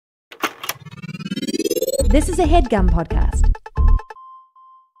This is a HeadGum podcast.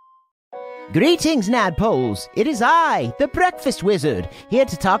 Greetings, Nadpoles. It is I, the Breakfast Wizard, here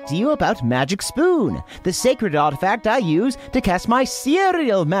to talk to you about Magic Spoon, the sacred artifact I use to cast my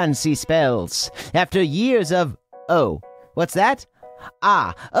cereal-mancy spells. After years of... Oh, what's that?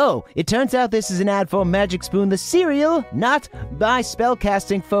 It turns out this is an ad for Magic Spoon the cereal, not my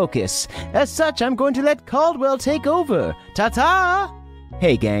spellcasting focus. As such, I'm going to let Caldwell take over. Ta-ta!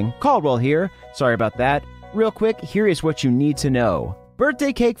 Hey gang, Caldwell here. Sorry about that. Real quick, here is what you need to know.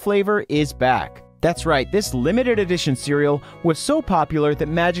 Birthday cake flavor is back. That's right, this limited edition cereal was so popular that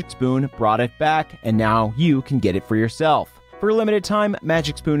Magic Spoon brought it back, and now you can get it for yourself. For a limited time,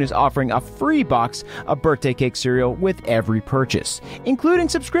 Magic Spoon is offering a free box of birthday cake cereal with every purchase, including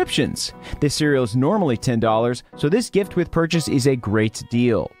subscriptions. This cereal is normally $10, so this gift with purchase is a great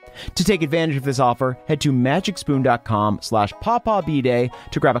deal. To take advantage of this offer, head to magicspoon.com/pawpawbday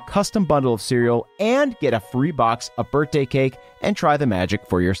to grab a custom bundle of cereal and get a free box of birthday cake and try the magic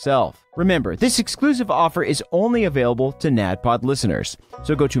for yourself. Remember, this exclusive offer is only available to NADPOD listeners.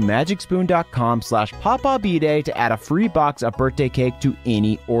 So go to magicspoon.com/pawpawbday to add a free box of birthday cake to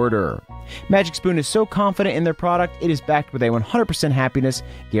any order. Magic Spoon is so confident in their product, it is backed with a 100% happiness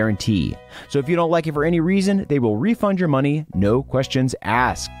guarantee. So if you don't like it for any reason, they will refund your money, no questions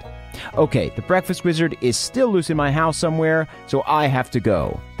asked. Okay, the Breakfast Wizard is still loose in my house somewhere, so I have to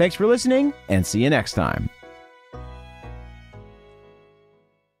go. Thanks for listening, and see you next time.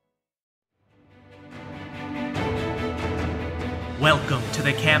 Welcome to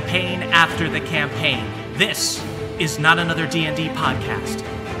the campaign after the campaign. This is not another D&D podcast.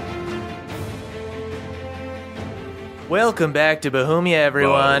 Welcome back to Bohemia,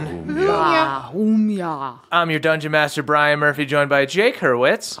 everyone. I'm your Dungeon Master, Brian Murphy, joined by Jake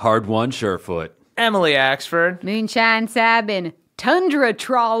Hurwitz. Hard one, Surefoot. Emily Axford. Moonshine Sabin. Tundra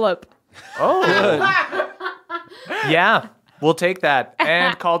Trollop. Oh, good. Yeah, we'll take that.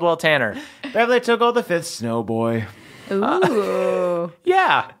 And Caldwell Tanner. Beverly took all the fifth snow boy. Ooh.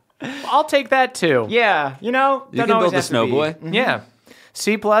 Yeah, I'll take that too. Yeah, you know, You can build the snow boy. Yeah,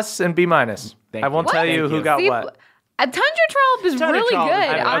 C+ and B-. I won't tell you who got what. A Tundra Trollop is Tundra really Trollop.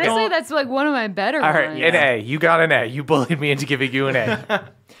 good. I Honestly, that's like one of my better All right, ones. an A. You got an A. You bullied me into giving you an A.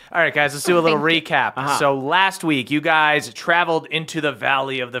 All right, guys, let's do a little recap. So last week, you guys traveled into the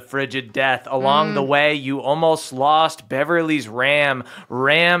Valley of the Frigid Death. Along the way, you almost lost Beverly's ram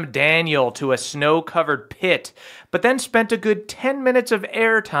Daniel, to a snow-covered pit, but then spent a good 10 minutes of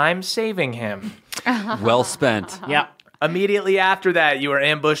airtime saving him. Well spent. Yeah. Immediately after that, you were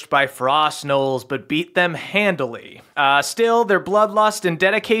ambushed by frost gnolls, but beat them handily. Still, their bloodlust and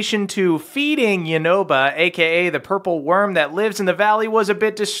dedication to feeding Yanoba, aka the purple worm that lives in the valley, was a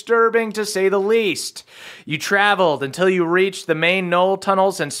bit disturbing to say the least. You traveled until you reached the main gnoll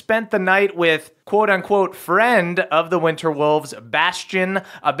tunnels and spent the night with quote-unquote friend of the Winter Wolves, Bastion,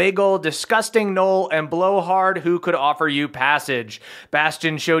 a big old disgusting gnoll and blowhard who could offer you passage.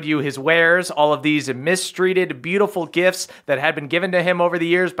 Bastion showed you his wares, all of these mistreated, beautiful gifts that had been given to him over the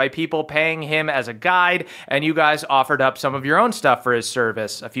years by people paying him as a guide, and you guys offered up some of your own stuff for his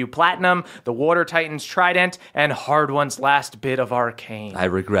service. A few platinum, the Water Titan's trident, and Hard One's last bit of arcane. I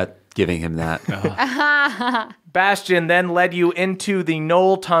regret giving him that. Bastion then led you into the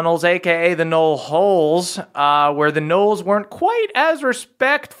Gnoll tunnels, aka the Gnoll holes, where the Gnolls weren't quite as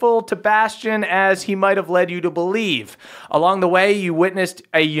respectful to Bastion as he might have led you to believe. Along the way, you witnessed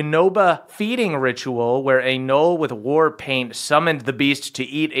a Yanoba feeding ritual where a Gnoll with war paint summoned the beast to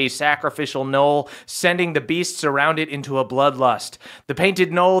eat a sacrificial Gnoll, sending the beasts around it into a bloodlust. The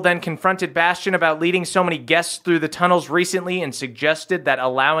painted Gnoll then confronted Bastion about leading so many guests through the tunnels recently and suggested that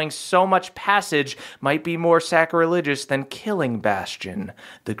allowing so much passage might be more sacrilegious than killing Bastion,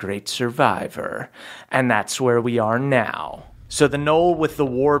 the great survivor. And that's where we are now. So the Gnoll with the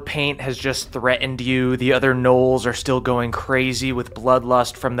war paint has just threatened you. The other Gnolls are still going crazy with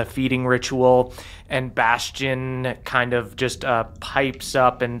bloodlust from the feeding ritual. And Bastion kind of just pipes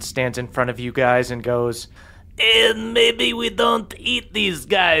up and stands in front of you guys and goes, "And maybe we don't eat these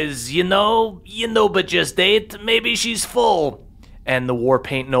guys, you know? But just ate. Maybe she's full." And the war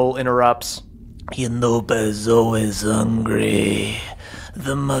paint Gnoll interrupts. "Yanoba's always hungry.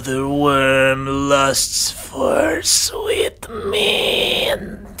 The mother worm lusts for sweet meat."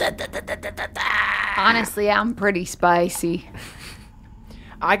 Honestly, I'm pretty spicy.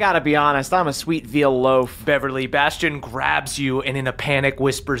 I gotta be honest, I'm a sweet veal loaf. Beverly, Bastion grabs you and in a panic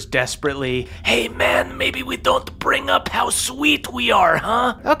whispers desperately, "Hey man, maybe we don't bring up how sweet we are,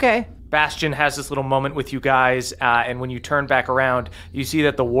 huh?" Okay. Bastion has this little moment with you guys, and when you turn back around, you see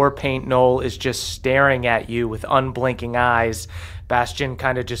that the Warpaint Gnoll is just staring at you with unblinking eyes. Bastion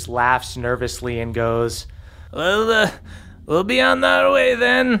kind of just laughs nervously and goes, Well, we'll be on our way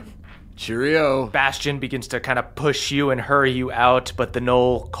then. Cheerio. Bastion begins to kind of push you and hurry you out, but the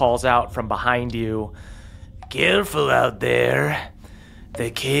gnoll calls out from behind you. Careful out there.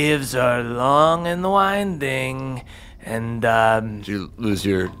 The caves are long and winding, and Did you lose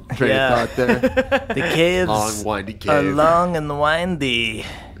your train of thought there? the caves Long, windy cave. are long and windy.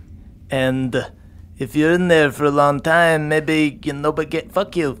 And if you're in there for a long time, maybe but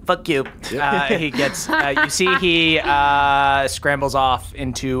fuck you. He gets. You see, he scrambles off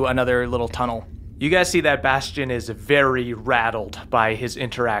into another little tunnel. You guys see that Bastion is very rattled by his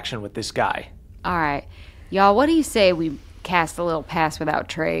interaction with this guy. All right. Y'all, what do you say we cast a little pass without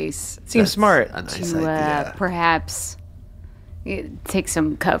trace Seems smart. A nice to idea. perhaps take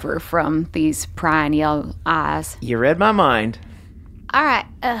some cover from these prying yellow eyes? You read my mind. All right.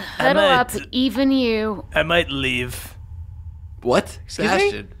 Huddle might- up, even you. I might leave. What?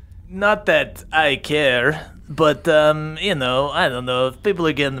 Sebastian. Not that I care, but, I don't know. If people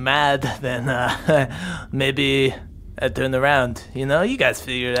are getting mad, then maybe I turn around. You guys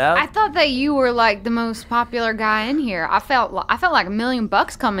figure it out. I thought that you were like the most popular guy in here. I felt like $1 million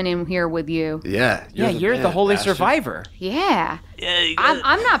coming in here with you. Yeah. You're the man, holy Bastion. survivor. Yeah. Yeah,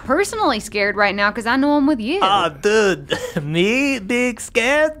 I'm not personally scared right now because I know I'm with you. Oh, dude, me being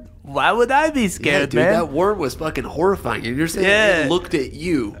scared? Why would I be Yeah, scared, dude, man? that worm was fucking horrifying. And you're saying Yeah. it looked at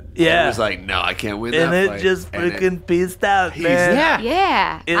you. Yeah. And was like, no, I can't win And that it fight. just And freaking peaced out, man. Yeah.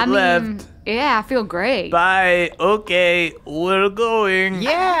 Yeah. It I mean, left. yeah, I feel great. Bye. Okay, we're going.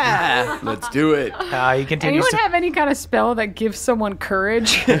 Yeah. Let's do it. He continues Anyone to. have any kind of spell that gives someone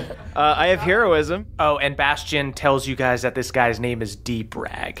courage? I have heroism. Oh, and Bastion tells you guys that this guy's name is Deep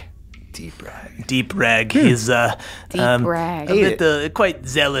Rag. Deep rag. Deep Rag. He's Deep Rag. a bit quite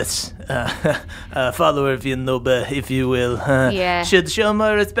zealous follower of Yanoba, if you will. Yeah. Should show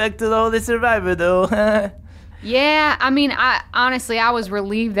more respect to the Holy Survivor, though. Yeah, I mean, I was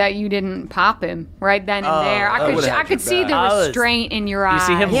relieved that you didn't pop him right then and there. I would've had could your see the back. I was- restraint in your You eyes.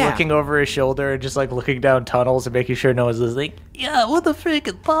 see him Yeah. looking over his shoulder and just like looking down tunnels and making sure no one's listening. Yeah, what the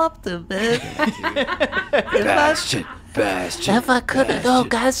freaking popped him, man? Bastion. Bastion. If I couldn't, oh,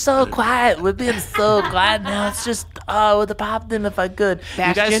 guys, so quiet. We're being so quiet now. It's just, I would have popped him if I could. You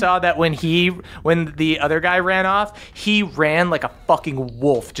guys Bastion? saw that when the other guy ran off, he ran like a fucking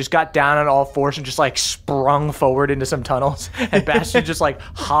wolf, just got down on all fours and just like sprung forward into some tunnels. And Bastion just like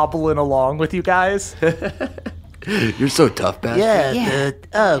hobbling along with you guys. You're so tough, Bastion. Dude.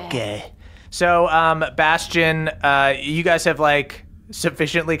 Okay. So, Bastion, you guys have like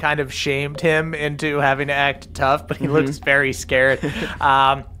sufficiently kind of shamed him into having to act tough, but he looks very scared.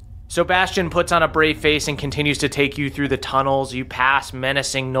 So Bastion puts on a brave face and continues to take you through the tunnels. You pass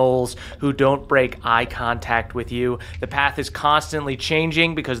menacing gnolls who don't break eye contact with you. The path is constantly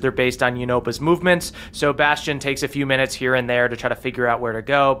changing because they're based on Unopa's movements. So Bastion takes a few minutes here and there to try to figure out where to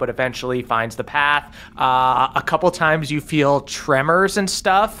go, but eventually finds the path. A couple times you feel tremors and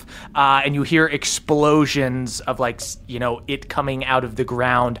stuff, and you hear explosions of it coming out of the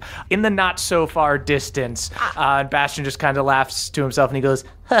ground in the not so far distance. And Bastion just kind of laughs to himself and he goes,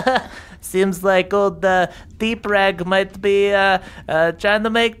 seems like old Deep Rag might be trying to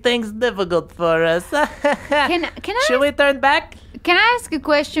make things difficult for us. Can I Should we turn back? Can I ask a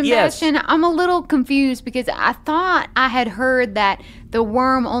question, Yes. Bastion? I'm a little confused because I thought I had heard that the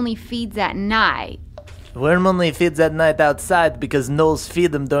worm only feeds at night. Worm only feeds at night outside because gnolls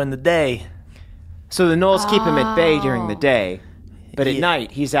feed them during the day. So the gnolls keep him at bay during the day, but at Yeah.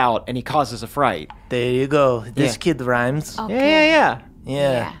 night he's out and he causes a fright. There you go. This Yeah. kid rhymes. Okay. Yeah.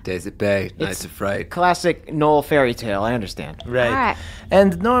 Yeah. Days at bay, nights of fright. Classic gnoll fairy tale. I understand. Right. All right.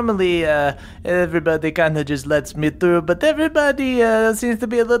 And normally everybody kind of just lets me through, but everybody seems to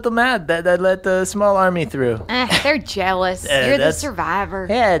be a little mad that I let a small army through. They're jealous. You're the that's- survivor.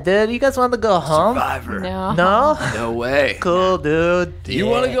 Yeah, dude, you guys want to go home? Survivor. No. No? No way. Cool, dude. Do you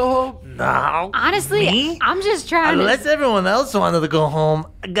want to go home? No. Honestly, Me? I'm just trying Unless to. everyone else wanted to go home.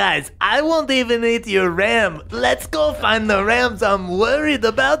 Guys, I won't even eat your ram. Let's go find the rams. I'm worried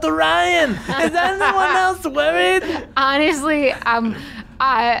about Ryan. Is anyone else worried? Honestly,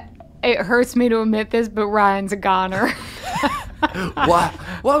 it hurts me to admit this, but Ryan's a goner. Why,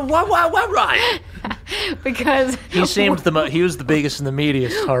 Ryan? because He seemed he was the biggest and the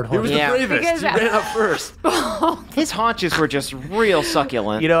meatiest hard He was horse. Yeah. the bravest. Because He ran up first. His haunches were just real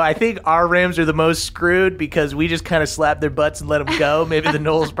succulent. You know, I think our rams are the most screwed because we just kind of slapped their butts and let them go. Maybe the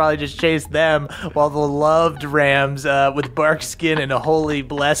gnolls probably just chased them, while the loved rams with bark skin and a holy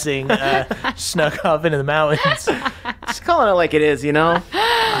blessing snuck off into the mountains. Just calling it like it is, you know?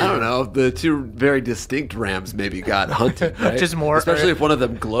 I don't know. The two very distinct rams maybe got hunted, right? Just more Especially if one of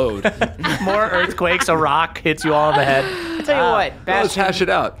them glowed. More earthquakes, a rock hits you all in the head. I tell you what, Let's Bastion. hash it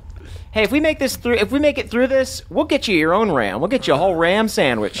out. Hey, if we make it through this, we'll get you your own ram. We'll get you a whole ram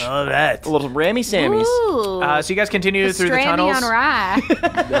sandwich. All right. A little rammy Sammys. Ooh. So you guys continue through the Pastrami tunnels. on rye.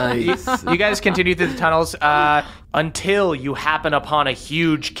 Nice. You guys continue through the tunnels until you happen upon a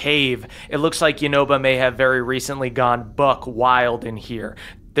huge cave. It looks like Yonoba may have very recently gone buck wild in here.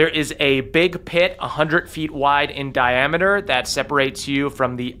 There is a big pit 100 feet wide in diameter that separates you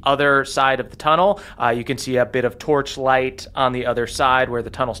from the other side of the tunnel. You can see a bit of torchlight on the other side where the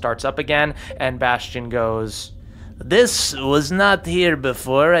tunnel starts up again. And Bastion goes, "This was not here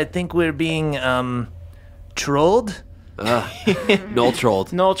before. I think we're being, trolled?" Null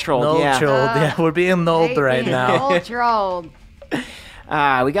trolled. Null trolled, yeah. Trolled. Yeah, we're being nulled right now. All trolled.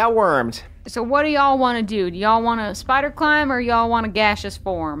 We got wormed. So what do y'all want to do? Do y'all want to spider climb or y'all want to gaseous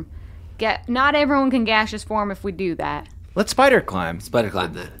form? Not everyone can gaseous form if we do that. Let's spider climb. Spider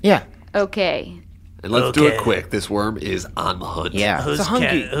climb then. Yeah. Okay. And let's do it Okay. quick. This worm is on the hunt. Yeah. Who's, It's a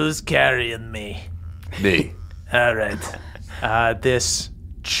hungry. who's carrying me? Me. All right. This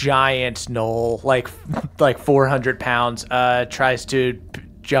giant knoll, like 400 pounds, tries to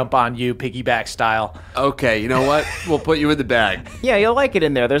jump on you piggyback style. Okay, you know what? We'll put you in the bag. Yeah, you'll like it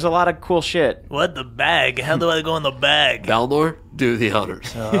in there. There's a lot of cool shit. What, the bag? How do I go in the bag? Balnor, do the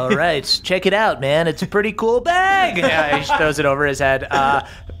honors. All right, check it out, man. It's a pretty cool bag. Yeah, he throws it over his head.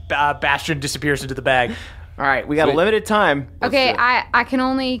 Bastion disappears into the bag. All right, we got a Sweet. limited time. Okay, I can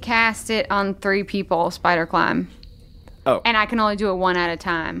only cast it on 3 people, spider climb. Oh. And I can only do it 1 at a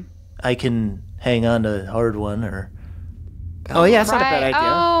time. I can hang on to hard one, or Oh, yeah, that's not a bad idea.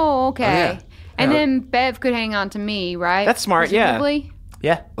 Oh, okay. yeah. And then Bev could hang on to me, right? That's smart, yeah. Presumably?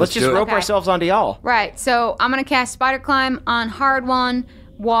 yeah. Let's just do it. rope Okay. ourselves onto y'all. Right, so I'm going to cast spider climb on hard one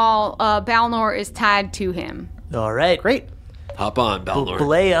while Balnor is tied to him. All right. Great. Hop on, Balnor.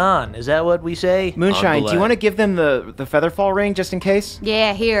 Belay on. Is that what we say? Moonshine, do belay. you want to give them the Featherfall ring just in case?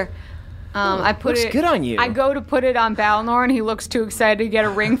 Yeah, here. I put looks it. good on you. I go to put it on Balnor, and he looks too excited to get a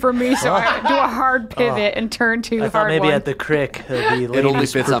ring from me, so I do a hard pivot and turn to I thought hard maybe one. at the crick, the It only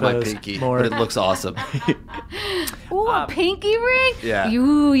ladies fits on my propose pinky, more. but it looks awesome. Ooh, a pinky ring? yeah.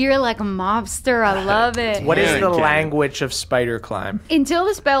 You're like a mobster. I love it. What is Yeah, the okay. language of spider climb? Until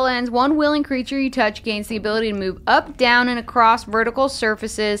the spell ends, one willing creature you touch gains the ability to move up, down, and across vertical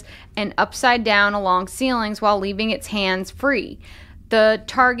surfaces and upside down along ceilings while leaving its hands free. The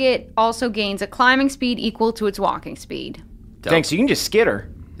target also gains a climbing speed equal to its walking speed. Thanks, you can just skitter.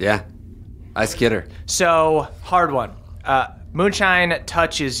 Yeah. I skid her. So, hard one. Moonshine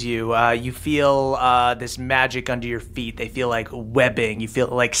touches you. You feel this magic under your feet. They feel like webbing. You feel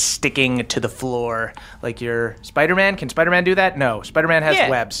it like sticking to the floor. Like you're Spider-Man. Can Spider-Man do that? No. Spider-Man has Yeah.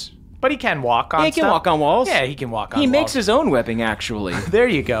 webs. But he can walk on Yeah, he can stuff. walk on walls. Yeah, he can walk on He walls. makes his own webbing, actually. There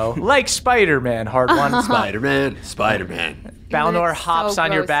you go. Like Spider-Man, hard one. Spider-Man. Spider-Man. Balnor It's so hops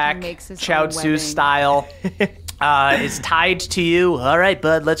on your gross, he back, makes his Chao own Tzu webbing. style, is tied to you. All right,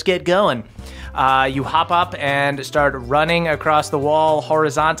 bud, let's get going. You hop up and start running across the wall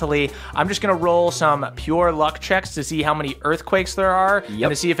horizontally. I'm just going to roll some pure luck checks to see how many earthquakes there are and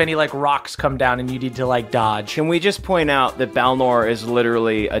to see if any like rocks come down and you need to like dodge. Can we just point out that Balnor is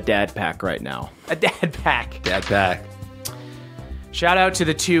literally a dad pack right now? A dad pack. Dad back. Shout out to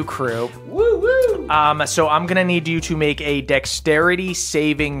the 2 crew. Woo woo. So I'm gonna need you to make a dexterity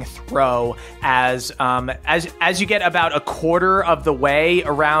saving throw as you get about a quarter of the way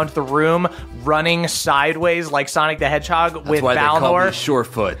around the room, running sideways like Sonic the Hedgehog That's with why they call me Balnor.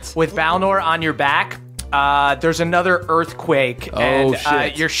 Surefoot. With Balnor on your back. There's another earthquake, and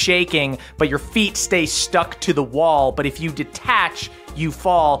shit. you're shaking, but your feet stay stuck to the wall. But if you detach, you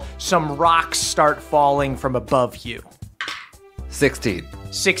fall. Some rocks start falling from above you. 16.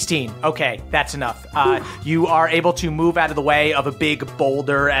 16. Okay, that's enough. You are able to move out of the way of a big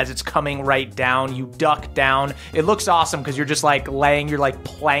boulder as it's coming right down. You duck down. It looks awesome because you're just like you're like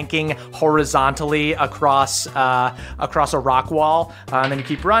planking horizontally across a rock wall. And then you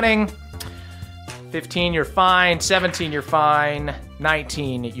keep running. 15, you're fine. 17, you're fine.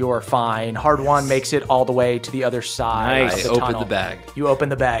 19, you're fine. Hard one makes it all the way to the other side. Nice. of I the open tunnel. the bag. You open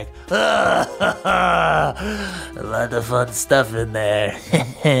the bag. A lot of fun stuff in there.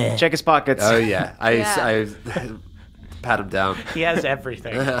 Check his pockets. Oh, yeah. I Yeah. pat him down. He has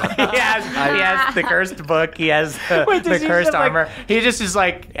everything. he has the cursed book. He has the does he cursed just, like- armor. He just is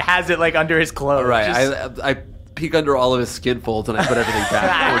like has it like under his clothes. Right. Just- I peek under all of his skin folds and I put everything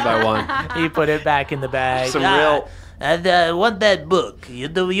back one by one. he put it back in the bag. Some real I want that book.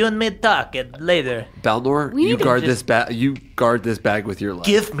 You and me talk later. Balnor, you guard this bag. You guard this bag with your life.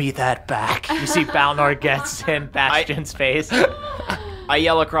 Give me that back. You see Balnor gets in Bastion's face. I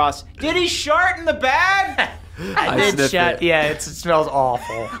yell across, did he shart in the bag? I did sniff shut. it. Yeah, it smells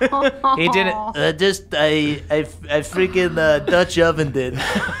awful. He didn't. I freaking Dutch oven did.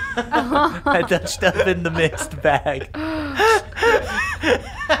 I Dutched up in the mixed bag.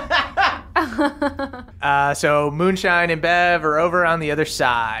 So Moonshine and Bev are over on the other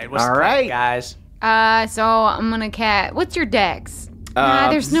side. What's All the plan, right. guys? So I'm gonna what's your dex?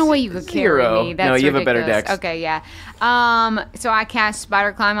 There's no way you could carry 0. me. That's No, you have a better ridiculous. dex. Okay, yeah. So I cast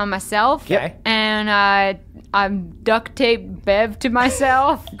Spider Climb on myself. Okay. And I'm duct tape Bev to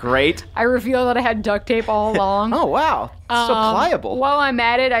myself. Great. I reveal that I had duct tape all along. Oh, wow. So pliable. While I'm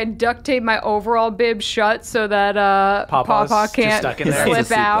at it, I duct tape my overall bib shut so that Pawpaw's Pawpaw just can't stuck in there. slip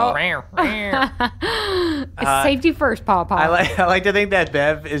He's a out. seatbelt. Safety first, Pawpaw. I like to think that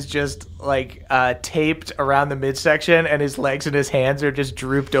Bev is just like taped around the midsection, and his legs and his hands are just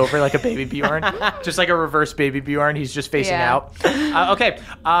drooped over like a baby Bjorn, just like a reverse baby Bjorn. He's just facing Yeah. out. Okay,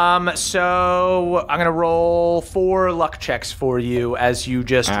 so I'm gonna roll 4 luck checks for you as you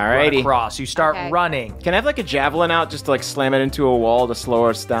just run Alrighty. across. You start Okay. running. Can I have like a javelin out just to like slam it into a wall to slow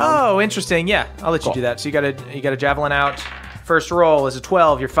us down? Oh, interesting. Yeah, I'll let you do that. So you got a javelin out. First roll is a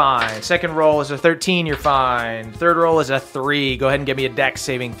 12, you're fine. Second roll is a 13, you're fine. Third roll is a 3. Go ahead and give me a dex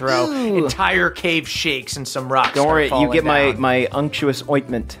saving throw. Entire cave shakes and some rocks. Don't worry, start you get falling down. my unctuous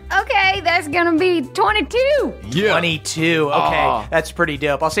ointment. Okay, that's gonna be 22. Yeah. 22. Okay, Oh. that's pretty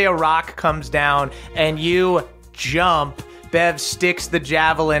dope. I'll say a rock comes down and you jump. Bev sticks the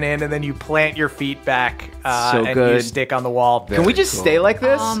javelin in, and then you plant your feet back So and good. you stick on the wall. Can we just stay like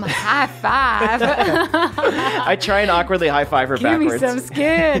this? High five. I try and awkwardly high five her Give me backwards. some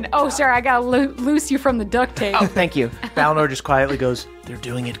skin. Oh, sorry, I gotta loose you from the duct tape. Oh, thank you. Balnor just quietly goes, "They're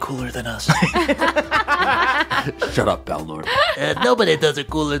doing it cooler than us." Shut up, Balnor. Nobody does it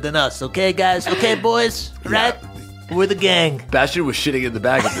cooler than us, okay, guys? Okay, boys? Right? We're the gang. Bastion was shitting in the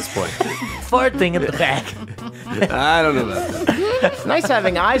bag at this point. Farting in the back. I don't know about that. It's nice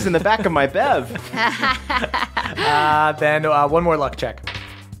having eyes in the back of my Bev. Then one more luck check.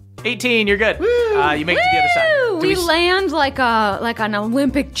 18, you're good. You make it to the other side. Woo! We land like an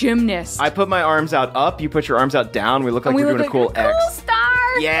Olympic gymnast. I put my arms out up, you put your arms out down. We look like And we we're look doing a like cool a X. cool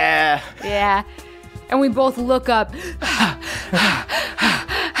star. Yeah. Yeah. And we both look up.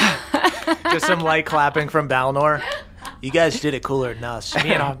 Just some light clapping from Balnor. You guys did it cooler than us.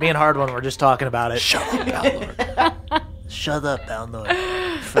 Me and Hard One were just talking about it. Shut up, Balnor. Shut up,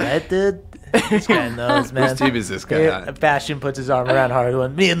 Balnor. Fred, dude. This guy knows, man. Whose team is this guy Yeah, on? Bastion puts his arm around Hard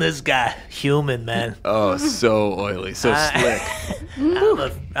One. Me and this guy, human, man. Oh, so oily, so slick.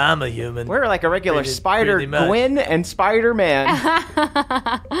 I'm a human. We're like a regular Pretty Spider much. Gwen and Spider Man.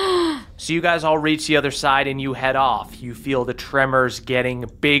 So you guys all reach the other side and you head off. You feel the tremors getting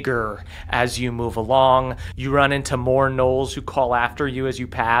bigger as you move along. You run into more gnolls who call after you as you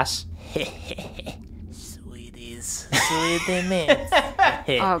pass. Sweeties, sweetie mints.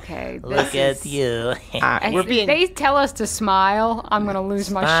 Okay. Look at you. We're being They tell us to smile. I'm gonna lose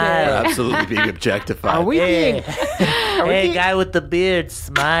my Smile. shit. Absolutely being objectified. Are we being Hey, guy with the beard,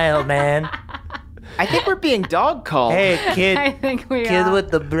 smile, man. I think we're being dog called. Hey, I kid. think we Kid are.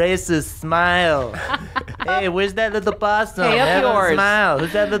 with the braces, smile. Hey, where's that little possum? Hey, up Have a yours. smile.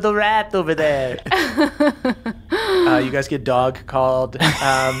 Who's that little rat over there? You guys get dog called.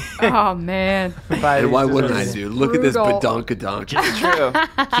 Oh man. And why wouldn't I, dude? Look at this Brutal. badonkadonk. True.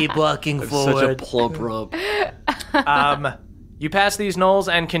 Keep walking Such a forward. plump rump. You pass these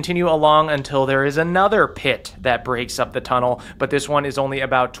gnolls and continue along until there is another pit that breaks up the tunnel, but this one is only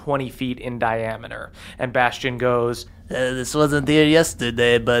about 20 feet in diameter. And Bastion goes, this wasn't here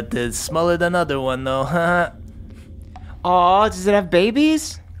yesterday, but it's smaller than other one, though. Aw, does it have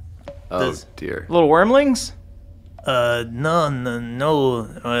babies? Oh, dear. Little wormlings? No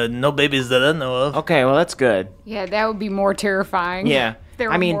babies that I know of. Okay, well that's good. Yeah, that would be more terrifying. Yeah. If there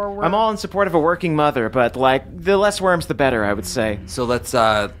were I mean, more work. I'm all in support of a working mother, but like the less worms the better, I would say. So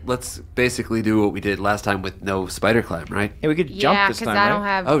let's basically do what we did last time with no spider climb, right? Yeah, we could Yeah, jump this because time, I right? don't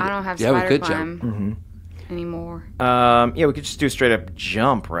have Oh, I don't have yeah, we spider could climb jump. anymore. Yeah, we could just do a straight up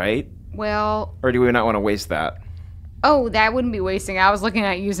jump, right? Well, Or do we not want to waste that? oh, that wouldn't be wasting. I was looking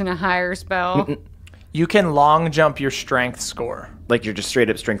at using a higher spell. You can long jump your strength score. Like your just straight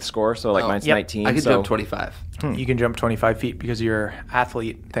up strength score, so like mine's yep. 19. I can so jump 25. You can jump 25 feet because of your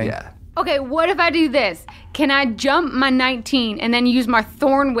athlete thing. Yeah. Okay, what if I do this? Can I jump my 19 and then use my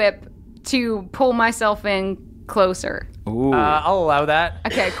thorn whip to pull myself in closer. Ooh. I'll allow that.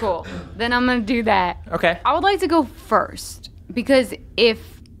 Okay, cool. Then I'm gonna do that. Okay. I would like to go first because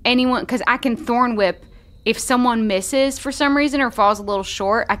because I can Thorn Whip. If someone misses for some reason or falls a little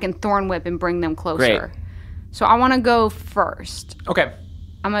short, I can Thorn Whip and bring them closer. Great. So I want to go first. Okay.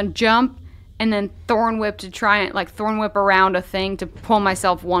 I'm gonna jump and then Thorn Whip to try and Thorn Whip around a thing to pull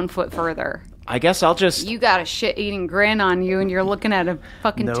myself 1 foot further. I guess I'll just... You got a shit-eating grin on you, and you're looking at a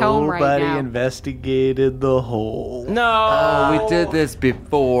fucking tome right now. Nobody investigated the hole. No! We did this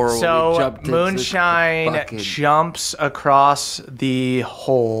before. when we So jumped into the Moonshine bucket. jumps across the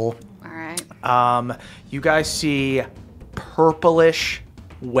hole. All right. You guys see purplish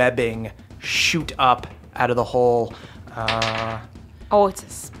webbing shoot up out of the hole. Oh, it's a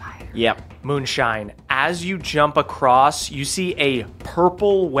spider. Yep. Moonshine, as you jump across, you see a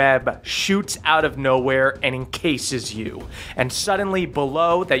purple web shoots out of nowhere and encases you. And suddenly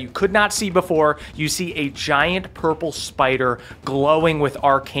below, that you could not see before, you see a giant purple spider glowing with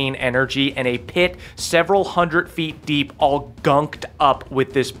arcane energy and a pit several 100 feet deep, all gunked up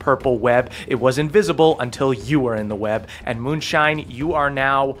with this purple web. It was invisible until you were in the web. And Moonshine, you are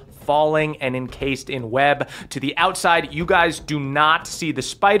now falling and encased in web. To the outside, you guys do not see the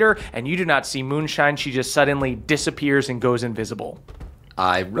spider, and you do not see Moonshine. She just suddenly disappears and goes invisible.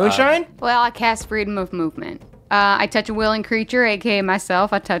 Moonshine? Well, I cast freedom of movement. I touch a willing creature, aka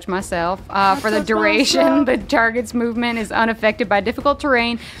myself. I touch myself. For the duration, the target's movement is unaffected by difficult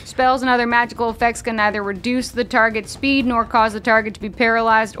terrain. Spells and other magical effects can neither reduce the target's speed nor cause the target to be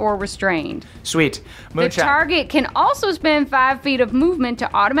paralyzed or restrained. Sweet. The Moonshine. target can also spend 5 feet of movement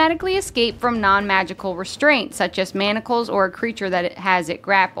to automatically escape from non-magical restraints, such as manacles or a creature that it has it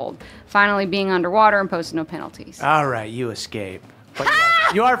grappled. Finally, being underwater imposes no penalties. All right, you escape. But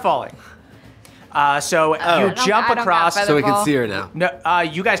you are falling. So you I jump don't got across. feather So we can ball. see her now. No,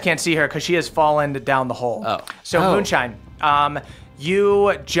 you guys can't see her because she has fallen down the hole. Oh. So Oh. Moonshine,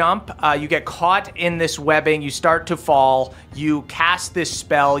 you jump, you get caught in this webbing, you start to fall, you cast this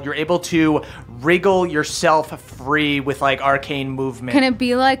spell, you're able to wriggle yourself free with arcane movement. Can it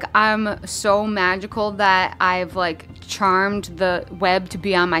be like I'm so magical that I've charmed the web to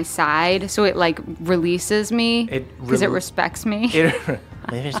be on my side so it releases me because it respects me?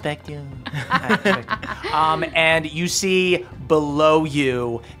 We respect you. And you see below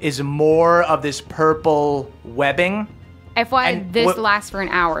you is more of this purple webbing. FYI, this what- lasts for an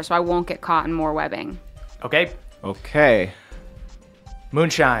hour, so I won't get caught in more webbing. Okay, Okay.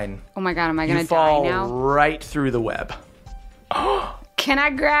 Moonshine, Oh my god, am I you gonna die fall now? right through the web. Can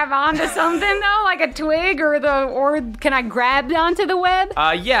I grab onto something though, like a twig or can I grab onto the web?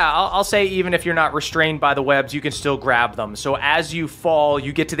 Yeah, I'll say even if you're not restrained by the webs, you can still grab them. So as you fall,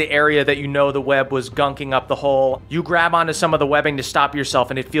 you get to the area that you know the web was gunking up the hole. You grab onto some of the webbing to stop yourself,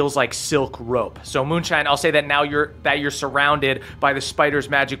 and it feels like silk rope. So Moonshine, I'll say that now you're surrounded by the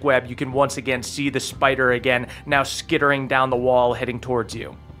spider's magic web. You can once again see the spider again, now skittering down the wall, heading towards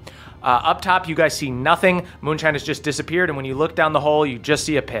you. Up top, you guys see nothing. Moonshine has just disappeared, and when you look down the hole, you just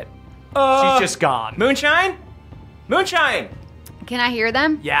see a pit. She's just gone. Moonshine? Moonshine! Can I hear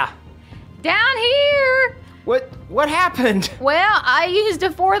them? Yeah. Down here! What happened? Well, I used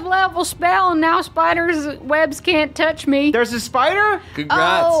a 4th level spell and now spiders' webs can't touch me. There's a spider?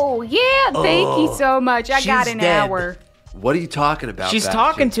 Congrats. Oh, yeah, thank you so much. I got she's an dead. hour. What are you talking about? She's Bastion?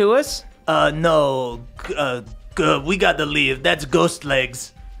 talking to us. No. We got to leave. That's Ghost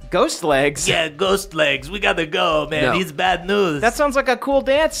Legs. Ghost legs? Yeah, Ghost Legs. We got to go, man. No. He's bad news. That sounds like a cool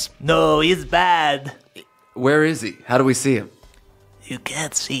dance. No, he's bad. Where is he? How do we see him? You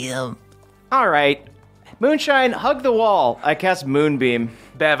can't see him. All right. Moonshine, hug the wall. I cast Moonbeam.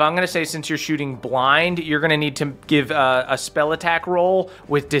 Bev, I'm going to say since you're shooting blind, you're going to need to give a spell attack roll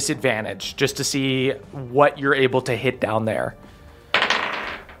with disadvantage just to see what you're able to hit down there.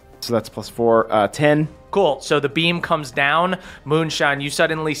 So that's +4, 10. Cool. So the beam comes down. Moonshine, you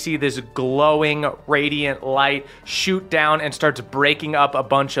suddenly see this glowing, radiant light shoot down and starts breaking up a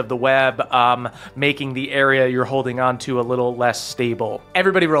bunch of the web, making the area you're holding on to a little less stable.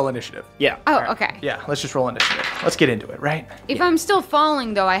 Everybody roll initiative. Yeah. Oh, okay. Yeah, let's just roll initiative. Let's get into it, right? If I'm still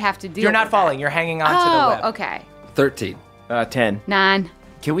falling, though, I have to deal You're not with falling. You're hanging on That. to the web. Oh, okay. 13. 10. 9.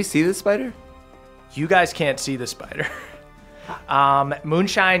 Can we see the spider? You guys can't see the spider.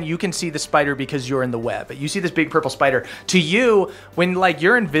 Moonshine, you can see the spider because you're in the web. You see this big purple spider. To you, when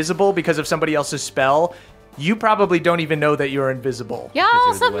you're invisible because of somebody else's spell, you probably don't even know that you're invisible. Y'all,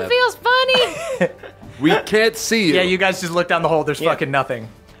 in the something web. feels funny. We can't see you. Yeah, you guys just look down the hole. There's fucking nothing.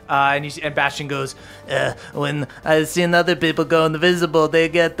 And Bastion goes, when I've seen other people go invisible, they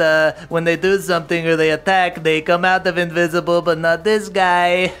get when they do something or they attack, they come out of invisible, but not this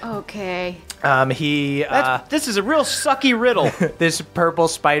guy. Okay. This is a real sucky riddle. This purple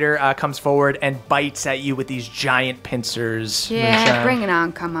spider comes forward and bites at you with these giant pincers. Yeah, Moonshine. bring it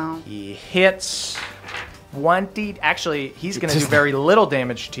on. Come on. He hits 20. Actually, he's going to do very little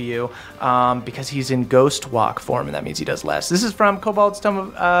damage to you because he's in Ghost Walk form, and that means he does less. This is from Kobold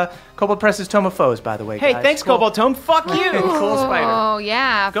Press's Tome of Foes, by the way. Hey, guys. thanks, Cool. Cobalt Tome. Fuck you. Cool spider. Oh,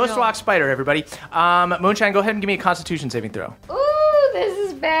 yeah. Ghost Walk spider, everybody. Moonshine, go ahead and give me a Constitution saving throw. Ooh, this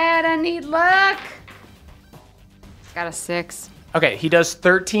is bad. I need luck. Got a 6. Okay, he does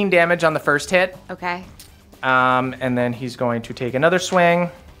 13 damage on the first hit, Okay. and then he's going to take another swing.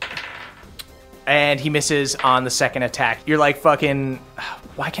 And he misses on the second attack. You're like fucking.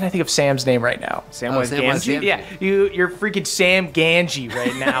 Why can't I think of Sam's name right now? Samwise Samwise Gamgee? Gamgee. Yeah, you're freaking Sam Ganji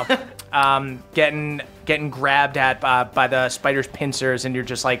right now. Getting grabbed at by the spider's pincers, and you're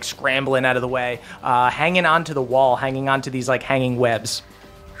just like scrambling out of the way, hanging onto the wall, hanging onto these like hanging webs.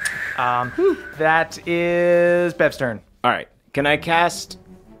 That is Bev's turn. All right. Can I cast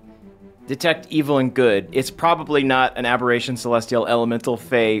Detect Evil and Good? It's probably not an aberration, celestial, elemental,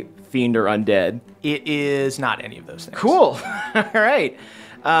 fey, fiend, or undead. It is not any of those things. Cool. All right.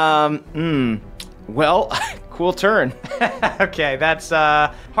 Well, cool turn. Okay, that's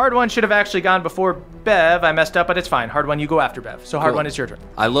hard one should have actually gone before Bev. I messed up, but it's fine. Hard one, you go after Bev. So hard Cool. one is your turn.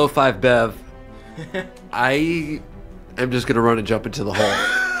 I low 5 Bev. I am just going to run and jump into the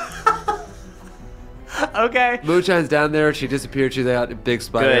hole. Okay. Moonshine's down there. She disappeared. She's out a big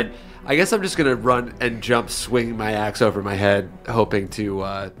spider. Good. I guess I'm just going to run and jump, swinging my axe over my head, hoping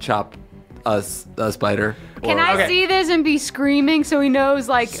to chop a spider. Can I Okay. see this and be screaming so he knows,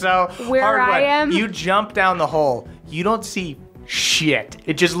 like, So where hard I one. am? You jump down the hole. You don't see shit.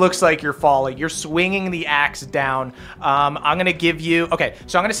 It just looks like you're falling. You're swinging the axe down. I'm gonna give you. Okay,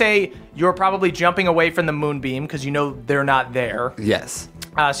 so I'm gonna say you're probably jumping away from the moonbeam because you know they're not there. Yes.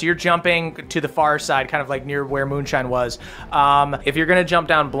 So you're jumping to the far side, kind of like near where Moonshine was. If you're gonna jump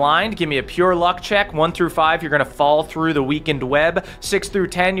down blind, give me a pure luck check. 1 through 5, you're gonna fall through the weakened web. 6 through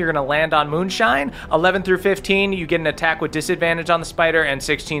 10, you're gonna land on Moonshine. 11 through 15, you get an attack with disadvantage on the spider, and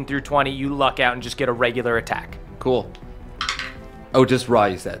 16 through 20, you luck out and just get a regular attack. Cool. Oh, just raw,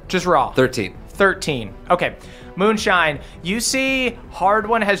 you said. Just raw. 13. 13. Okay. Moonshine, you see Hard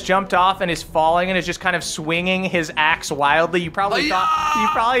One has jumped off and is falling and is just kind of swinging his axe wildly. You probably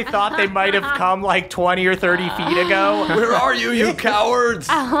thought they might have come like 20 or 30 feet ago. Where are you, you cowards?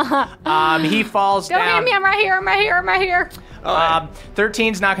 He falls Don't down. hit me. I'm right here. I'm right here. I'm right here.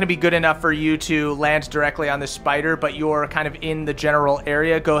 13's not going to be good enough for you to land directly on the spider, but you're kind of in the general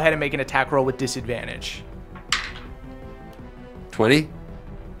area. Go ahead and make an attack roll with disadvantage. 20?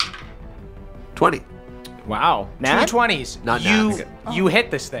 20. Wow. Nat? 2 20s. Not you, nat. you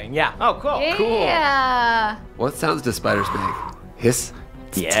hit this thing, yeah. Oh, cool. Yeah. What sounds do spiders make? Hiss?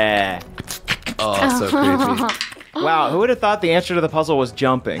 Yeah. Oh, so creepy. Wow, who would have thought the answer to the puzzle was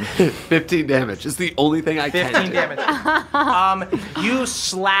jumping? 15 damage. It's the only thing I can 15 do. damage. You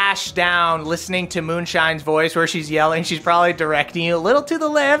slash down listening to Moonshine's voice where she's yelling. She's probably directing you a little to the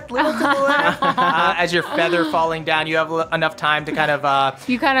left, little to the left. As your feather falling down, you have enough time to kind of...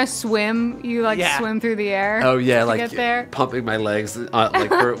 You kind of swim. You like Yeah. swim through the air. Oh, yeah, to like get there. pumping my legs like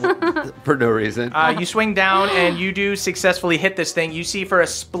for no reason. you swing down and you do successfully hit this thing. You see for a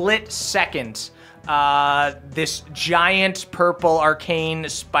split second... this giant purple arcane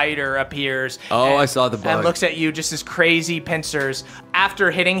spider appears. Oh, I saw the bug. And looks at you, just as crazy pincers.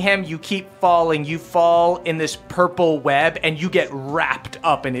 After hitting him, you keep falling. You fall in this purple web, and you get wrapped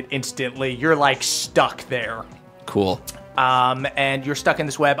up in it instantly. You're like stuck there. Cool. And you're stuck in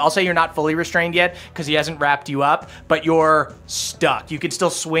this web. I'll say you're not fully restrained yet because he hasn't wrapped you up, but you're stuck. You can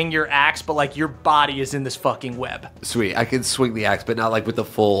still swing your axe, but like your body is in this fucking web. Sweet. I can swing the axe, but not like with the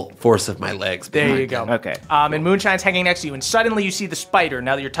full force of my legs. There you behind go. it. Okay. And Moonshine's hanging next to you, and suddenly you see the spider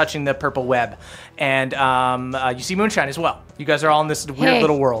now that you're touching the purple web. And you see Moonshine as well. You guys are all in this weird Hey.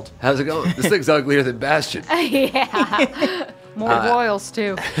 little world. How's it going? This thing's uglier than Bastion. Yeah. More royals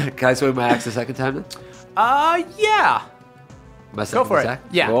too. Can I swing my axe a second time then? Yeah. My Go second for attack?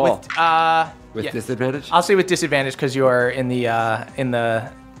 it. Yeah. Cool. With yeah. disadvantage? I'll say with disadvantage because you're in the web.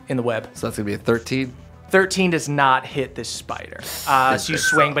 So that's going to be a 13. 13 does not hit this spider. So you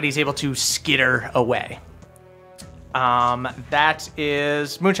swing, but he's able to skitter away. That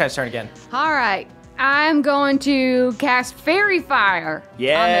is Moonshine's turn again. All right. I'm going to cast Fairy Fire on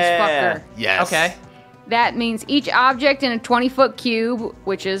Yeah. this fucker. Yes. Okay. That means each object in a 20-foot cube,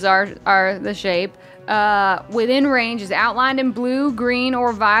 which is the shape, within range is outlined in blue, green,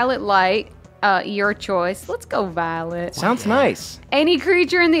 or violet light. Your choice. Let's go violet. Sounds nice. Any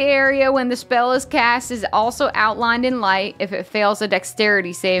creature in the area when the spell is cast is also outlined in light if it fails a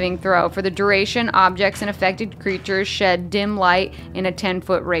dexterity saving throw. For the duration, objects and affected creatures shed dim light in a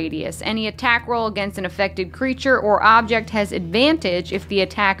 10-foot radius. Any attack roll against an affected creature or object has advantage if the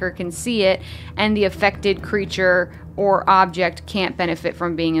attacker can see it, and the affected creature or object can't benefit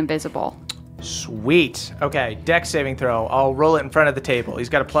from being invisible. Sweet. Okay, dex saving throw. I'll roll it in front of the table. He's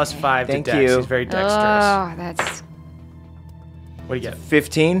got a +5 to Thank dex. you. He's very dexterous. Oh, that's... What do you get?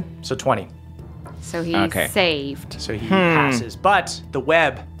 15. So 20. So he's Okay. saved. So he passes. But the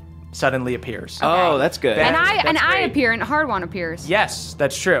web suddenly appears. Oh, that's good. And That's I great. appear and Hard One appears. Yes,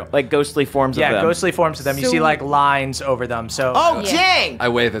 that's true. Like ghostly forms of Yeah, them. ghostly forms of them. You So- see like lines over them. So Oh, Yeah. dang! I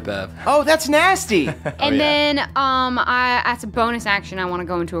wave at Bev. Oh, that's nasty. And then as a bonus action, I want to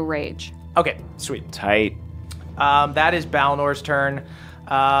go into a rage. okay, sweet. Tight. That is Balnor's turn.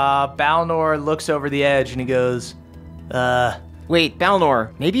 Balnor looks over the edge and he goes, Wait, Balnor,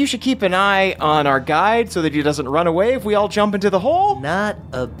 maybe you should keep an eye on our guide so that he doesn't run away if we all jump into the hole? Not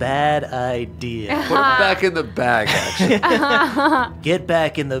a bad idea. Put it back in the bag, actually. Get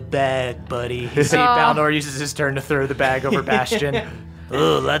back in the bag, buddy. you see Balnor uses his turn to throw the bag over Bastion.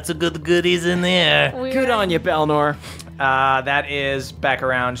 Oh, lots of good goodies in there. Good on you, Balnor. That is back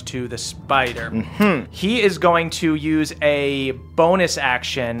around to the spider. He is going to use a bonus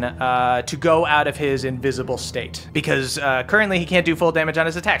action to go out of his invisible state because currently he can't do full damage on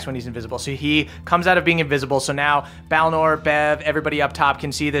his attacks when he's invisible. So he comes out of being invisible. So now Balnor, Bev, everybody up top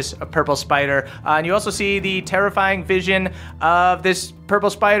can see this purple spider. And you also see the terrifying vision of this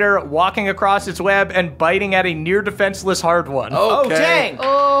purple spider walking across its web and biting at a near defenseless Hard One. Oh, dang.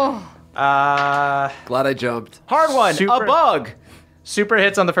 Oh, Glad I jumped. Hard one. Super. A bug. Super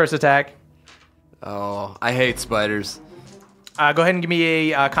hits on the first attack. Oh, I hate spiders. Go ahead and give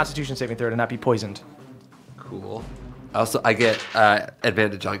me a Constitution saving throw to not be poisoned. Cool. I get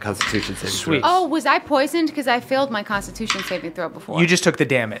advantage on Constitution saving Sweet. throws. oh, was I poisoned because I failed my Constitution saving throw before? You just took the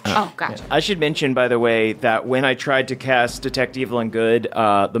damage. Oh, gotcha. I should mention, by the way, that when I tried to cast Detect Evil and Good,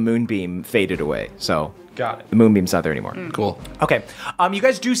 the moonbeam faded away. So Got it. the moonbeam's not there anymore. Cool. Okay. You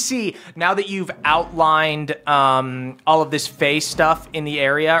guys do see, now that you've outlined all of this Fey stuff in the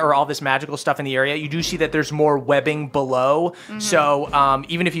area, or all this magical stuff in the area, you do see that there's more webbing below. So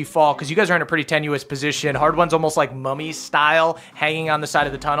even if you fall, because you guys are in a pretty tenuous position, Hard One's almost like mummy style, hanging on the side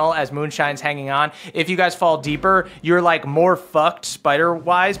of the tunnel as Moonshine's hanging on. If you guys fall deeper, you're like more fucked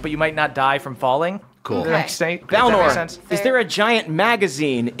spider-wise, but you might not die from falling. Cool. Okay. Does that make sense? Balnor, is there a giant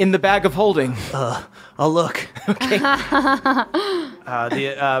magazine in the bag of holding? Oh, look.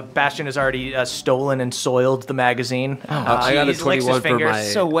 The Bastion has already stolen and soiled the magazine. I got a he licks his 21 for fingers. my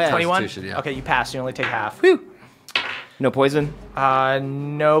So wet. 21? Constitution, yeah. Okay, you pass. You only take half. No poison?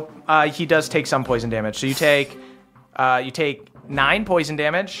 Nope. He does take some poison damage. So you take 9 poison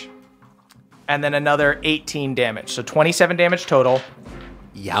damage, and then another 18 damage. So 27 damage total.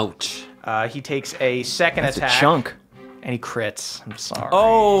 Youch. He takes a second It's a attack. chunk. And he crits. I'm sorry.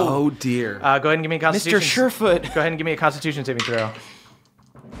 Oh, dear. Go ahead and give me a Constitution. Mr. Surefoot. Go ahead and give me a Constitution saving throw.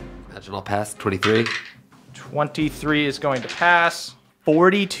 Imagine I'll pass. 23. 23 is going to pass.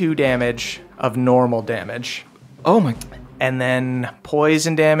 42 damage of normal damage. Oh my. And then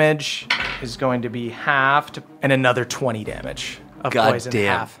poison damage is going to be halved, and another 20 damage of God poison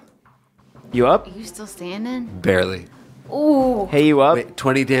damn. half. You up? You still standing? Barely. Ooh. Hey, you up? Wait,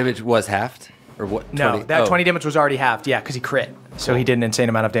 20 damage was halved? Or what? No, 20? that oh. 20 damage was already halved. Yeah, because he crit. So he did an insane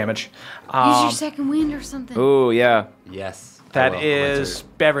amount of damage. Use your second wind or something. Ooh, yeah. Yes. I That will, on my is turn.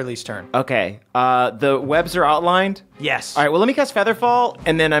 Beverly's turn. Okay. The webs are outlined. Yes. All right, well, let me cast Featherfall,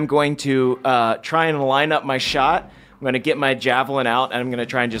 and then I'm going to try and line up my shot. I'm going to get my javelin out, and I'm going to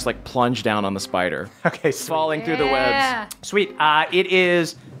try and just, like, plunge down on the spider. Okay, sweet. Falling through the webs. Sweet. It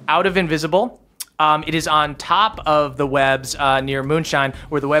is out of invisible. It is on top of the webs near Moonshine,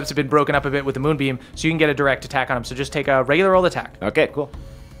 where the webs have been broken up a bit with the moonbeam, so you can get a direct attack on him. So just take a regular roll attack. Okay, cool.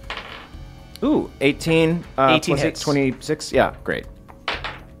 Ooh, 18. 18 plus hits. 26. Yeah, great. All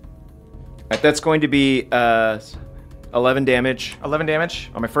right, that's going to be 11 damage 11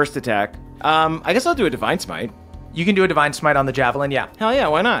 damage. on my first attack. I guess I'll do a Divine Smite. You can do a divine smite on the javelin. Yeah. Hell yeah,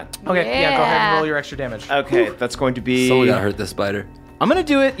 why not? Okay. Yeah. Go ahead and Yeah. roll your extra damage. Okay, that's going to be... Someone got hurt this spider. I'm going to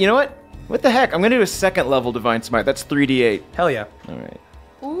do it, you know what? What the heck? I'm going to do a second level Divine Smite. That's 3d8. Hell yeah. All right.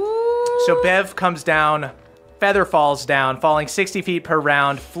 So Bev comes down, Feather falls down, falling 60 feet per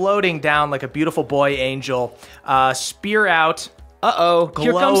round, floating down like a beautiful boy angel. Spear out, Uh-oh.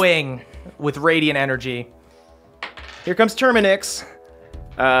 glowing with radiant energy. Here comes Terminix.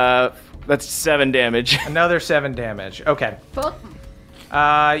 That's 7 damage. Another 7 damage. Okay. Fuck.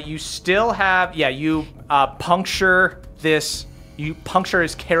 You still have, you puncture this, you puncture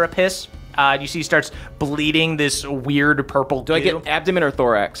his carapace. You see he starts bleeding this weird purple Do I get abdomen or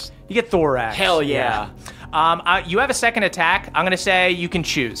thorax? You get thorax. Hell yeah. You have a second attack. I'm going to say you can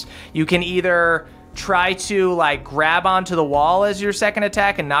choose. You can either try to like grab onto the wall as your second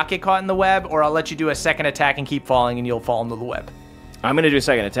attack and not get caught in the web, or I'll let you do a second attack and keep falling and you'll fall into the web. I'm going to do a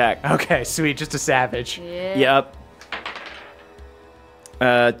second attack. Okay, sweet. Just a savage. Yeah.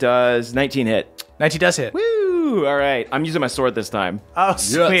 Yep. Does 19 hit? 19 does hit. Woo! All right. I'm using my sword this time. Oh,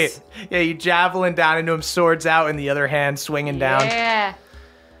 sweet. Yeah, you javelin down into him, swords out in the other hand, swinging down. Yeah.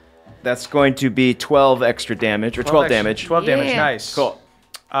 That's going to be 12 extra damage, or 12 damage. 12 damage, Yeah. nice. Cool.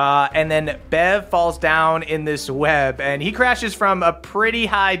 And then Bev falls down in this web, and he crashes from a pretty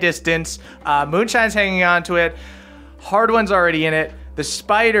high distance. Moonshine's hanging onto it. Hard One's already in it. The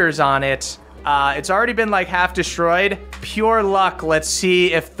spider's on it. It's already been like half destroyed. Pure luck. Let's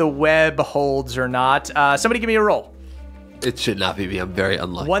see if the web holds or not. Somebody give me a roll. It should not be me. I'm very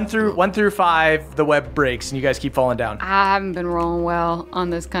unlucky. 1 through 5, the web breaks, and you guys keep falling down. I haven't been rolling well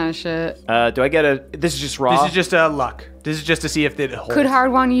on this kind of shit. Do I get a... This is just raw? This is just a luck. This is just to see if it holds. Could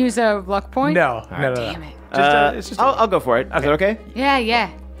Hard One use a luck point? No. No. Damn it. It's just a I'll go for it. Is that okay?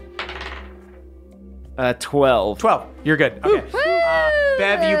 Yeah. 12. 12. You're good. Okay.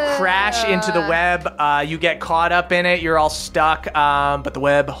 Bev, you crash into the web. You get caught up in it. You're all stuck, but the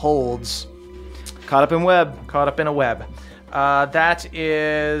web holds. Caught up in web. Caught up in a web. That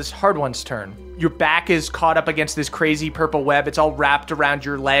is Hard One's turn. Your back is caught up against this crazy purple web. It's all wrapped around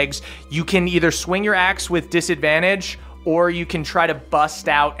your legs. You can either swing your axe with disadvantage, or you can try to bust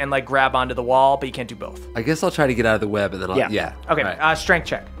out and like grab onto the wall, but you can't do both. I guess I'll try to get out of the web and then I'll... Yeah. Okay, Right. Strength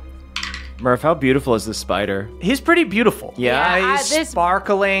check. Murph, how beautiful is this spider? He's pretty beautiful. Yeah, he's this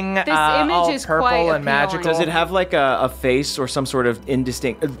sparkling, image all is purple quite and appealing. magical. Does it have like a face or some sort of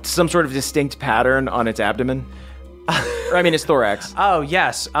distinct pattern on its abdomen? Or I mean, its thorax. Oh,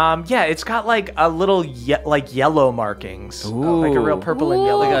 yes. Yeah, it's got like a little yellow markings. Like a real purple and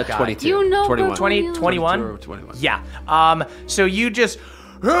yellow I got guy. 22. You know 21. 20, 21? Or 21. Yeah. So you just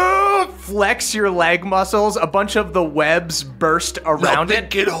flex your leg muscles. A bunch of the webs burst around it.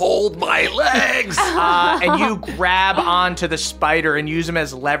 can hold my legs. And you grab onto the spider and use them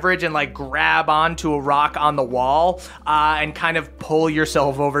as leverage and like grab onto a rock on the wall and kind of pull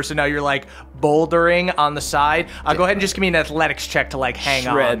yourself over. So now you're like bouldering on the side. Go ahead and just give me an athletics check to like hang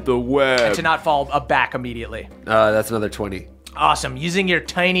on. Shred the web. And to not fall back immediately. That's another 20. Awesome. Using your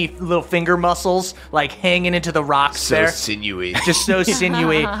tiny little finger muscles, like hanging into the rocks there. sinewy. Just so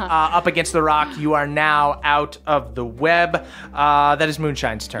sinewy up against the rock. You are now out of the web. That is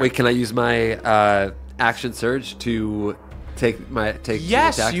Moonshine's turn. Wait, can I use my action surge to take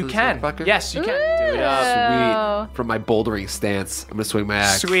Yes, attack you to this can. motherfucker? Yes, you can. Do it up. Sweet. From my bouldering stance, I'm gonna swing my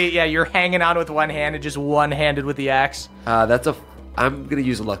axe. Sweet. Yeah, you're hanging on with one hand and just one-handed with the axe. I'm gonna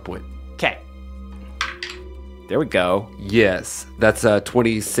use a luck point. Okay. There we go. Yes, that's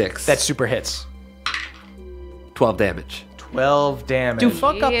 26. That super hits. 12 damage. 12 damage. Dude,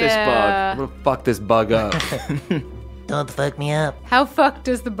 fuck up this bug. I'm gonna fuck this bug up. Don't fuck me up. How fucked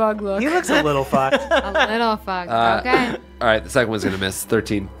does the bug look? He looks a little fucked. A little fucked. Okay. All right, the second one's gonna miss.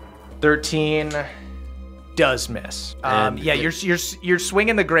 13. 13 does miss. And Yeah, you're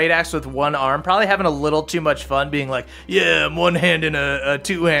swinging the great axe with one arm, probably having a little too much fun, being like, yeah, I'm one hand and a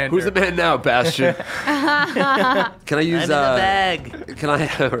two-hander. Who's the man now, Bastion? Can I use? bag. Can I?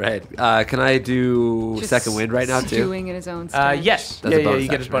 All right. Can I do Just second wind right now too? Stewing in his own stuff. Yes. That's a Yeah, bonus you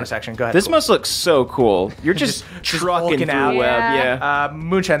get his action, bonus right? action. Go ahead. This must look so cool. You're just trucking hulking through out. web. Yeah. Yeah.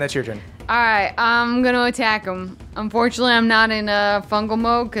 Moonshine, that's your turn. All right, I'm gonna attack him. Unfortunately, I'm not in fungal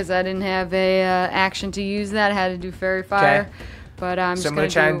mode because I didn't have a action to use that. I had to do fairy fire. But I'm So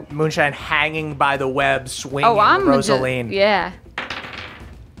just gonna do. Moonshine hanging by the web, swinging Oh, I'm Rosaline. yeah.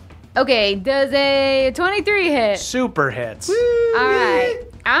 Okay, does a 23 hit? Super hits. All right,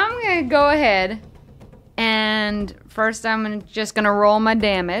 I'm gonna go ahead and first just gonna roll my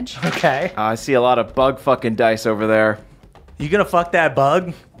damage. Okay. I see a lot of bug fucking dice over there. You gonna fuck that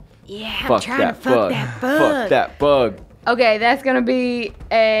bug? Yeah, I'm Fuck trying that to fuck bug. that bug. Fuck that bug. Okay, that's gonna be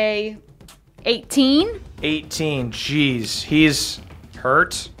a 18. 18. Jeez. He's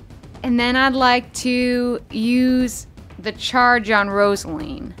hurt. And then I'd like to use the charge on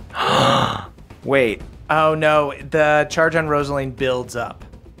Rosaline. Wait. Oh no, the charge on Rosaline builds up.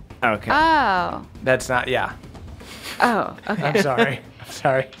 Okay. Oh. That's not, yeah. Oh, okay. I'm sorry. I'm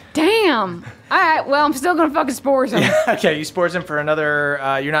sorry. Damn. All right, well, I'm still gonna fucking spores him. Okay, you spores him for another,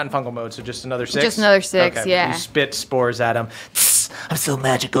 you're not in fungal mode, so just another 6? Just another 6, okay, yeah. You spit spores at him. I'm so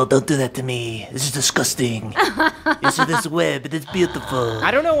magical. Don't do that to me. This is disgusting. This is this web. It is beautiful.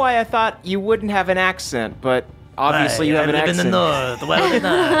 I don't know why I thought you wouldn't have an accent, but obviously you have an accent. I live in the north. Why would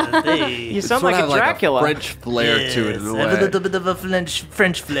I not? Hey. You sound like a Dracula. Like a French flair to it in a I have a way. little bit of a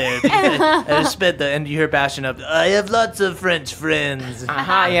French flair. I respect that. And you hear Bastion up. I have lots of French friends.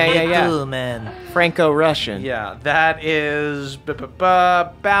 Aha, yeah. Cool, man. Franco-Russian. Yeah, that is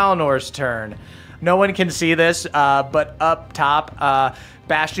Balnor's turn. No one can see this, but up top,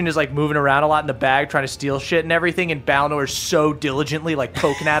 Bastion is like moving around a lot in the bag, trying to steal shit and everything, and Balnor is so diligently like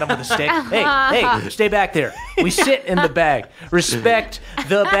poking at him with a stick. Hey, stay back there. We sit in the bag. Respect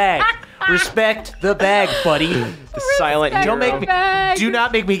the bag. Respect the bag, buddy. The silent Don't hero. make me. Do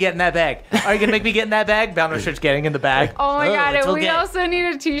not make me get in that bag. Are you gonna make me get in that bag? Balnor starts getting in the bag. Oh my god, it's and we okay. also need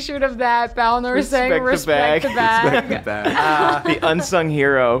a t-shirt of that. Balnor saying Respect the respect bag." the bag. The unsung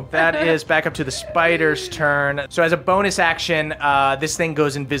hero. That is back up to the spider's turn. So as a bonus action, this thing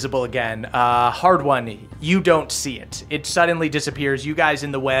goes invisible again. Hard one, you don't see it. It suddenly disappears. You guys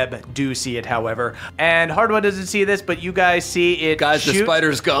in the web do see it, however. And Hard one doesn't see this, but you guys see it Guys, the shoot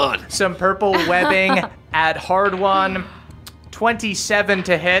spider's gone. some purple webbing at Hard one. 27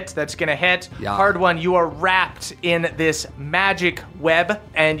 to hit. That's going to hit. Yeah. Hard one, you are wrapped in this magic web,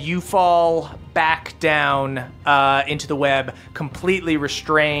 and you fall back down into the web, completely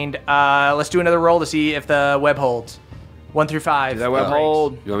restrained. Let's do another roll to see if the web holds. 1 through 5. Does that web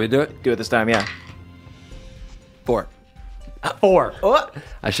hold? You want me to do it? Do it this time, yeah. 4. 4.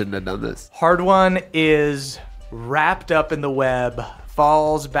 I shouldn't have done this. Hard one is wrapped up in the web,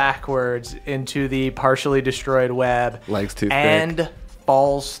 falls backwards into the partially destroyed web, Legs too thick. and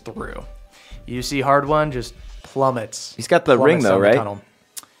falls through. You see Hard one just plummets. He's got the ring, plummets though, down the right? tunnel.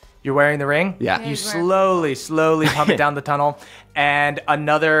 You're wearing the ring? Yeah. You he's wearing- slowly pump it down the tunnel. And I'm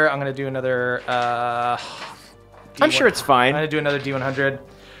going to do another... I'm sure it's fine. I'm going to do another D100.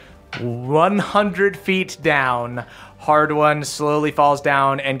 100 feet down, Hard one slowly falls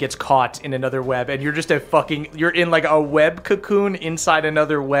down and gets caught in another web. And you're just you're in like a web cocoon inside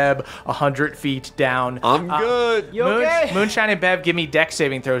another web 100 feet down. I'm good. You okay? Moonshine and Bev, give me dex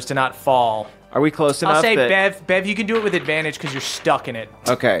saving throws to not fall. Are we close enough? I'll say that... Bev, you can do it with advantage because you're stuck in it.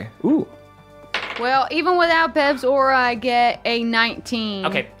 Okay. Ooh. Well, even without Bev's aura, I get a 19.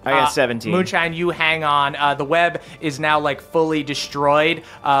 Okay. I got 17. Moonshine, you hang on. The web is now like fully destroyed.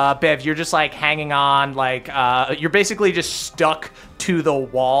 Bev, you're just like hanging on. Like you're basically just stuck to the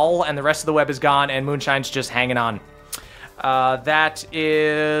wall, and the rest of the web is gone, and Moonshine's just hanging on. That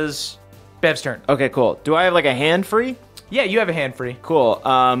is Bev's turn. Okay, cool. Do I have like a hand free? Yeah, you have a hand free. Cool.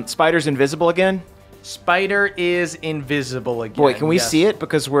 Spider's invisible again? Spider is invisible again. Boy, can we yes. see it?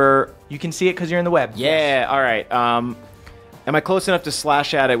 Because we're... You can see it because you're in the web. Yeah, all right. Am I close enough to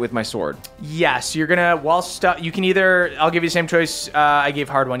slash at it with my sword? Yes, you're gonna, while stuck, you can either, I'll give you the same choice I gave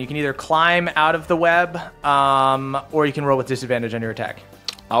Hard one. You can either climb out of the web, or you can roll with disadvantage on your attack.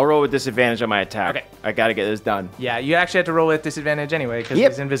 I'll roll with disadvantage on my attack. Okay. I gotta get this done. Yeah, you actually have to roll with disadvantage anyway, because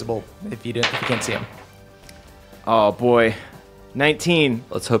Yep. he's invisible if you can't see him. Oh, boy. 19.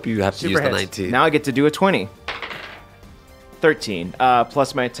 Let's hope you have to Super use the hits. 19. Now I get to do a 20. 13.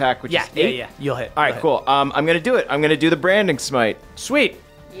 Plus my attack, which is 8. Yeah, you'll hit. All right, cool. I'm going to do it. I'm going to do the branding smite. Sweet.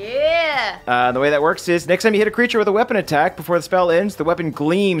 Yeah. The way that works is next time you hit a creature with a weapon attack, before the spell ends, the weapon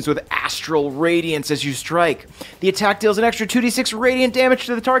gleams with astral radiance as you strike. The attack deals an extra 2d6 radiant damage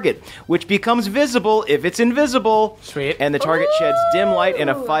to the target, which becomes visible if it's invisible. Sweet. And the target sheds dim light in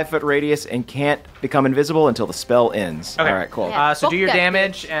a 5-foot radius and can't become invisible until the spell ends. Okay. All right, cool. Yeah. So do your Fuck that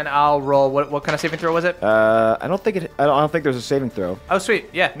damage, and I'll roll. What kind of saving throw was it? I don't think there's a saving throw. Oh, sweet.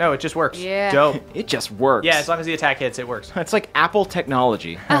 Yeah, no, it just works. Yeah. Dope. It just works. Yeah, as long as the attack hits, it works. It's like Apple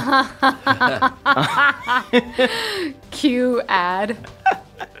technology. Q ad.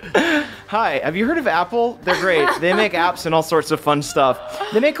 Hi, have you heard of Apple? They're great. They make apps and all sorts of fun stuff.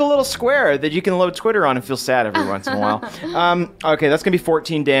 They make a little square that you can load Twitter on and feel sad every once in a while. Okay, that's going to be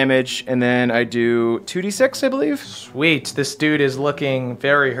 14 damage, and then I do 2d6, I believe. Sweet. This dude is looking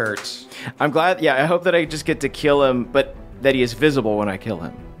very hurt. I'm glad, yeah, I hope that I just get to kill him, but that he is visible when I kill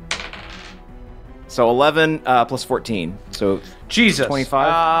him. So 11 plus 14, so Jesus.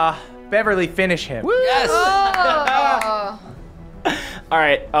 25. Beverly, finish him. Oh. All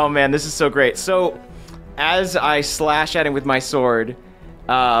right. Oh man, this is so great. So, as I slash at him with my sword,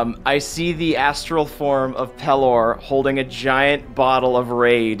 I see the astral form of Pelor holding a giant bottle of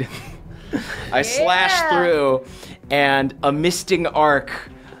Raid. I slash through, and a misting arc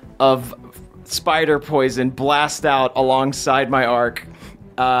of spider poison blasts out alongside my arc,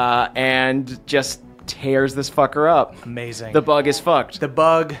 and just tears this fucker up. Amazing. The bug is fucked. The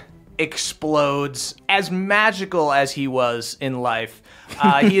bug explodes. As magical as he was in life,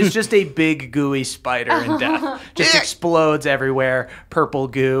 he is just a big gooey spider in death. Just explodes everywhere. Purple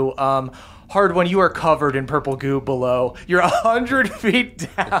goo. Hard One, you are covered in purple goo below. You're 100 feet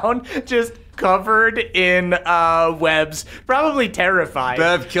down, just covered in webs, probably terrified.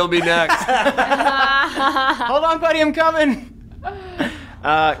 Bev, kill me next. Hold on, buddy, I'm coming. Can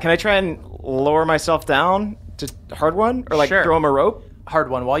I try and lower myself down to Hard One? Or Sure. throw him a rope? Hard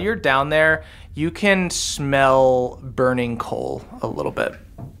One, while you're down there, you can smell burning coal a little bit.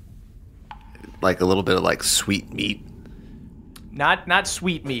 Like a little bit of like sweet meat. Not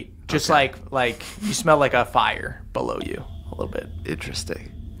sweet meat, just like you smell like a fire below you a little bit. Interesting.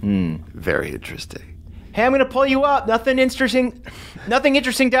 Very interesting. Hey, I'm gonna pull you up. Nothing interesting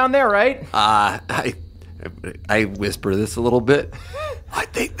down there, right? I whisper this a little bit. I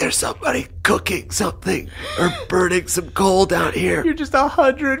think there's somebody cooking something or burning some coal down here. You're just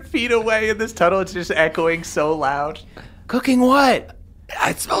 100 feet away in this tunnel. It's just echoing so loud. Cooking what?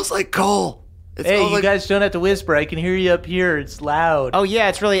 It smells like coal. It Hey, smells you like... guys don't have to whisper. I can hear you up here. It's loud. Oh yeah,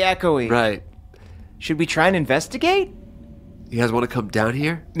 it's really echoey. Right. Should we try and investigate? You guys want to come down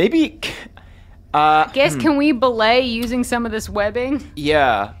here? Maybe. Guess can we belay using some of this webbing?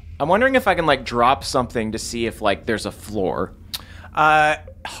 Yeah. I'm wondering if I can drop something to see if there's a floor.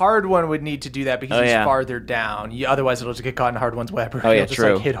 Hard One would need to do that because Oh, he's yeah. farther down. Otherwise, it'll just get caught in Hard One's web. Or Oh, yeah, he'll just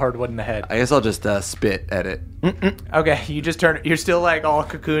true. hit Hard One in the head. I guess I'll just spit at it. Okay, you just turn. You're still all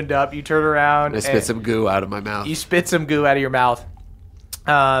cocooned up. You turn around. I spit some goo out of my mouth. You spit some goo out of your mouth.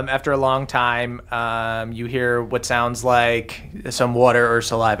 After a long time, you hear what sounds like some water or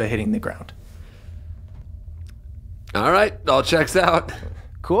saliva hitting the ground. All right, all checks out.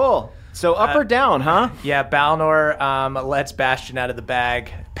 Cool. So up or down, huh? Yeah, Balnor lets Bastion out of the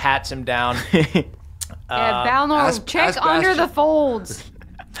bag, pats him down. Yeah, Balnor, ask check under Bastion. the folds.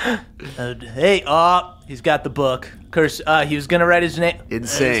 Hey, he's got the book. Curse, he was gonna write his name.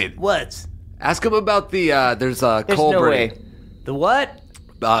 Insane. What? Ask him about the, there's a There's coal no burning. way. The what?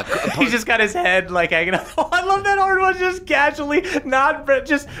 He's just got his head hanging out. Oh, I love that Hard One just casually,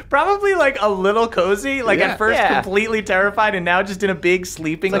 just probably a little cozy. Yeah. At first Yeah. completely terrified, and now just in a big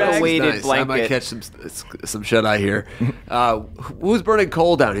sleeping It's like a bag. weighted Nice. I might blanket. catch some shit out here. Who's burning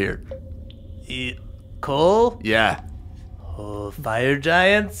coal down here? Coal? Yeah. Oh, fire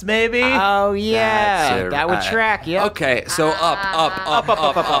giants, maybe? Oh yeah, That's that would right. track. Yeah. Okay, so up.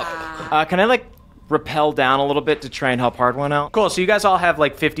 Can I rappel down a little bit to try and help Hard One out? Cool. So you guys all have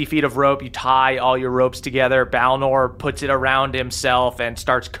 50 feet of rope. You tie all your ropes together. Balnor puts it around himself and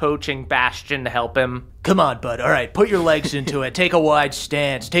starts coaching Bastion to help him. Come on, bud. All right, put your legs into it. Take a wide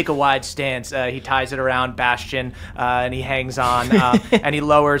stance. He ties it around Bastion and he hangs on and he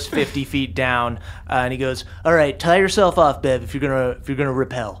lowers 50 feet down And he goes, all right, tie yourself off, Bev, if you're gonna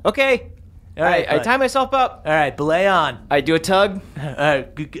repel. Okay. All right, I bud. tie myself up. All right, belay on. I do a tug.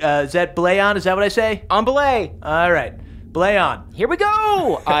 Is that belay on? Is that what I say? On belay. All right, belay on. Here we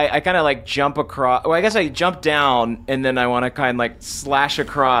go. I kind of jump across. Well, I guess I jump down and then I want to kind of slash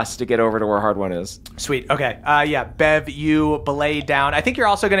across to get over to where Hard One is. Sweet. Okay. Yeah, Bev, you belay down. I think you're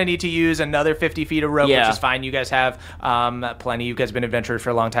also going to need to use another 50 feet of rope, Yeah. which is fine. You guys have plenty. You guys have been adventurers for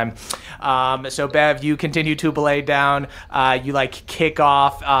a long time. So, Bev, you continue to belay down. You kick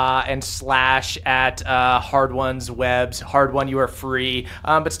off and slash at Hard One's webs. Hard One, you are free,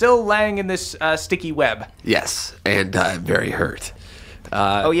 but still laying in this sticky web. Yes, and I'm very hurt.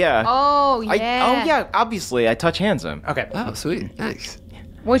 Oh yeah. Oh, yeah. Oh yeah. Obviously, I touch hands him. Okay. Oh, sweet. Thanks.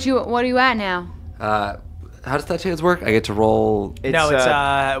 What are you at now? How does that chance work? I get to roll. No,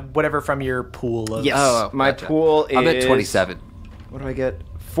 it's whatever from your pool of. Yes. Oh, my gotcha. pool is. I'm at 27. What do I get?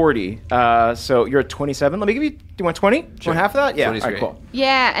 40. So you're at 27. Let me give you. Do you want 20? Do you want half of that? Yeah. 20's All right. great. Cool.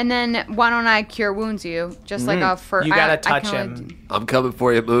 Yeah, and then why don't I cure wounds you? Just like a first. You gotta touch him. I'm coming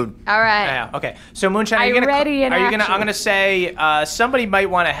for you, Moon. All right. Yeah. Okay. So Moonshine, Are are you you gonna? ready in Are you gonna? action? I'm gonna say somebody might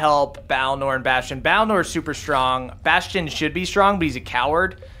want to help Balnor and Bastion. Balnor is super strong. Bastion should be strong, but he's a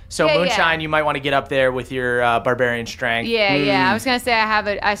coward. So Yeah, Moonshine, yeah. you might want to get up there with your barbarian strength. Yeah. I was gonna say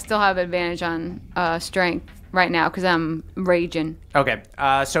I still have advantage on strength right now because I'm raging. Okay.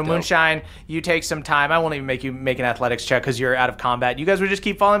 So Moonshine, you take some time. I won't even make you make an athletics check because you're out of combat. You guys would just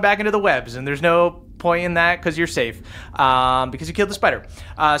keep falling back into the webs, and there's no point in that because you're safe because you killed the spider.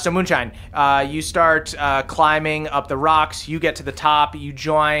 So Moonshine, you start climbing up the rocks. You get to the top. You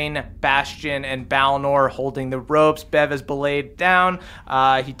join Bastion and Balnor holding the ropes. Bev is belayed down.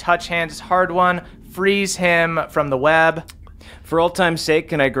 He touch hands Hard One, frees him from the web. For old time's sake,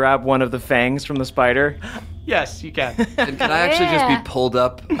 can I grab one of the fangs from the spider? Yes, you can. And can I actually just Yeah. be pulled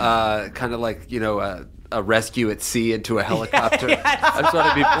up, kind of like, a rescue at sea into a helicopter. I just want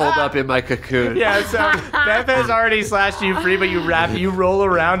to be pulled up in my cocoon. Yeah, so Beth has already slashed you free, but you roll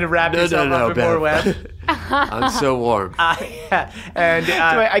around and wrap yourself up in more web. I'm so warm. And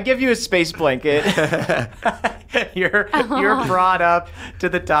I give you a space blanket. you're brought up to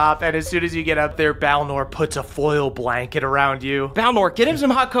the top, and as soon as you get up there, Balnor puts a foil blanket around you. Balnor, get him some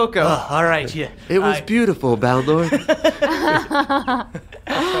hot cocoa. All right, yeah. It was beautiful, Balnor.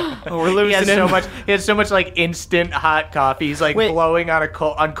 We're losing him. He has so much like instant hot coffee. He's like blowing on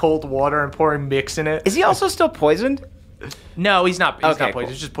on cold water and pouring mix in it. Is he also still poisoned? No, he's not. He's not poisoned. cool.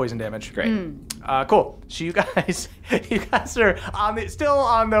 It's just poison damage. Great. Cool. So you guys are still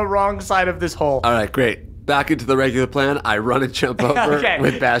on the wrong side of this hole. All right, great. Back into the regular plan. I run and jump over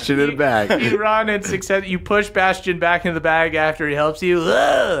with Bastion in a bag. You run and you push Bastion back into the bag after he helps you,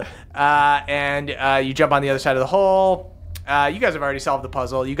 and you jump on the other side of the hole. You guys have already solved the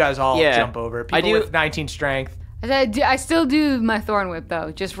puzzle. You guys all jump over. People with 19 strength. I still do my thorn whip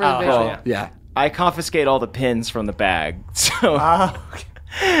though, just for the visual. Yeah. I confiscate all the pins from the bag, so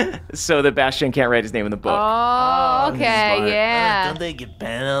that Bastion can't write his name in the book. Oh, okay, yeah. Don't take it,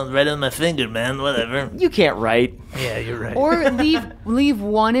 man. Right on my finger, man. Whatever. You can't write. Yeah, you're right. Or leave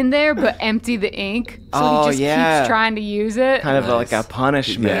one in there, but empty the ink, so he just keeps trying to use it. Kind of like a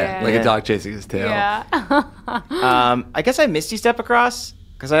punishment. Yeah, like a dog chasing his tail. Yeah. I guess I Misty Step across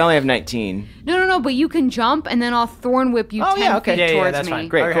because I only have 19. No, but you can jump, and then I'll thorn whip you 10 feet towards that's me. fine.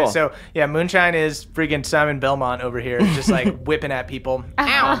 Great, okay, cool. So Moonshine is freaking Simon Belmont over here, just like whipping at people.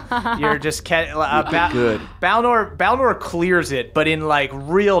 Ow! You're just good. Balnor clears it, but in like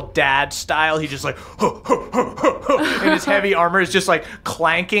real dad style, he just like, and his heavy armor is just like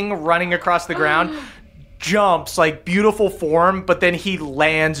clanking, running across the ground. Jumps like beautiful form, but then he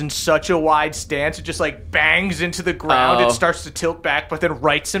lands in such a wide stance, it just like bangs into the ground. It starts to tilt back, but then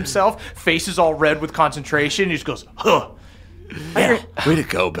rights himself, face is all red with concentration. He just goes, huh. Yeah. Way to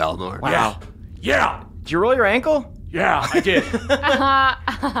go, Balnor. Wow. Yeah. Did you roll your ankle? Yeah, I did.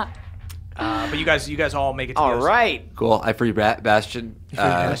 But you guys all make it to the All other right. Cool. I free Bastion.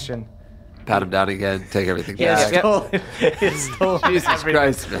 side. Pat him down again. Take everything Yeah, back. Jesus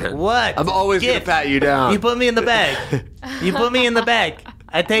Christ, man. What? I'm always going to pat you down. You put me in the bag. You put me in the bag.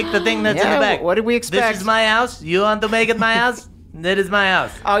 I take the thing that's in the bag. What did we expect? This is my house. You want to make it my house? That is my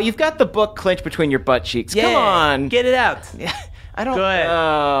house. Oh, you've got the book clenched between your butt cheeks. Yeah, Come on. Get it out. I don't. Go ahead.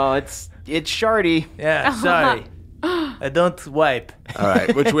 Oh, it's shardy. Yeah, sorry. I don't wipe. All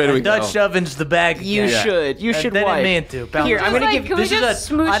right, which way do we go? Don't shove into the bag. You again. should. You should I wipe. didn't mean to. Here, I'm gonna give. Can we just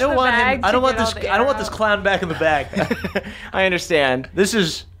smoosh I don't the want bag him. I don't to want get this. all the I don't air want this out? clown back in the bag. I understand. This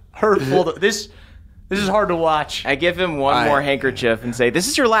is hurtful. This is hard to watch. I give him one more handkerchief and say, "This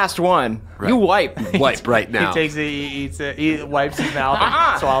is your last one. Right. You wipe Wipe right now. He takes it, he eats it, he wipes his mouth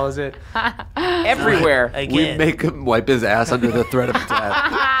and swallows it. everywhere." We Again. make him wipe his ass under the threat of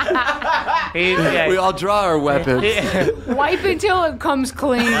death. We all draw our weapons. Wipe until it comes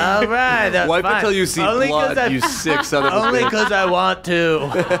clean. All right. That's Wipe fine. until you see Only 'cause blood, I- you sick son of a Only bitch. because I want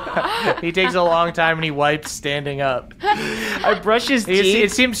to. He takes a long time and he wipes standing up. I brush his It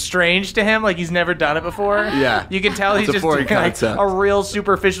teeth. seems strange to him, like he's never done it before. Yeah. You can tell It's he's a just foreign doing like concept. a real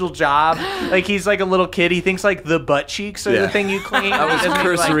superficial job. Like he's like a little kid. He thinks like the butt cheeks are Yeah. the thing you clean. That was Doesn't he,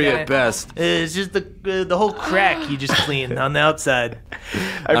 cursory like, at best. It's just the whole crack you just clean on the outside.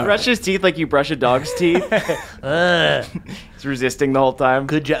 I brush his teeth like you brush a dog's teeth. He's resisting the whole time.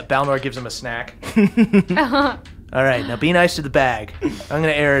 Good job. Balnor gives him a snack. All right, now be nice to the bag. I'm gonna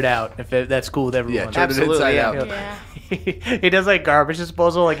air it out if that's cool with everyone. Yeah, turn it inside out. Yeah. He does like garbage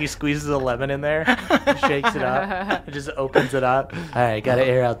disposal, like he squeezes a lemon in there, shakes it up, and just opens it up. All right, gotta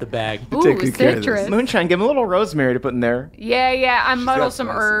air out the bag. Ooh, Taking care of this. citrus. Moonshine, give him a little rosemary to put in there. Yeah. I muddle That's some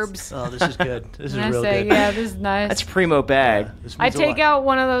process. herbs. Oh, this is good. This is And I real say, good. yeah, this is nice. That's primo bag. This I means a take lot. out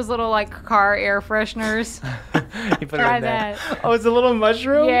one of those little like car air fresheners. He put it Try in there. that. Oh, it's a little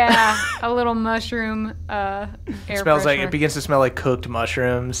mushroom? Yeah, a little mushroom air Smells like freshener. it begins to smell like cooked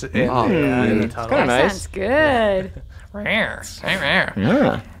mushrooms. In, Oh, in the mm. tunnel. Kinda That nice. sounds good. Yeah.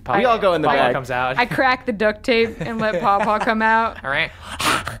 We all go in the Papa bag. comes out. I crack the duct tape and let Pawpaw come out. All right.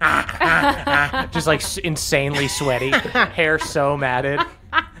 Just like insanely sweaty, hair so matted.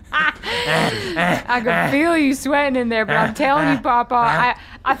 I could feel you sweating in there, but I'm telling you, Pawpaw,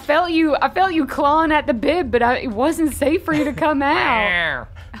 I felt you clawing at the bib, but it wasn't safe for you to come out.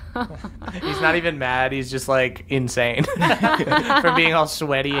 He's not even mad. He's just like insane from being all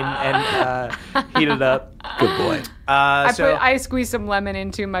sweaty and heated up. Good boy. I squeeze some lemon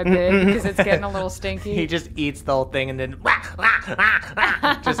into my bib because it's getting a little stinky. He just eats the whole thing and then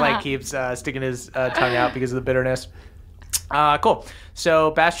just like keeps sticking his tongue out because of the bitterness. Cool.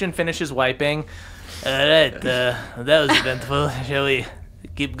 So Bastion finishes wiping. All right, that was eventful. Shall we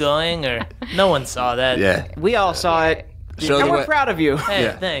keep going, or no one saw that? Yeah. We all saw it. Show And the we're way. proud of you. Hey,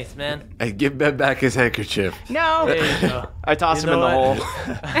 Yeah. thanks, man. Hey, give Ben back his handkerchief. No. There you go. I toss You him in know the what?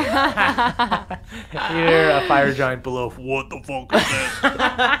 hole. You hear a fire giant below. What the fuck is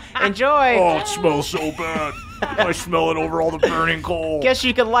that? Enjoy. Oh, it smells so bad. I smell it over all the burning coal. Guess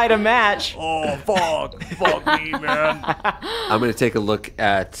you could light a match. Oh, fuck. Fuck me, man. I'm going to take a look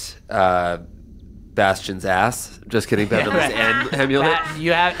at Bastion's ass. Just kidding. Ben on his amulet.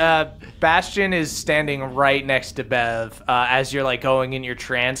 You have Bastion is standing right next to Bev as you're like going in your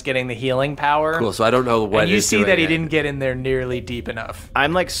trance, getting the healing power. Cool. So I don't know what And you is see doing that he it. didn't get in there nearly deep enough.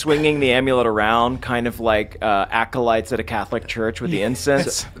 I'm like swinging the amulet around, kind of like acolytes at a Catholic church with the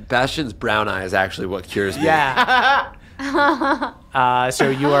incense. Bastion's brown eye is actually what cures me. Yeah. So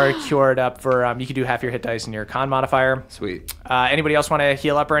you are cured up for. You can do half your hit dice and your con modifier. Sweet. Anybody else want to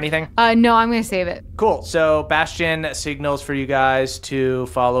heal up or anything? No, I'm gonna save it. Cool. So Bastion signals for you guys to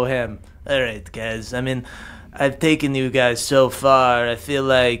follow him. All right, guys. I mean, I've taken you guys so far. I feel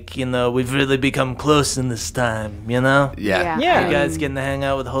like, we've really become close in this time, Yeah. Yeah. You guys getting to hang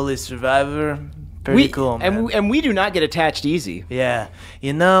out with Holy Survivor? Pretty cool, man. And we do not get attached easy. Yeah.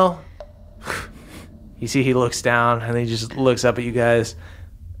 You see, he looks down and he just looks up at you guys.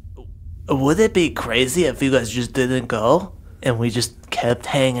 Would it be crazy if you guys just didn't go and we just kept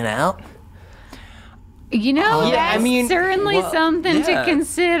hanging out? Yeah, I that's mean, certainly something to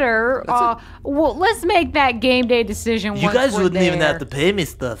consider. Well, let's make that game day decision. You once guys we're wouldn't even there. have to pay me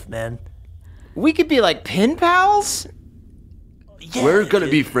stuff, man. We could be like pen pals. Yeah, We're going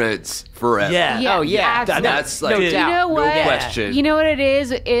to be friends forever. Yeah. Oh, yeah. absolutely. That's like, No You doubt. know what? no question. You know what it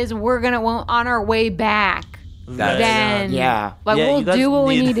is we're gonna on our way back. That's- Then Yeah. like Yeah, we'll you guys do what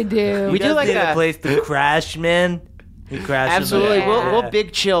we need- need to do. We do like need a a place to crash, man. We crash. absolutely. Yeah. We'll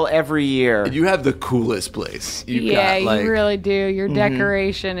big chill every year. You have the coolest place. You've Yeah, got, like, you really do. Your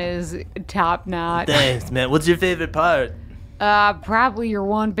decoration is top notch. Thanks, man. What's your favorite part? Probably your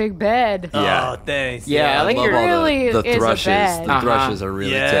one big bed. Yeah. Oh, thanks. Yeah, I like love your- all really the is a thrushes. bed. The thrushes are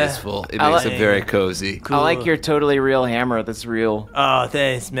really Yeah. tasteful. It I makes like- it very cozy. I like your totally real hammer. That's real. Oh,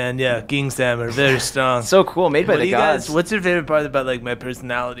 thanks, man. Yeah, King's Hammer, very strong. So cool. Made by What the do you gods. guys? What's your favorite part about like my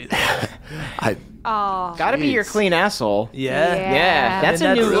personality? I Oh, Gotta be your clean asshole. Yeah, Yeah, that's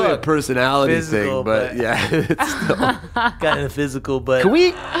And a new that's really a look. personality Physical, thing, but but- yeah, it's still. kind of physical, but Can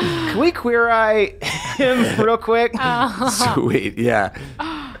we queer eye him real quick? Sweet, yeah.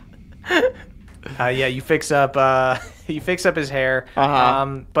 Yeah, you fix up. You fix up his hair.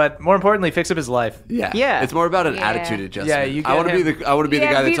 Uh-huh. But more importantly, fix up his life. Yeah, Yeah. It's more about an Yeah. attitude adjustment. Yeah, you I want to get be him- the I want to be the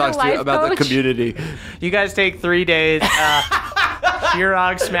Yeah, guy be that the talks to you life about the coach. community. You guys take 3 days.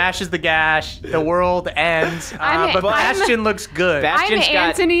 Shirog smashes the gash. The world ends. But Bastion looks good. I'm Bastion's got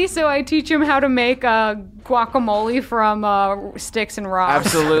Anthony, so I teach him how to make guacamole from sticks and rocks.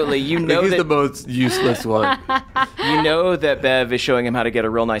 absolutely. You I think know he's the that most useless one. you know that Bev is showing him how to get a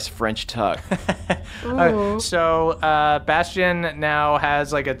real nice French tuck. Ooh. So Bastion now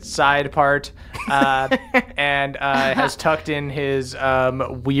has like a side part and has tucked in his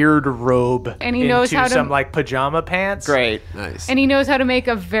weird robe And he knows into how to- some like pajama pants. Great. Nice. And he knows how to make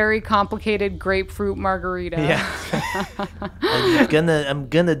a very complicated grapefruit margarita. Yeah. I'm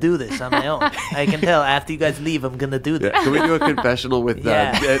gonna do this on my own. I can tell after you guys leave, I'm gonna do this. Yeah. Can we do a confessional with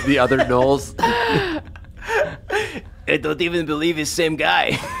Yeah. the other Knowles? I don't even believe he's same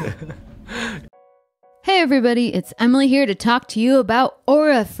guy. Hey everybody, it's Emily here to talk to you about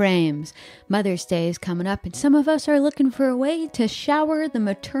Aura Frames. Mother's Day is coming up and some of us are looking for a way to shower the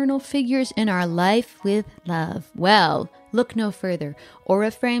maternal figures in our life with love. Well, look no further.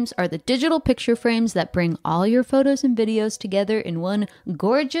 Aura Frames are the digital picture frames that bring all your photos and videos together in one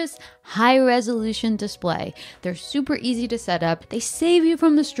gorgeous, high-resolution display. They're super easy to set up. They save you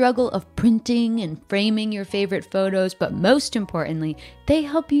from the struggle of printing and framing your favorite photos, but most importantly, they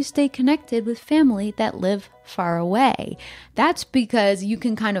help you stay connected with family that live far away. That's because you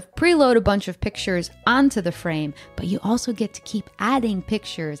can kind of preload a bunch of pictures onto the frame, but you also get to keep adding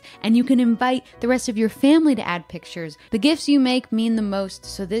pictures, and you can invite the rest of your family to add pictures. The gifts you make mean the most,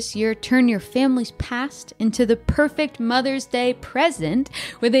 so this year, turn your family's past into the perfect Mother's Day present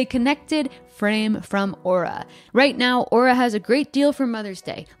with a connected frame from Aura. Right now, Aura has a great deal for Mother's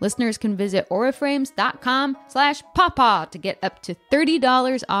Day. Listeners can visit auraframes.com/pawpaw to get up to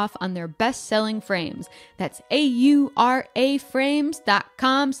 $30 off on their best-selling frames. That's AURA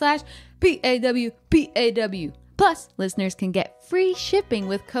frames.com/PAWPAW. Plus, listeners can get free shipping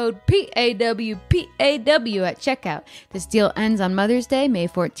with code PAWPAW at checkout. This deal ends on Mother's Day, May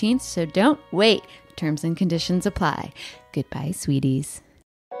 14th, so don't wait. Terms and conditions apply. Goodbye, sweeties.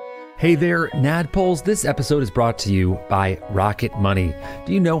 Hey there, Nadpoles. This episode is brought to you by Rocket Money.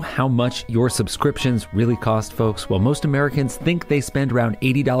 Do you know how much your subscriptions really cost, folks? Well, most Americans think they spend around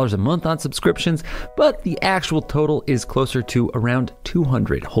 $80 a month on subscriptions, but the actual total is closer to around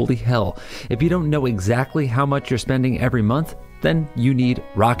 $200. Holy hell. If you don't know exactly how much you're spending every month, then you need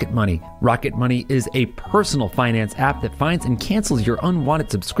Rocket Money. Rocket Money is a personal finance app that finds and cancels your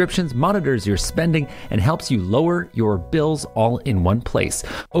unwanted subscriptions, monitors your spending, and helps you lower your bills all in one place.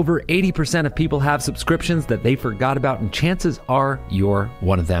 Over 80% of people have subscriptions that they forgot about, and chances are you're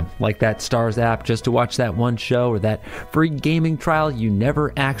one of them. Like that Stars app just to watch that one show, or that free gaming trial you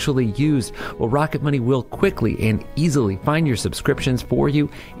never actually used. Well, Rocket Money will quickly and easily find your subscriptions for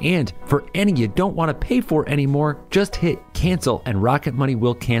you, and for any you don't want to pay for anymore, just hit cancel and Rocket Money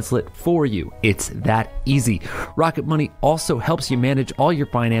will cancel it for you. It's that easy. Rocket Money also helps you manage all your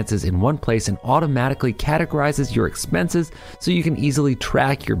finances in one place and automatically categorizes your expenses so you can easily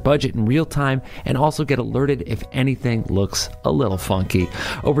track your budget in real time and also get alerted if anything looks a little funky.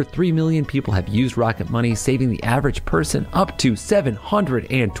 Over 3 million people have used Rocket Money, saving the average person up to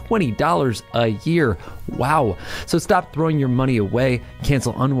 $720 a year. Wow. So stop throwing your money away,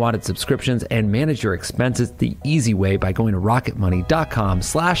 cancel unwanted subscriptions, and manage your expenses the easy way by going to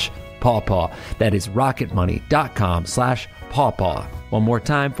rocketmoney.com/pawpaw. That is rocketmoney.com/pawpaw. One more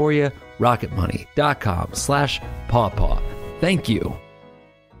time for you, rocketmoney.com/pawpaw. Thank you.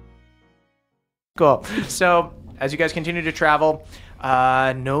 Cool. So as you guys continue to travel,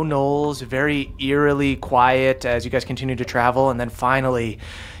 no gnolls, very eerily quiet as you guys continue to travel, and then finally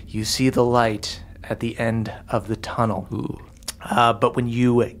you see the light at the end of the tunnel. Ooh. But when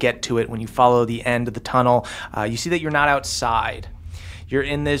you get to it, when you follow the end of the tunnel, you see that you're not outside. You're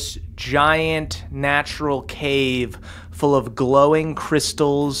in this giant natural cave full of glowing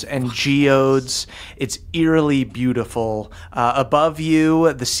crystals and geodes. It's eerily beautiful. Above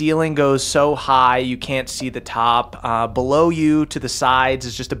you, the ceiling goes so high you can't see the top. Below you, to the sides,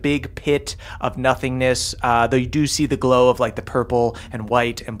 is just a big pit of nothingness, though you do see the glow of like the purple and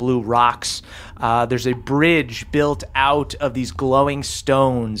white and blue rocks. There's a bridge built out of these glowing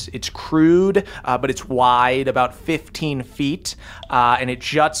stones. It's crude, but it's wide, about 15 feet, and it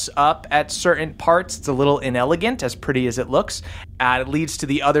juts up at certain parts. It's a little inelegant, as pretty as it looks. It leads to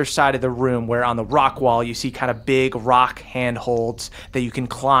the other side of the room, where on the rock wall you see kind of big rock handholds that you can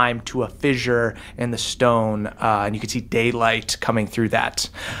climb to a fissure in the stone, and you can see daylight coming through that.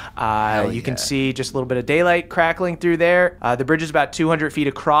 You can see just a little bit of daylight crackling through there. The bridge is about 200 feet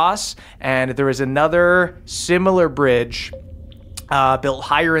across, and there is another similar bridge built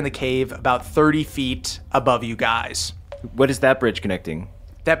higher in the cave, about 30 feet above you guys. What is that bridge connecting?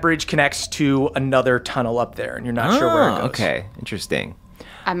 That bridge connects to another tunnel up there, and you're not sure where it goes. Okay, interesting.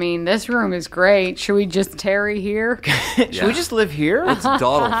 I mean, this room is great. Should we just tarry here? Should we just live here? Let's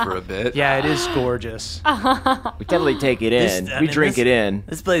dawdle for a bit. Yeah, it is gorgeous. We definitely take it in. We drink it in.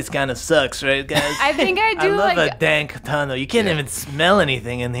 This place kind of sucks, right, guys? I think I do love like a dank tunnel. You can't even smell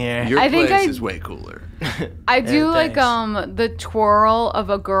anything in here. Your I think place I- is way cooler. I do like thanks. the twirl of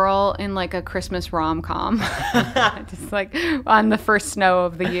a girl in like a Christmas rom-com. Just like on the first snow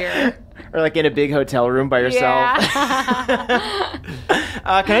of the year. Or like in a big hotel room by yourself. Yeah.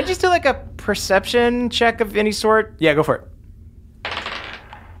 Can I just do like a perception check of any sort? Yeah, go for it.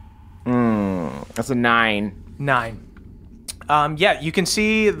 That's a 9. 9. Yeah, you can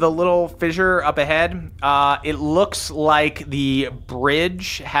see the little fissure up ahead. It looks like the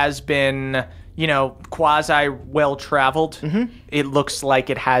bridge has been, quasi well-traveled. Mm-hmm. It looks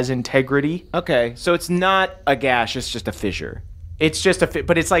like it has integrity. Okay, so it's not a gash, it's just a fissure. It's just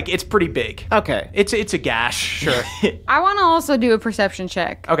but it's pretty big. Okay. It's a gash, sure. I want to also do a perception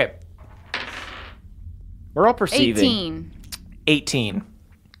check. Okay. We're all perceiving. 18.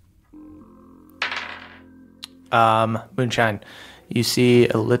 18. Moonshine, you see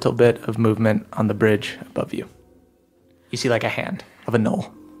a little bit of movement on the bridge above you. You see like a hand of a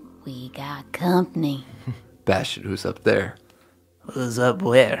gnoll. We got company. Bastion, who's up there? What's up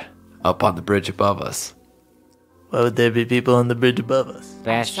where? Up on the bridge above us. Why would there be people on the bridge above us?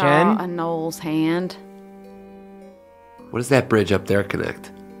 Bastion? Saw a gnoll's hand. What does that bridge up there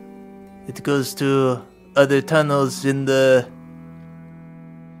connect? It goes to other tunnels in the...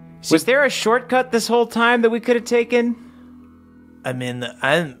 Was there a shortcut this whole time that we could have taken? I mean,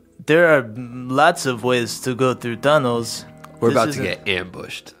 there are lots of ways to go through tunnels. We're This about to isn't- get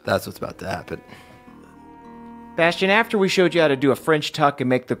ambushed. That's what's about to happen. Bastion, after we showed you how to do a French tuck and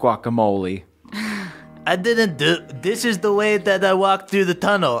make the guacamole. I didn't do... This is the way that I walked through the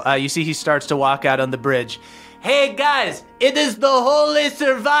tunnel. You see he starts to walk out on the bridge. Hey guys, it is the Holy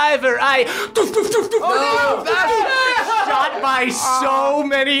Survivor. Shot by so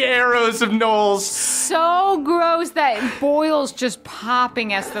many arrows of gnolls. So gross that boils just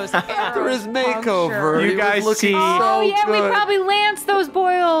popping as those arrows After his puncture. makeover, You he guys was looking see- Oh, so yeah, good. we probably lanced those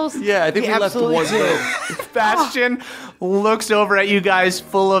boils. Yeah, I think we left one note. Bastion looks over at you guys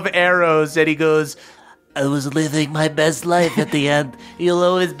full of arrows and he goes, I was living my best life at the end. You'll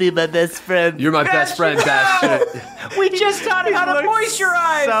always be my best friend. You're my best friend, Bastion. we just taught him how to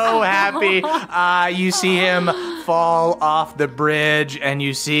moisturize. So happy. You see him fall off the bridge, and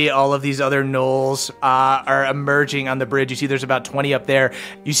you see all of these other gnolls are emerging on the bridge. You see there's about 20 up there.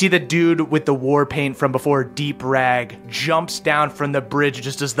 You see the dude with the war paint from before, Deep Rag, jumps down from the bridge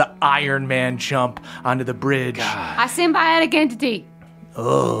just as the Iron Man jump onto the bridge. I symbiotic entity.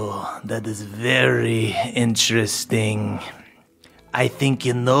 Oh, that is very interesting. I think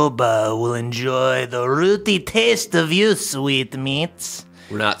Yanoba will enjoy the rooty taste of you, sweet meats.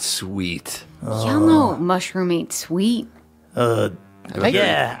 We're not sweet. Y'all know mushroom ain't sweet.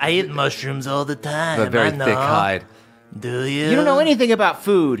 Yeah, I eat mushrooms all the time. A very I know. thick hide. Do you? You don't know anything about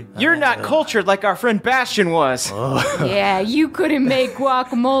food. You're not cultured like our friend Bastion was. Yeah, you couldn't make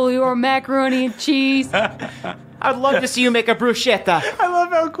guacamole or macaroni and cheese. I'd love to see you make a bruschetta. I love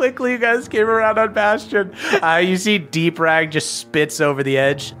how quickly you guys came around on Bastion. You see Deep Rag just spits over the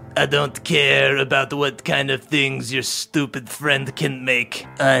edge. I don't care about what kind of things your stupid friend can make.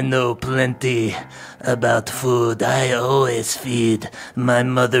 I know plenty about food. I always feed my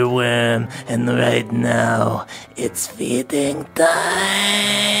mother worm, and right now it's feeding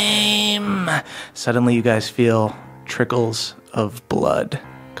time. Suddenly you guys feel trickles of blood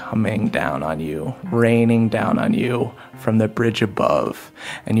coming down on you, raining down on you from the bridge above,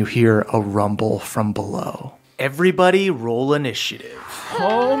 and you hear a rumble from below. Everybody roll initiative.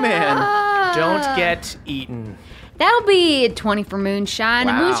 Oh, man. Don't get eaten. That'll be 20 for Moonshine.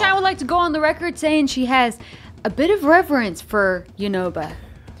 And Wow. Moonshine would like to go on the record saying she has a bit of reverence for Yanoba.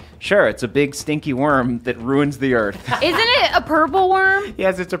 Sure, it's a big stinky worm that ruins the earth. Isn't it a purple worm?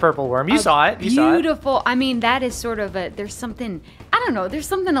 Yes, it's a purple worm. You saw it. You saw it. Beautiful. I mean, that is sort of there's something, I don't know, there's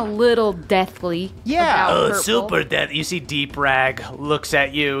something a little deathly about Oh, purple. super death. You see Deep Rag looks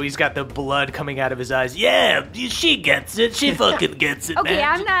at you. He's got the blood coming out of his eyes. Yeah, she gets it. She fucking gets it, Okay,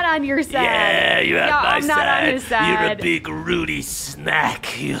 man. I'm not on your side. Yeah, you're No, on my I'm not side. on his side. You're a big Rudy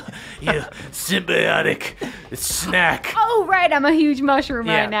snack. You symbiotic snack. Oh, right, I'm a huge mushroom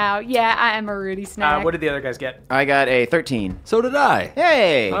Yeah. right now. Yeah, I am a Rudy snack. What did the other guys get? I got a 13. So did I.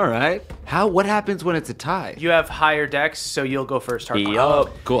 Hey! All right. What happens when it's a tie? You have higher decks, so you'll go first. Harper. Yup.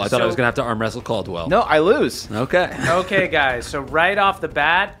 Cool. I thought I So- was going to have to arm wrestle Caldwell. No, I lose. Okay. Okay, guys. So right off the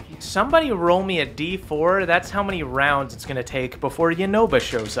bat, somebody roll me a D4. That's how many rounds it's gonna take before Yanoba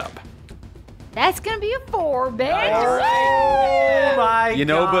shows up. That's gonna be a 4, bitch. Oh my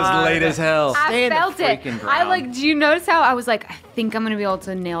Yanoba's God. late as hell. I Stay in the felt it. freaking I ground. do you notice how I was like, I think I'm gonna be able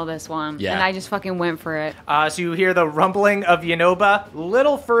to nail this one. Yeah. And I just fucking went for it. So you hear the rumbling of Yanoba,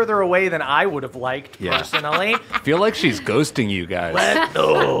 little further away than I would have liked Yeah. personally. I feel like she's ghosting you guys. What?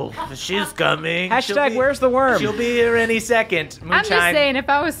 No, she's coming. Hashtag where's the worm? She'll be here any second. Moonshine. I'm just saying, if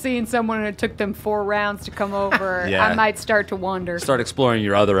I was seeing someone and it took them 4 rounds to come over, Yeah. I might start to wonder. Start exploring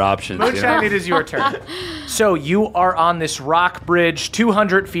your other options. you know? Moonshine, it is your turn. So you are on this rock bridge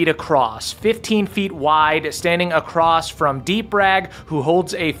 200 feet across, 15 feet wide, standing across from Deep Rag, who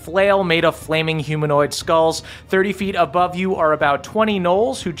holds a flail made of flaming humanoid skulls. 30 feet above you are about 20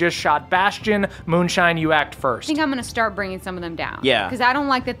 gnolls who just shot Bastion. Moonshine, you act I first. think I'm gonna start bringing some of them down. Yeah. Because I don't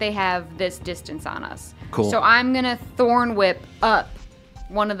like that they have this distance on us. Cool. So I'm gonna thorn whip up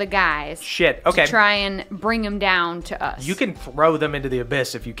one of the guys. Shit, okay. To try and bring him down to us. You can throw them into the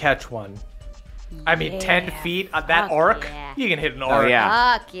abyss if you catch one. I mean, 10 feet, that Fuck orc, yeah. you can hit an orc. Oh,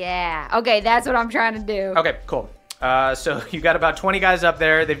 yeah. Fuck yeah. Okay, that's what I'm trying to do. Okay, cool. So you got about 20 guys up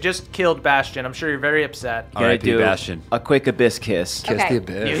there. They've just killed Bastion. I'm sure you're very upset. Gonna R.I.P. do Bastion. a quick abyss kiss. Kiss Okay. the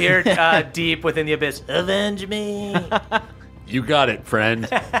abyss. You hear deep within the abyss, Avenge me. You got it, friend.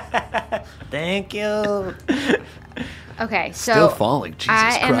 Thank you. Okay, so Still falling. Jesus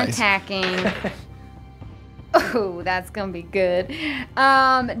I am Christ. attacking. Oh, that's gonna be good.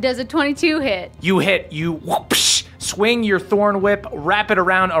 Does a 22 hit? You hit, you whoopsh, swing your thorn whip, wrap it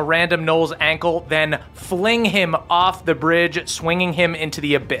around a random gnoll's ankle, then fling him off the bridge, swinging him into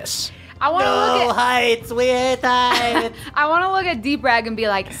the abyss. I want to No look at. heights, we hit heights. I want to look at Deep Rag and be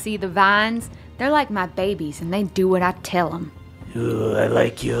like, see the vines? They're like my babies, and they do what I tell them. Ooh, I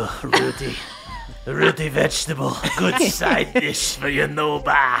like you, Rudy. Rooty vegetable. Good side dish for your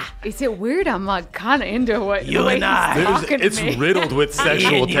Nova. Is it weird? I'm like kind of into what You the way and I. he's talking to It's me. riddled with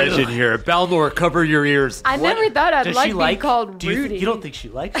sexual you. tension here. Balnor, cover your ears. I never thought I'd Does like she being like called do you, Rudy. you don't think she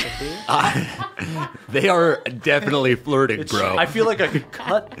likes him, do you? They are definitely flirting, bro. I feel like I could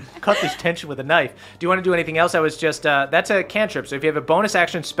cut this tension with a knife. Do you want to do anything else? I was just that's a cantrip. So if you have a bonus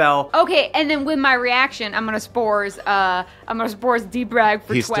action spell, Okay, and then with my reaction, I'm gonna spores deep rag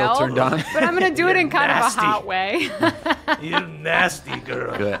for He's still 12. turned on? But I'm gonna do it in kind nasty. of a hot way. You nasty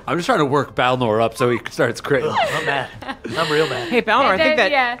girl. Good. I'm just trying to work Balnor up so he starts critting. I'm mad. I'm real mad. Hey, Balnor,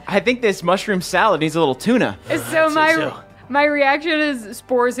 Yeah. I think this mushroom salad needs a little tuna. So my so. my reaction is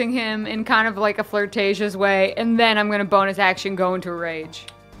sporsing him in kind of like a flirtatious way, and then I'm gonna bonus action go into rage.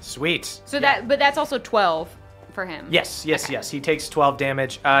 Sweet. So but that's also 12 for him. Yes. He takes 12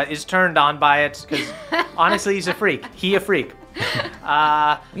 damage. Is turned on by it because honestly, he's a freak. He a freak.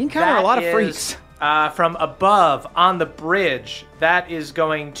 We encounter a lot of freaks. From above on the bridge, that is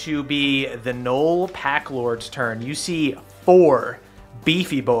going to be the Knoll Pack Lord's turn. You see 4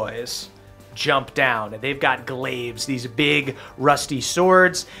 beefy boys jump down. They've got glaives, these big rusty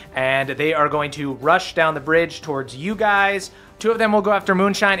swords, and they are going to rush down the bridge towards you guys. 2 of them will go after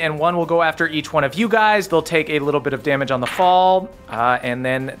Moonshine, and 1 will go after each one of you guys. They'll take a little bit of damage on the fall, and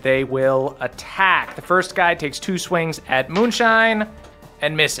then they will attack. The first guy takes 2 swings at Moonshine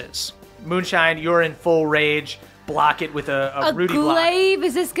and misses. Moonshine, you're in full rage. Block it with a Rudy block. glaive?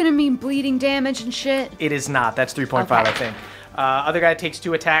 Is this gonna mean bleeding damage and shit? It is not. That's 3.5, Okay. I think. Other guy takes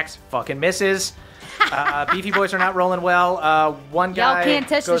 2 attacks. Fucking misses. Beefy boys are not rolling well. One Y'all guy can't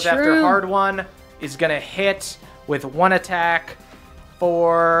touch the goes after shroom. Hard One. Is going to hit with 1 attack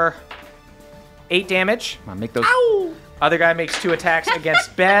for 8 damage. Come on, make those. Other guy makes 2 attacks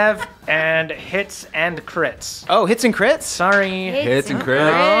against Bev and hits and crits. Oh, hits and crits. Sorry. Hits and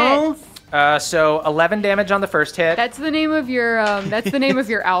crits. So 11 damage on the first hit. That's the name of your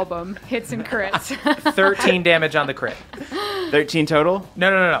album, Hits and Crits. 13 damage on the crit. 13 total.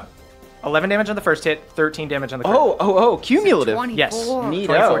 No. 11 damage on the first hit, 13 damage on the crit. Oh, cumulative. 24. Yes. Neato.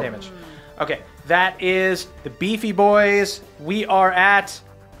 24 damage. Okay, that is the Beefy Boys. We are at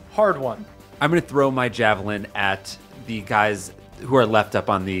Hard One. I'm going to throw my javelin at the guys who are left up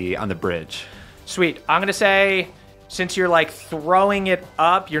on the bridge. Sweet. I'm going to say, since you're like throwing it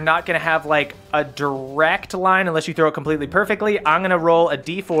up, you're not going to have like a direct line unless you throw it completely perfectly. I'm going to roll a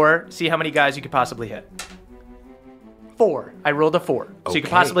d4, see how many guys you could possibly hit. 4. I rolled a 4. So you could Okay.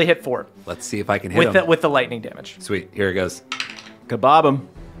 possibly hit 4 Let's see if I can hit him. with the lightning damage. Sweet. Here it goes. Kabob him.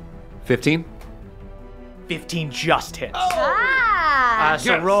 15. 15 just hits. Ah!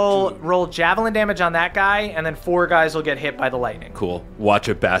 So roll javelin damage on that guy, and then 4 guys will get hit by the lightning. Cool. Watch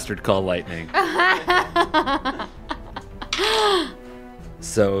a bastard call lightning.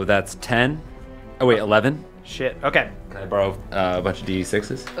 So that's 10. Oh, wait, 11. Shit. Okay. Can I borrow a bunch of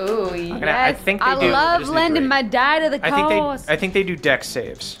D6s? Oh, yes. I think they do. love Just need lending 3. my die to the cause. I think they do dex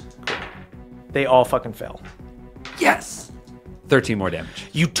saves. They all fucking fail. Yes. 13 more damage.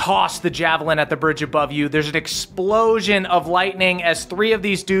 You toss the javelin at the bridge above you. There's an explosion of lightning as 3 of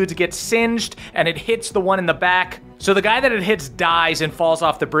these dudes get singed, and it hits the one in the back. So the guy that it hits dies and falls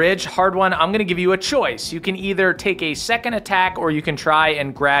off the bridge. Hard One, I'm going to give you a choice. You can either take a second attack, or you can try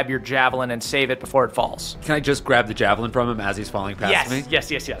and grab your javelin and save it before it falls. Can I just grab the javelin from him as he's falling past me?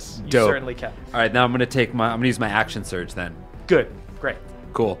 Yes. You Dope. certainly can. All right, now I'm gonna use my action surge then. Good. Great.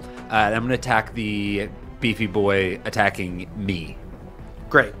 Cool. I'm gonna attack the beefy boy attacking me.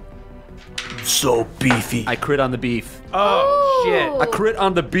 Great. So beefy. I crit on the beef. Oh, shit. I crit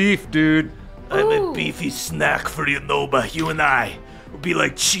on the beef, dude. I'm a beefy snack for you, Nova. You and I will be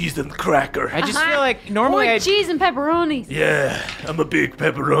like cheese and cracker. I just feel like normally Or I'd cheese and pepperonis. Yeah, I'm a big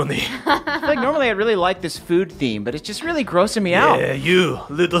pepperoni. I'd really like this food theme, but it's just really grossing me out. Yeah, you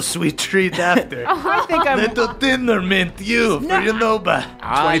little sweet treat after. I think I'm. Little dinner mint, you for your Nova.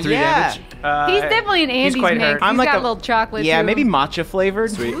 23 yeah. damage. He's definitely an Andy's quite mix. hurt. He's I'm like got a- a little chocolate. Yeah, to maybe him. matcha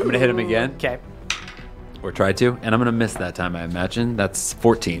flavored. Sweet. I'm gonna hit him again, Okay. or try to, and I'm gonna miss that time. I imagine that's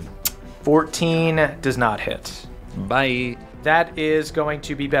 14. 14 does not hit. Bye. That is going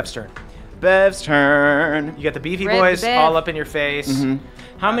to be Bev's turn. Bev's turn. You got the Beefy Red Boys Bev. all up in your face.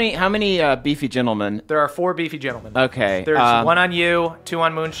 How many beefy gentlemen? There are 4 beefy gentlemen. Okay. There's 1 on you, 2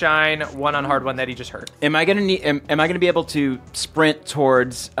 on Moonshine, 1 on Hard One that he just hurt. Am I gonna need? Am I gonna be able to sprint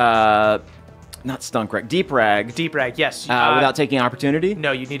towards not Stunk Rag, Deep Rag, Deep Rag, yes. without taking opportunity?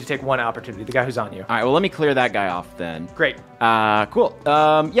 No, you need to take 1 opportunity. The guy who's on you. All right. Well, let me clear that guy off then. Great. Cool.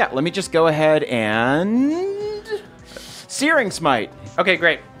 Yeah. Let me just go ahead and Searing Smite. Okay,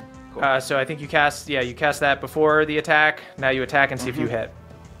 great. So I think you cast that before the attack. Now you attack and see if you hit.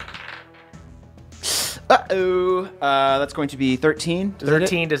 Uh-oh. That's going to be 13.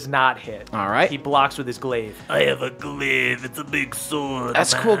 13 does not hit. All right. He blocks with his glaive. I have a glaive. It's a big sword.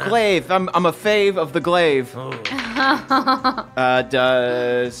 That's cool, glaive. I'm a fave of the glaive. Oh.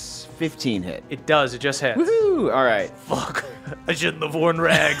 Does 15 hit? It does. It just hits. Woohoo! All right. Fuck. I shouldn't have worn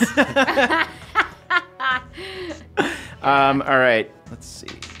rags. All right. Let's see.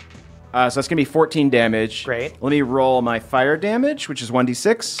 So that's gonna be 14 damage. Great. Let me roll my fire damage, which is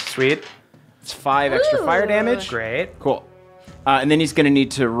 1d6. Sweet. It's 5 extra fire damage. Great. Cool. And then he's gonna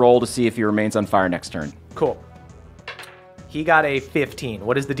need to roll to see if he remains on fire next turn. Cool. He got a 15.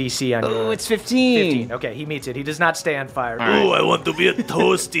 What is the DC on Oh, yours? it's 15. 15. Okay, he meets it. He does not stay on fire. Oh, I want to be a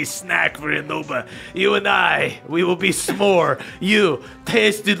toasty snack for Inoba. You and I, we will be s'more. You,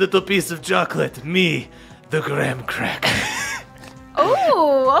 tasty little piece of chocolate. Me, the graham cracker.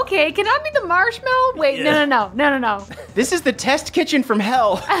 Oh, okay. Can I be the marshmallow? Wait, Yeah. no. This is the test kitchen from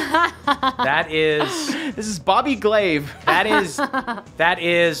hell. That is This is Bobby Glaive. that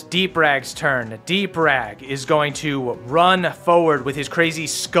is Deep Rag's turn. Deep Rag is going to run forward with his crazy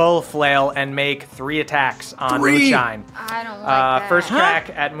skull flail and make 3 attacks on Moonshine. I don't like that. First crack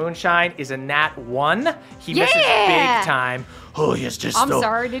at Moonshine is a nat 1. He misses Yeah! big time. Oh, yes, just I'm so.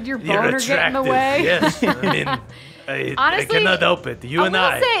 sorry, did your You're boner get in the attractive. way? Yes, I mean, I Honestly, cannot help it. You and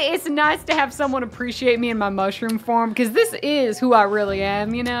I I. will say it's nice to have someone appreciate me in my mushroom form because this is who I really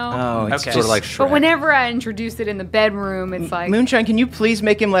am, you know? Oh, it's Okay. Sort of like Shrek. But whenever I introduce it in the bedroom, it's like, Moonshine, can you please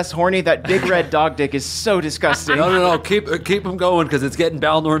make him less horny? That big red dog dick is so disgusting. No. Keep him going because it's getting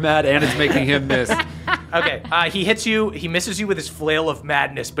Balnor mad and it's making him miss. Okay, he hits you. He misses you with his flail of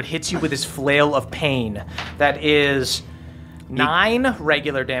madness, but hits you with his flail of pain. That is 9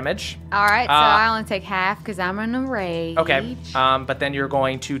 regular damage. all right, so I only take half because I'm in a rage. Okay, but then you're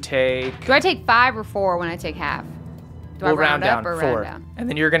going to take. Do I take 5 or 4 when I take half? Do We'll I round down up or 4, round down? and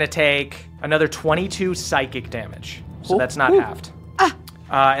then you're going to take another 22 psychic damage. So that's not halved.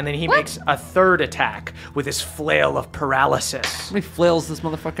 And then he makes a 3rd attack with his flail of paralysis. How many flails this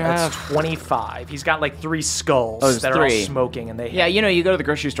motherfucker That's have? 25. He's got like 3 skulls there's that are all 3. smoking, and they Yeah, you know, you go to the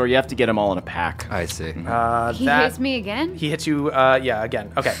grocery store, you have to get them all in a pack. I see. He that- hits me again? He hits you,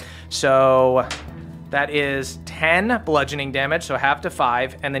 again. Okay, so that is 10 bludgeoning damage, so half to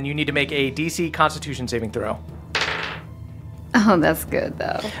 5, and then you need to make a DC Constitution saving throw. Oh, that's good,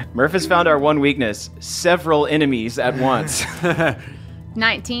 though. Murph has found our one weakness: several enemies at once.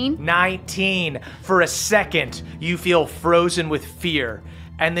 19? 19. For a second, you feel frozen with fear,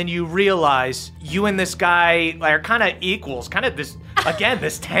 and then you realize you and this guy are kind of equals. Kind of this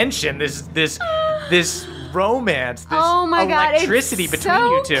tension, this romance, this Oh my god, electricity it's between so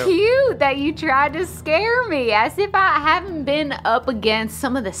you two. cute that you tried to scare me as if I haven't been up against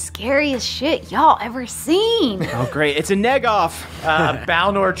some of the scariest shit y'all ever seen. Oh, great. It's a neg-off.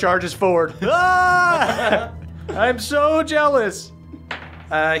 Balnor charges forward. Ah! I'm so jealous.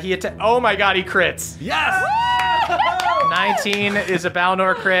 Oh my god, he crits. Yes! 19 is a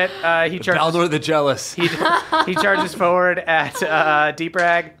Balnor crit. He charges. Balnor the Jealous. He charges forward at Deep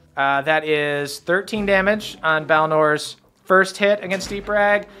Rag. That is 13 damage on Balnor's first hit against Deep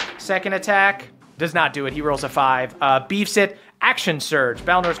Rag. Second attack does not do it. He rolls a 5. Beefs it. Action surge.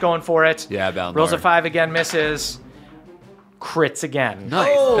 Balnor's going for it. Yeah, Balnor. Rolls a 5 again. Misses. Crits again.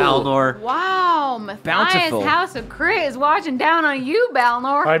 Nice, Balnor. Wow, Bountiful. Matthias House of Crit is watching down on you,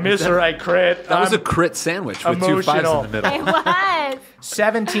 Balnor. I miss her. I crit. That was a crit sandwich with 2 5s emotional. in the middle. It was.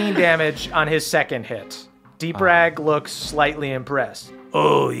 17 damage on his second hit. Deep Rag looks slightly impressed.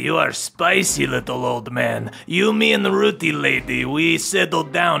 Oh, you are spicy, little old man. You, me, and the Ruti lady, we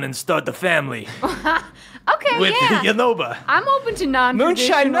settled down and start a family Okay, with yeah. Yanoba. I'm open to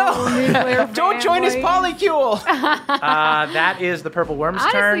non-traditional Moonshine, no. nuclear Don't join his families. polycule. That is the Purple Worm's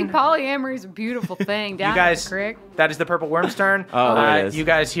Honestly, turn. polyamory is a beautiful thing down You guys, in the creek. that is the Purple Worm's turn. Oh, there it is. You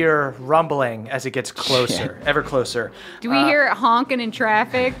guys hear rumbling as it gets closer, ever closer. Do we hear it honking in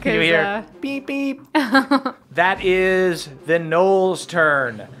traffic? 'Cause, You hear beep beep. That is the Knoll's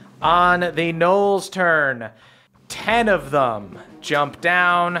turn. On the Knoll's turn, 10 of them jump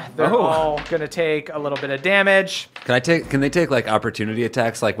down. They're all gonna take a little bit of damage. Can they take like opportunity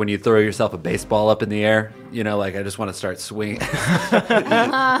attacks, like when you throw yourself a baseball up in the air? You know, like I just want to start swinging.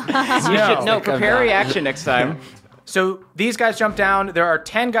 Prepare reaction next time. So these guys jump down. There are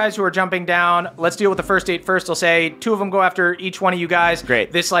 10 guys who are jumping down. Let's deal with the first 8 first. I'll say 2 of them go after each one of you guys.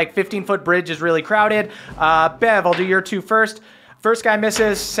 Great. This like 15-foot bridge is really crowded. Bev, I'll do your 2 first. First guy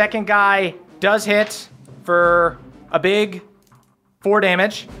misses. Second guy does hit for a big 4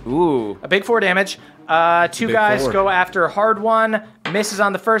 damage. Ooh. A big 4 damage. 2 big guys 4. go after hard one. Misses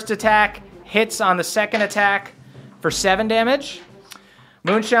on the first attack. Hits on the second attack for 7 damage.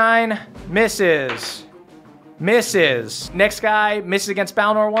 Moonshine misses Misses. Next guy misses against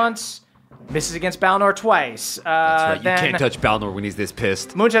Balnor once. Misses against Balnor twice. That's right. You then can't touch Balnor when he's this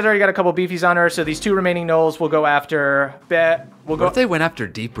pissed. Moonshine's already got a couple beefies on her, so these 2 remaining gnolls will go after... What if they went after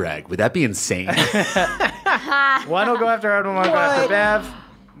Deep Rag? Would that be insane? One will go after hard one will go after Bev.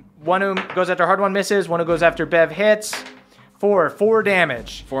 One who goes after hard one misses. One who goes after Bev hits. 4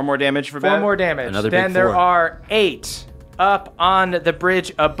 damage. 4 more damage for Bev. 4 more damage. Another then big there 4. are 8 up on the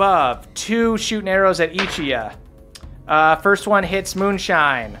bridge above. 2 shooting arrows at each of you. First one hits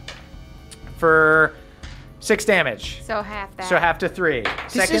Moonshine for 6 damage. So half that. So half to 3.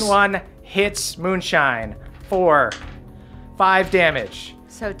 Second one hits Moonshine for 5 damage.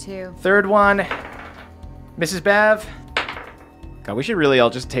 So 2. Third one, Mrs. Bev. God, we should really all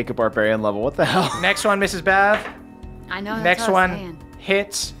just take a barbarian level. What the hell? Next one, Mrs. Bev. I know. That's Next what I was one saying.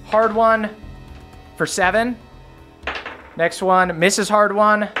 hits hard one for 7. Next one, Mrs. Hard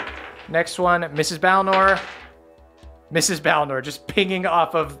One. Next one, Mrs. Balnor. Mrs. Balnor just pinging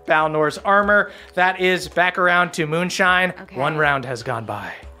off of Balnor's armor. That is back around to Moonshine. Okay. 1 round has gone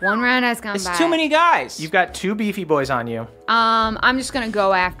by. 1 round has gone by. It's too many guys. You've got 2 beefy boys on you. I'm just gonna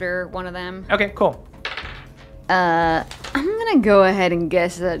go after one of them. Okay, cool. I'm gonna go ahead and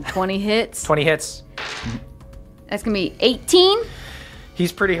guess that 20 hits. 20 hits. That's gonna be 18.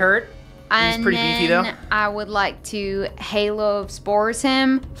 He's pretty hurt. He's pretty beefy though. I would like to Halo of Spores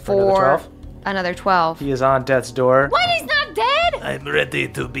him another 12? Another 12. He is on death's door. What? He's not dead? I'm ready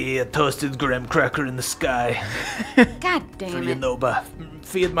to be a toasted graham cracker in the sky. God damn it. Yanoba,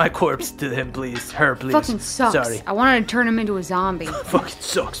 feed my corpse to him, please. Her, please. Fucking sucks. Sorry. I wanted to turn him into a zombie. Fucking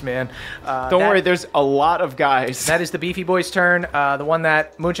sucks, man. Don't worry, there's a lot of guys. That is the beefy boy's turn. The one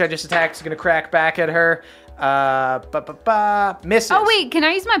that Moonshine just attacked is going to crack back at her. Misses. Oh, wait. Can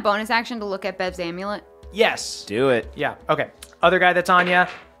I use my bonus action to look at Bev's amulet? Yes. Do it. Yeah, okay. Other guy that's on ya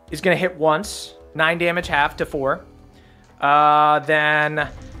is going to hit once. 9 damage, half to 4. Then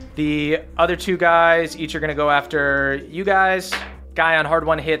the other 2 guys each are going to go after you guys. Guy on hard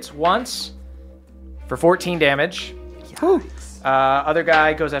one hits once for 14 damage. Other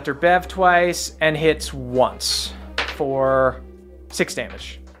guy goes after Bev twice and hits once for 6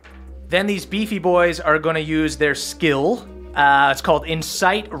 damage. Then these beefy boys are going to use their skill. It's called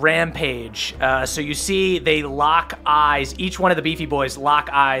Incite Rampage. So you see they lock eyes. Each one of the beefy boys lock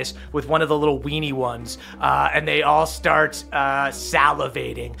eyes with one of the little weenie ones. And they all start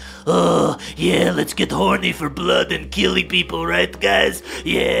salivating. Oh, yeah, let's get horny for blood and killing people, right, guys?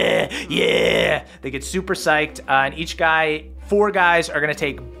 Yeah, yeah. They get super psyched. And each guy, 4 guys are going to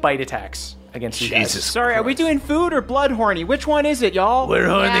take bite attacks against you guys. Jesus. Sorry, are we doing food or blood horny? Which one is it, y'all? We're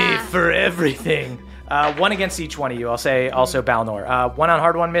horny Yeah. for everything. 1 against each one of you. I'll say also Balnor. 1 on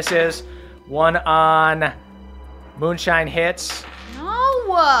hard one misses. 1 on Moonshine hits.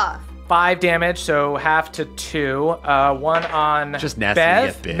 No. 5 damage, so half to 2. 1 on Just nasty to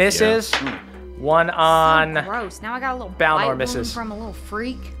Bev get bit, misses. 1 on So gross. Now I got a little Balnor bite wound misses. from a little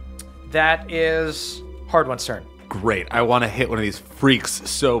freak. that is hard one's turn. Great. I want to hit one of these freaks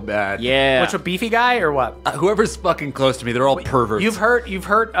so bad. Yeah. Which a beefy guy or what? Whoever's fucking close to me, they're all perverts. You've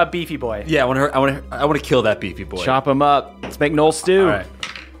hurt a beefy boy. Yeah, I want to kill that beefy boy. Chop him up. Let's make Noel stew. All right.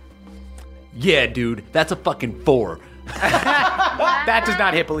 Yeah, dude, that's a fucking 4. That does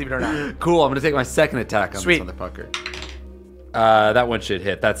not hit, believe it or not. Cool. I'm gonna take my second attack on Sweet. this motherfucker. That one should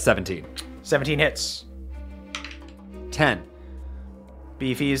hit. That's 17. 17 hits. 10.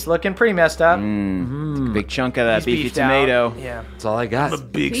 Beefy's looking pretty messed up. Big chunk of that He's beefy beefed out. tomato. Yeah. That's all I got. A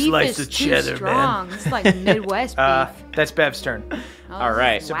big Beef slice is of too cheddar, strong. man. It's like Midwest beef. That's Bev's turn. All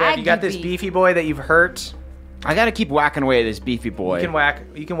right. So Bev, you got this beefy boy that you've hurt. I gotta keep whacking away at this beefy boy.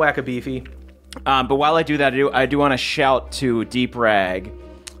 You can whack a beefy. But while I do that, I do want to shout to Deep Rag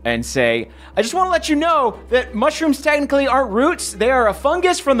and say, I just want to let you know that mushrooms technically aren't roots. They are a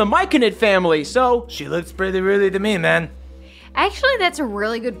fungus from the myconid family, so... She looks pretty really to me, man. Actually, that's a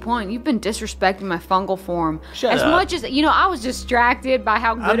really good point. You've been disrespecting my fungal form. Shut as up. much as, I was distracted by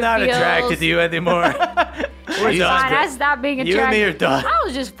how good I'm it not feels. attracted to you anymore. We're Fine, done. I stopped being attracted. You and me are done. I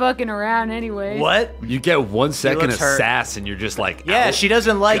was just fucking around anyway. What? You get 1 second of looks hurt. sass and you're just like, Yeah, "Ow." she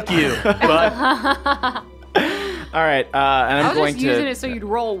doesn't like you. But All right, and I I'm was going just using to... it so you'd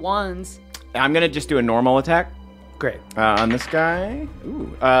roll ones. I'm going to just do a normal attack Great. on this guy.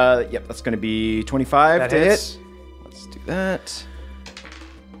 Ooh, yep, that's going to be 25 That to hits. hit. Let's do that.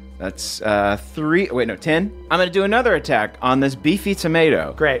 That's 3... Wait, no, 10. I'm going to do another attack on this beefy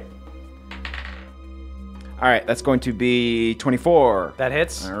tomato. Great. All right, that's going to be 24. That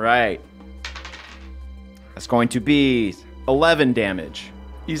hits. All right. That's going to be 11 damage.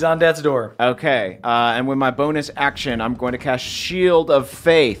 He's on death's door. Okay, and with my bonus action, I'm going to cast Shield of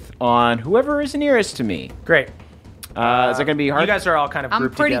Faith on whoever is nearest to me. Great. Is that going to be hard? You guys are all kind of I'm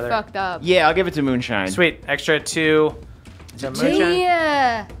grouped pretty together. fucked up. Yeah, I'll give it to Moonshine. Sweet. Extra 2 to Moonshine.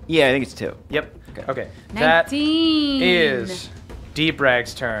 Yeah. Yeah, I think it's 2. Yep. Okay. 19. That is Deep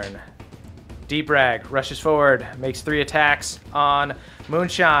Rag's turn. Deep Rag rushes forward, makes 3 attacks on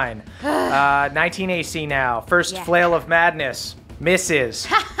Moonshine. 19 AC now. First Flail of Madness. Misses.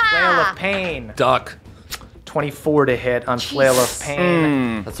 Flail of Pain. Duck. 24 to hit on Flail of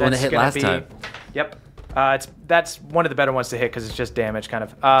Pain. That's the one that hit gonna last time. Yep. That's one of the better ones to hit because it's just damage, kind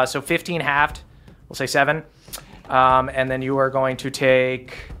of. So 15 halved. We'll say 7. And then you are going to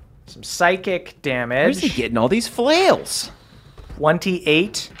take some psychic damage. Where's he getting all these flails?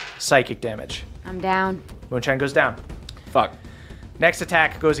 28 psychic damage. I'm down. Moonshine goes down. Fuck. Next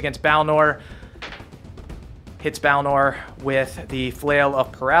attack goes against Balnor. Hits Balnor with the Flail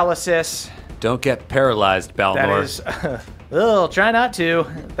of Paralysis. Don't get paralyzed, Balnor. That is... try not to.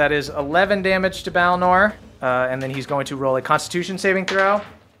 That is 11 damage to Balnor. And then he's going to roll a Constitution saving throw.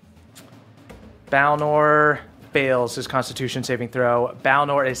 Balnor fails his Constitution saving throw.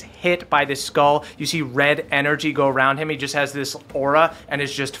 Balnor is hit by this skull. You see red energy go around him. He just has this aura and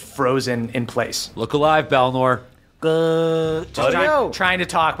is just frozen in place. Look alive, Balnor. Trying to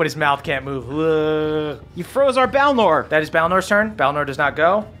talk, but his mouth can't move. You froze our Balnor. That is Balnor's turn. Balnor does not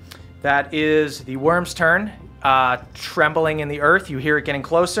go. That is the worm's turn. Trembling in the earth. You hear it getting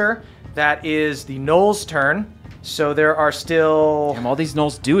closer. That is the gnoll's turn. So there are still... Damn, all these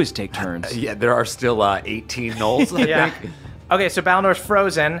gnolls do is take turns. Yeah, there are still 18 gnolls, I think. Okay, so Balnor's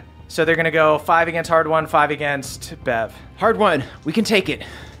frozen. So they're going to go 5 against Hard One, 5 against Bev. Hard One, we can take it.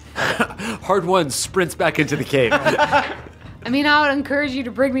 Hard One sprints back into the cave. I mean, I would encourage you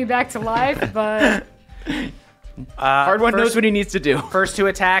to bring me back to life, but... Hard One knows what he needs to do. First to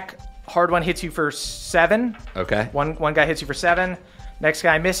attack, Hard One hits you for 7. Okay. One guy hits you for 7. Next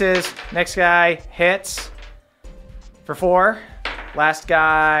guy misses. Next guy hits for 4. Last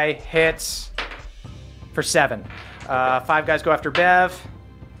guy hits for 7. 5 guys go after Bev.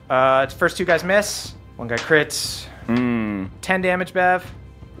 First 2 guys miss. 1 guy crits. 10 damage, Bev.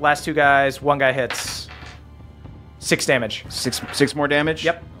 Last 2 guys, 1 guy hits. 6 damage. 6 more damage?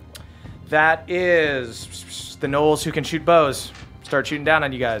 Yep. That is the gnolls who can shoot bows. Start shooting down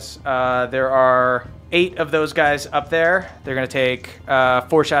on you guys. There are 8 of those guys up there. They're going to take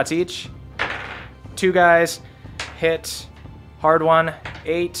 4 shots each. 2 guys hit. Hard One,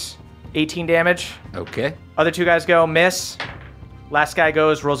 18 damage. Okay. Other 2 guys go, miss. Last guy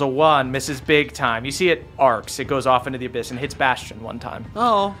goes, rolls a 1, misses big time. You see it arcs. It goes off into the abyss and hits Bastion 1 time.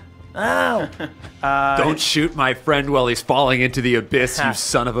 Oh. Ow. Don't shoot my friend while he's falling into the abyss, you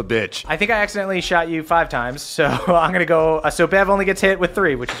son of a bitch. I think I accidentally shot you 5 times, so I'm going to go... so Bev only gets hit with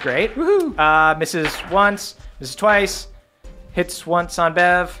 3, which is great. Woohoo! Misses once, misses twice, hits once on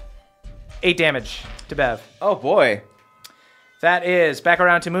Bev. 8 damage to Bev. Oh, boy. That is back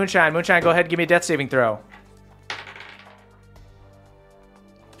around to Moonshine. Moonshine, go ahead and give me a death saving throw.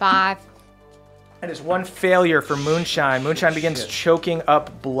 5. That is 1 failure for Moonshine. Moonshine begins choking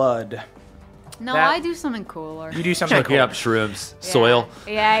up blood. No, That- I do something cooler. You do something Choking cool. up shrooms. Soil.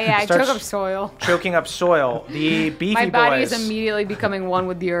 Yeah, I Starts- took up soil. Choking up soil. The beefy My body boys. is immediately becoming one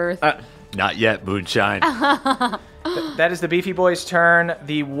with the earth. Not yet, Moonshine. That is the beefy boys' turn.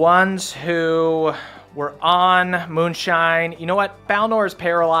 The ones who were on Moonshine. You know what? Balnor is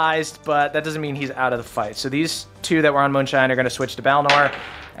paralyzed, but that doesn't mean he's out of the fight. So these 2 that were on Moonshine are going to switch to Balnor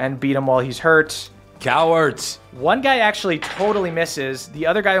and beat him while he's hurt. Cowards. 1 guy actually totally misses. The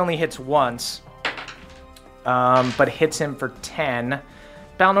other guy only hits once, but hits him for 10.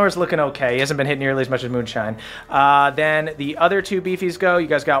 Balnor's looking okay. He hasn't been hit nearly as much as Moonshine. Then the other 2 beefies go. You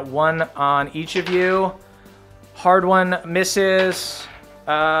guys got 1 on each of you. Hard One misses.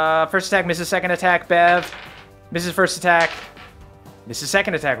 First attack, misses second attack. Bev misses first attack, misses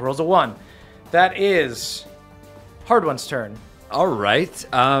second attack, rolls a 1. That is Hard One's turn. All right.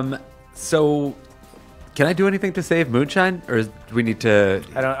 So can I do anything to save Moonshine, or do we need to?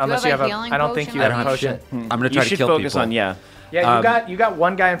 I don't. Unless have you a have a. healing I don't think potion? you I have don't a have potion. shit. I'm gonna try You to should kill focus people. on, yeah. Yeah, you got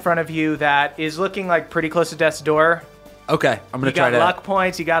 1 guy in front of you that is looking like pretty close to death's door. Okay, I'm gonna You try got to. luck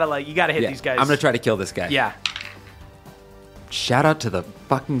points. You gotta hit Yeah, these guys. I'm gonna try to kill this guy. Yeah. Shout out to the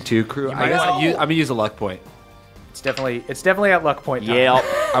fucking 2 crew. I guess I'm gonna use a luck point. It's definitely at luck point time. Yeah.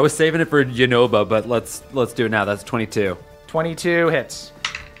 I was saving it for Yanoba, but let's do it now. That's 22. 22 hits.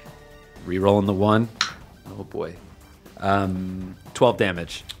 Rerolling the 1. Oh boy. 12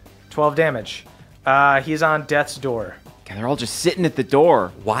 damage. 12 damage. He's on death's door. God, they're all just sitting at the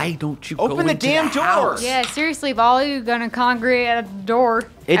door. Why don't you open the damn door? house? Yeah, seriously, if all of you are gonna congregate at the door,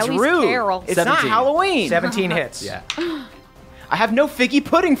 It's at least rude. Carol. It's not Halloween. 17 hits. Yeah. I have no figgy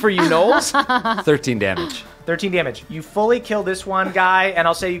pudding for you, Knowles. 13 damage. 13 damage. You fully kill this one guy, and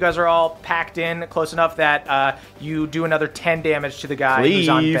I'll say you guys are all packed in close enough that you do another 10 damage to the guy who's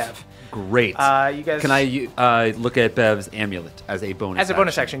on Leave. Bev. Great. You guys Can I look at Bev's amulet as a bonus as a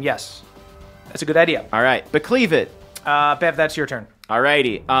bonus action? Yes, that's a good idea. All right, becleave it. Bev, that's your turn.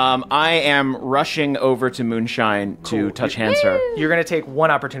 Alrighty. I am rushing over to Moonshine to touch hands her. You're gonna take one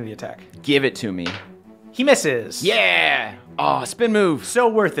opportunity attack. Give it to me. He misses. Yeah. Oh, spin move. So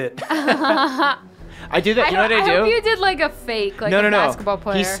worth it. I do that. You know what I do? hope you did like a fake, like a basketball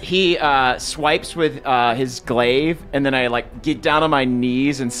player. He swipes with his glaive, and then I like get down on my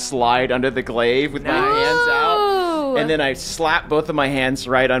knees and slide under the glaive with my hands out. And then I slap both of my hands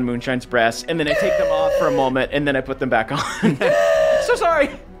right on Moonshine's breast, and then I take them off for a moment, and then I put them back on. So sorry.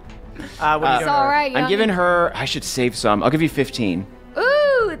 What are you doing? It's all right. I'm giving her. I should save some. I'll give you 15.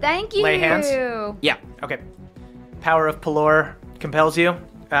 Ooh, thank you. Lay hands? Yeah. Okay. Power of Pelor compels you.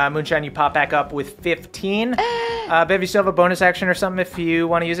 Moonshine, you pop back up with 15. Bev, you still have a bonus action or something if you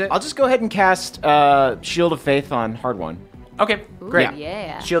want to use it? I'll just go ahead and cast Shield of Faith on Hard One. Okay, great.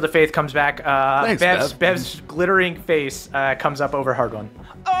 Yeah. Shield of Faith comes back. Thanks, Bev. Bev's glittering face comes up over Hard One.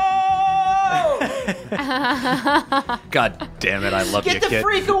 God damn it, I love you, Get the kid.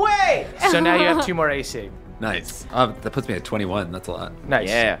 freak away! So now you have 2 more AC. Nice. That puts me at 21. That's a lot. Nice.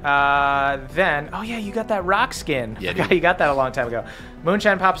 Yeah. Then, oh yeah, you got that rock skin. Yeah, Forgot dude. you got that a long time ago.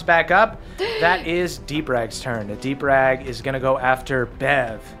 Moonshine pops back up. That is Deep Rag's turn. The Deep Rag is gonna go after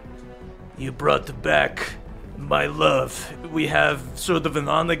Bev. You brought back my love. We have sort of an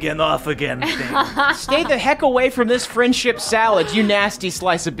on again, off again thing. Stay the heck away from this friendship salad, you nasty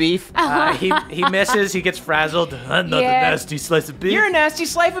slice of beef. He misses. He gets frazzled. I'm not Yeah. a nasty slice of beef. You're a nasty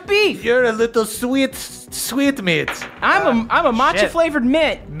slice of beef. You're a little sweet meat. I'm a matcha flavored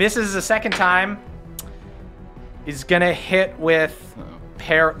mint. Misses a second time. Is gonna hit with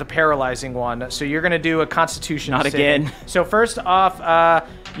the paralyzing one. So you're gonna do a Constitution. Not saving. again. So first off,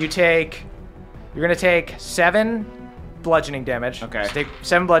 you're gonna take 7 bludgeoning damage. Okay. So take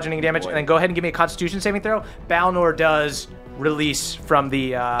 7 bludgeoning damage, and then go ahead and give me a Constitution saving throw. Balnor does release from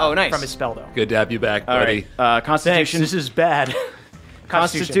the nice. from his spell though. Good to have you back, All buddy. right. Constitution. This is bad.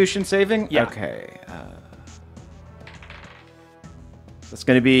 Constitution saving? Yeah. Okay. That's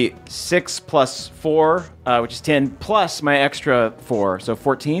going to be 6 plus 4, which is 10, plus my extra 4, so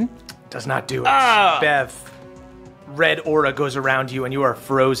 14. Does not do it. Ah! Bev, red aura goes around you and you are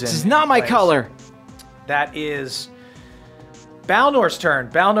frozen. This is not my color. That is Balnor's turn.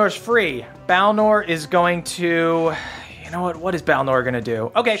 Balnor's free. Balnor is going to... You know what? What is Balnor going to do?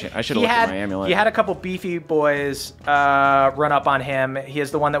 Okay. I should have looked at my amulet. He had a couple beefy boys run up on him. He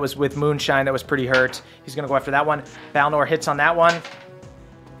is the one that was with Moonshine that was pretty hurt. He's going to go after that one. Balnor hits on that one.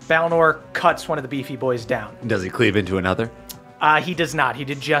 Balnor cuts one of the beefy boys down. Does he cleave into another? He does not. He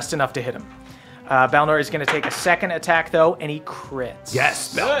did just enough to hit him. Balnor is going to take a second attack, though, and he crits.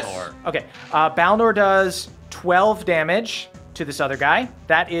 Yes, Balnor. Okay. Balnor does 12 damage to this other guy.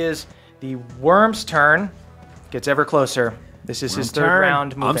 That is the worm's turn. Gets ever closer. This is his third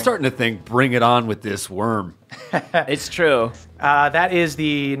round moving. I'm starting to think, bring it on with this worm. It's true. That is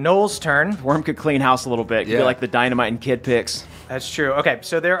the Knoll's turn. Worm could clean house a little bit. Could be Yeah. like the dynamite and kid picks. That's true. Okay,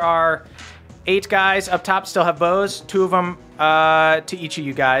 so there are 8 guys up top still have bows. 2 of them to each of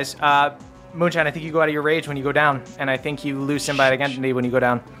you guys. Moonshine, I think you go out of your rage when you go down, and I think you lose symbiotic identity when you go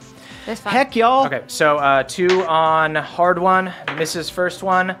down. That's fine. Heck, y'all. Okay, so 2 on hard one, misses first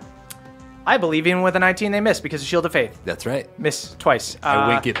one. I believe even with a 19 they miss because of Shield of Faith. That's right. Miss twice. I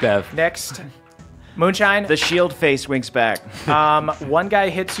wink at Bev. Next, Moonshine. The shield face winks back. One guy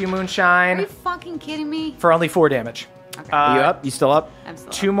hits you, Are Moonshine, you fucking kidding me? for only 4 damage. Are you up? You still up? I'm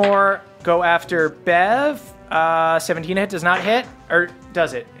still 2 more go after Bev. 17 hit does not hit, or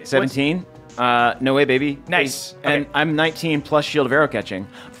does it? 17? No way, baby. Nice. And Okay. I'm 19 plus shield of arrow catching.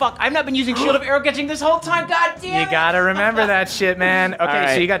 Fuck, I've not been using shield of arrow catching this whole time. God damn You gotta remember that shit, man. Okay,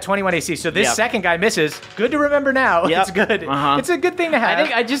 right. so you got 21 AC. So this Yep. second guy misses. Good to remember now. Yep. It's good. Uh-huh. It's a good thing to have. I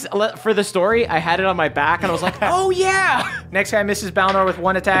think I just, for the story, I had it on my back and I was like, oh yeah! Next guy misses Balnor with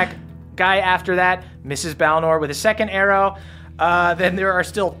 1 attack. Guy after that misses Balnor with a second arrow. Then there are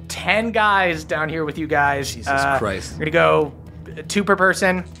still 10 guys down here with you guys. Jesus Christ. We're gonna go 2 per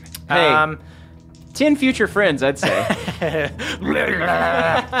person. Hey. 10 future friends, I'd say.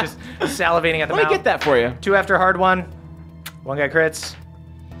 Just salivating at the Let mouth. me get that for you. 2 after hard one. 1 guy crits.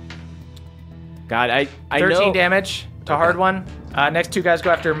 God, I 13 know. damage to hard one. Next 2 guys go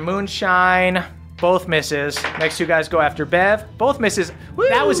after Moonshine. Both misses. Next two guys go after Bev. Both misses. Woo!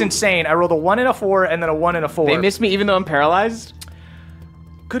 That was insane. I rolled a 1 and a 4 and then a 1 and a 4. They missed me even though I'm paralyzed?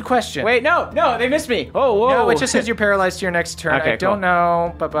 Good question. Wait, no, they missed me. Oh, whoa. No, it just says you're paralyzed to your next turn. Okay, I don't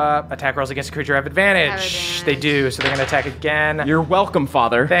know. Attack rolls against a creature have advantage. They do, so they're going to attack again. You're welcome,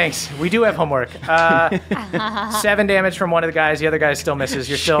 Father. Thanks. We do have homework. 7 damage from one of the guys. The other guy still misses.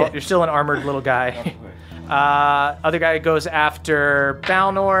 You're still an armored little guy. Other guy goes after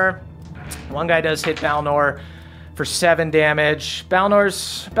Balnor. One guy does hit Balnor for 7 damage.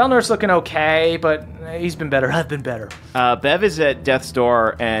 Balnor's looking okay, but he's been better. I've been better. Bev is at death's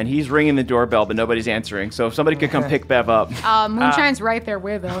door, and he's ringing the doorbell, but nobody's answering. So if somebody could come pick Bev up. Moonshine's right there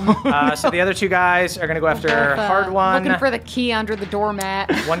with him. So the other two guys are going to go after Hard One. Looking for the key under the doormat.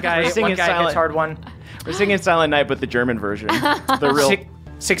 One guy hits Hard One. We're singing Silent Night, but the German version. The real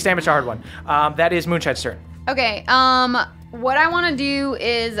 6 damage to Hard One. That is Moonshine's turn. Okay, what I want to do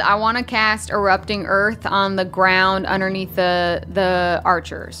is I want to cast Erupting Earth on the ground underneath the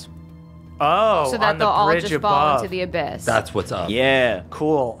archers. Oh, so that on the they'll all bridge just above. fall into the abyss. That's what's up. Yeah.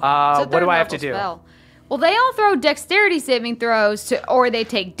 Cool. It's a What do third I have to level do? spell. Well, they all throw dexterity saving throws or they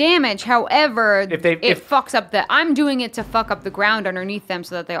take damage. However, it fucks up I'm doing it to fuck up the ground underneath them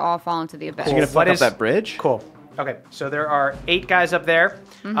so that they all fall into the abyss. You're going to fuck up that bridge? Cool. Okay, so there are 8 guys up there.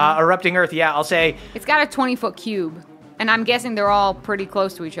 Erupting Earth, I'll say... It's got a 20-foot cube, and I'm guessing they're all pretty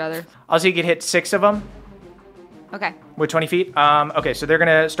close to each other. I'll say you could hit 6 of them. Okay. With 20 feet? Okay, so they're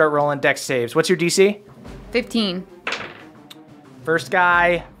going to start rolling dex saves. What's your DC? 15. First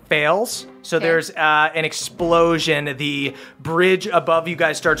guy fails. So there's an explosion. The bridge above you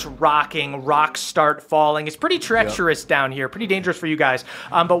guys starts rocking. Rocks start falling. It's pretty treacherous down here. Pretty dangerous for you guys.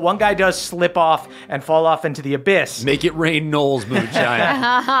 But one guy does slip off and fall off into the abyss. Make it rain Knowles,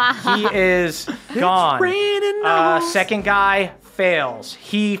 Moonshine. He is gone. It's raining Knowles. Second guy fails.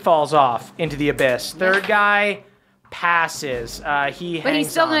 He falls off into the abyss. Third guy passes. But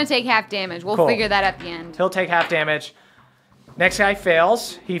he's still going to take half damage. We'll figure that at the end. He'll take half damage. Next guy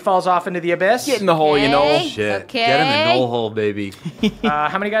fails. He falls off into the abyss. Get in the hole, you know. Shit. Okay. Get in the knoll hole, baby.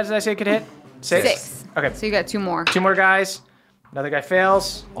 How many guys did I say could hit? 6? Okay. So you got 2 more. 2 more guys. Another guy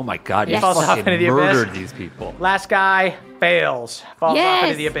fails. Oh my god, Yes. you Falls off fucking into the murdered abyss. these people. Last guy fails. Falls off into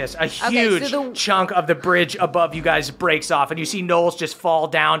Yes. the abyss. A Okay, huge so the- chunk of the bridge above you guys breaks off, and you see Knowles just fall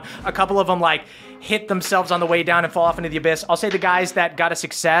down. A couple of them, hit themselves on the way down and fall off into the abyss. I'll say the guys that got a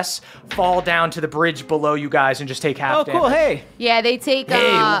success fall down to the bridge below you guys and just take half damage. Oh, cool. Hey. Yeah, they take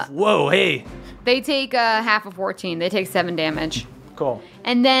Hey. they take half of 14. They take 7 damage. Cool.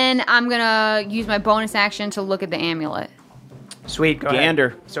 And then I'm going to use my bonus action to look at the amulet. Sweet, go Gander.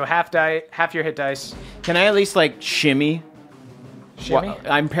 ahead. So half your hit dice. Can I at least, shimmy? Shimmy? Well,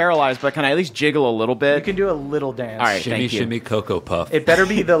 I'm paralyzed, but can I at least jiggle a little bit? You can do a little dance. All right, Shimmy, thank you. shimmy, Cocoa Puff. It better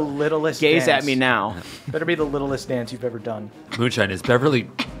be the littlest Gaze dance. at me now. Better be the littlest dance you've ever done. Moonshine, is Beverly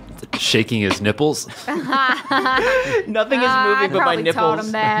shaking his nipples? Nothing is I moving but my probably taught nipples.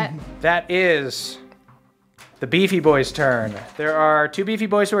 him that. That is the Beefy Boys' turn. There are 2 Beefy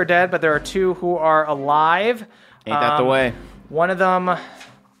Boys who are dead, but there are 2 who are alive. Ain't that the way? One of them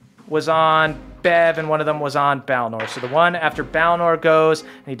was on Bev, and one of them was on Balnor. So the one after Balnor goes,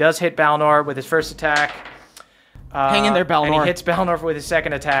 and he does hit Balnor with his first attack. Hang in there, Balnor. And he hits Balnor with his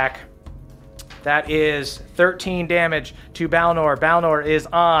second attack. That is 13 damage to Balnor. Balnor is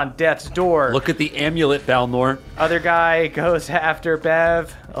on death's door. Look at the amulet, Balnor. Other guy goes after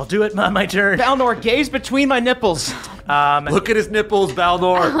Bev. I'll do it on my turn. Balnor, gaze between my nipples. Look at his nipples,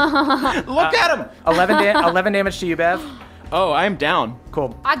 Balnor. Look at him. 11 damage to you, Bev. Oh, I'm down.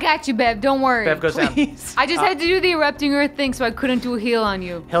 Cool. I got you, Bev. Don't worry. Bev goes down. I just had to do the erupting earth thing, so I couldn't do a heal on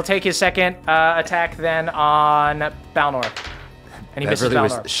you. He'll take his second attack then on Balnor. And he misses Beverly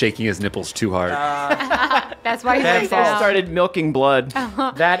Balnor. was shaking his nipples too hard. That's why he Bev went falls. down. Started milking blood.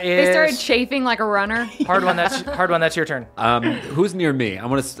 That is They started chafing like a runner. hard one. That's your turn. Who's near me? I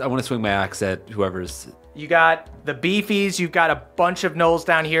want to swing my axe at whoever's. You got the beefies. You've got a bunch of gnolls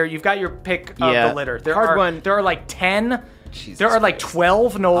down here. You've got your pick of the litter. There are like 10. Jesus there are like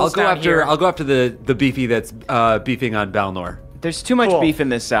 12 gnolls down here. I'll go after the beefy that's beefing on Balnor. There's too much Cool. beef in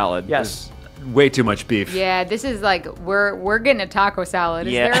this salad. Yes. Way too much beef. Yeah, this is like we're getting a taco salad.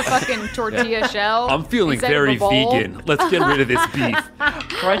 Is Yeah. there a fucking tortilla shell? I'm feeling instead of very a bowl? vegan. Let's get rid of this beef.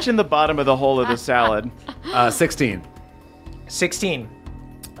 Crunch in the bottom of the hole of the salad. 16. 16.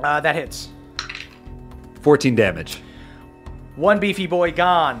 That hits. 14 damage. One beefy boy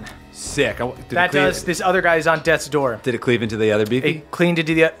gone. Sick. This other guy's on death's door. Did it cleave into the other beefy? It cleaved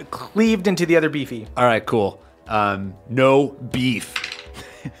into the other beefy. All right, cool. No beef.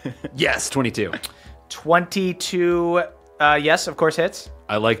 Yes, 22. 22. Yes, of course hits.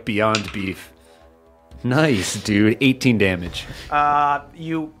 I like beyond beef. Nice, dude. 18 damage.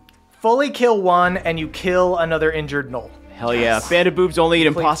 You fully kill one, and you kill another injured gnoll. Hell yeah. Bandit boobs only eat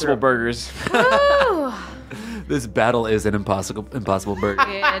Impossible Burgers. This battle is an impossible burger.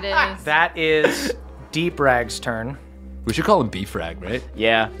 Yeah, it is. That is Deep Rag's turn. We should call him Beef Rag, right?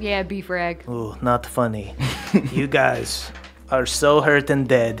 Yeah. Yeah, beef rag. Ooh, not funny. You guys are so hurt and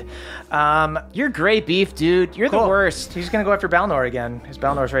dead. You're great, Beef, dude. You're the worst. He's going to go after Balnor again. His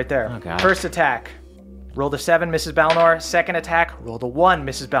Balnor's right there. Oh, God. First attack. Rolled a 7, misses Balnor. Second attack. Rolled a 1,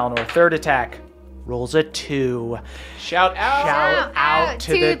 misses Balnor. Third attack. Rolls a 2. Shout out. Shout out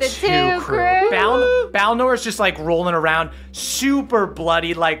to the two crew. Balnor's just like rolling around, super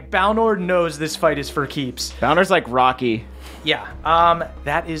bloody. Like Balnor knows this fight is for keeps. Balnor's like Rocky. Yeah.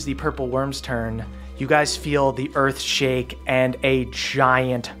 That is the purple worm's turn. You guys feel the earth shake and a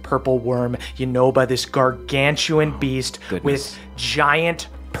giant purple worm, by this gargantuan beast with giant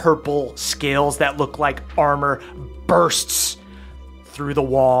purple scales that look like armor, bursts through the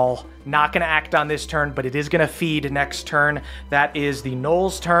wall. Not going to act on this turn, but it is going to feed next turn. That is the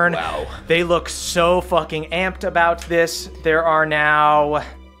Gnoll's turn. Wow. They look so fucking amped about this. There are now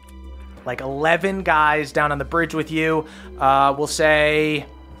like 11 guys down on the bridge with you. We'll say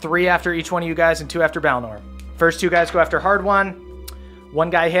 3 after each one of you guys and 2 after Balnor. First 2 guys go after Hard One. One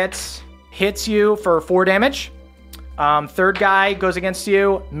guy hits you for 4 damage. Third guy goes against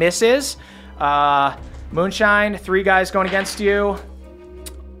you, misses. Moonshine, 3 guys going against you.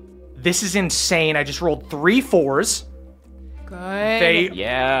 This is insane. I just rolled 3 4s. Good. They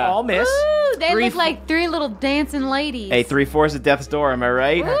all miss. Ooh, they look like 3 little dancing ladies. Hey, 3 4s at death's door, am I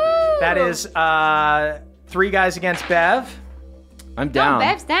right? Woo! That is 3 guys against Bev. I'm down. No,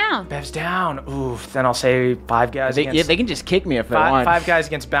 Bev's down. Bev's down. Oof. Then I'll say 5 guys against... Yeah, they can just kick me if they want. 5 guys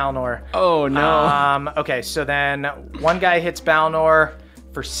against Balnor. Oh, no. Okay, so then 1 guy hits Balnor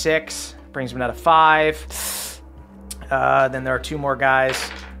for 6. Brings him down to 5. Then there are 2 more guys.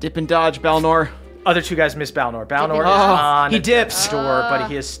 Dip and dodge, Balnor. Other 2 guys miss Balnor. Balnor is on he dips. the door, but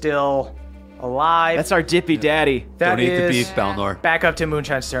he is still alive. That's our dippy daddy. That Don't eat the is beef, Balnor. back up to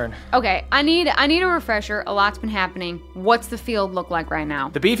Moonshine's turn. Okay, I need a refresher. A lot's been happening. What's the field look like right now?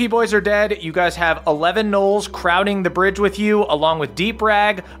 The Beefy Boys are dead. You guys have 11 gnolls crowding the bridge with you, along with Deep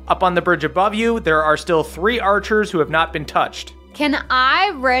Rag. Up on the bridge above you, there are still 3 archers who have not been touched. Can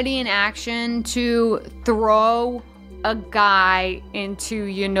I ready an action to throw a guy into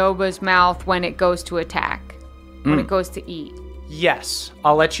Yunoba's mouth when it goes to attack? When it goes to eat? Yes.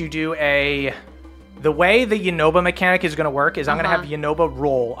 I'll let you do the way the Yunoba mechanic is going to work is I'm going to have Yunoba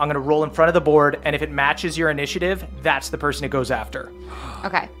roll. I'm going to roll in front of the board, and if it matches your initiative, that's the person it goes after.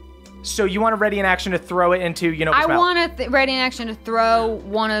 Okay. So you want to ready an action to throw it into Yunoba's mouth? I want to ready an action to throw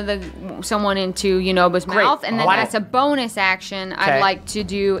someone into Yunoba's mouth, and then as a bonus action, I'd like to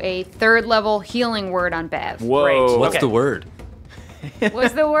do a 3rd level healing word on Bev. Whoa. Great. What's the word?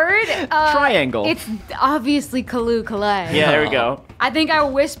 What's the word? Triangle. It's obviously Kalu Kalay. Yeah, there we go. I think I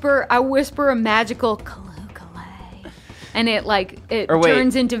whisper a magical Kalu Kalay, and it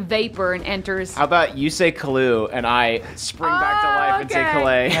turns into vapor and enters. How about you say Kalu and I spring back to life and say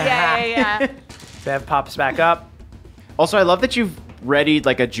Kalay? Yeah. Bev pops back up. Also, I love that you've readied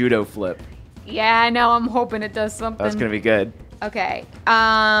like a judo flip. Yeah, I know. I'm hoping it does something. That's gonna be good. Okay.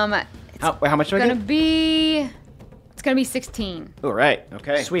 How much do I get? It's gonna be 16. All right.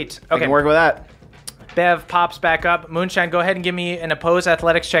 Okay. Sweet. I Okay. can work with that. Bev pops back up. Moonshine, go ahead and give me an opposed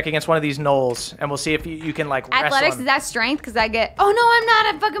athletics check against one of these gnolls, and we'll see if you can wrestle Athletics, him. is that strength? Because I get. Oh no, I'm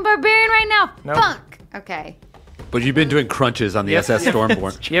not a fucking barbarian right now. Nope. Fuck. Okay. But you've been doing crunches on the SS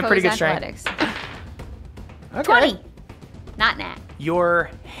Stormborn. You have pretty good Opposed strength. athletics. 20. Not nat. You're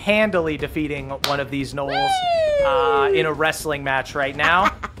handily defeating one of these gnolls in a wrestling match right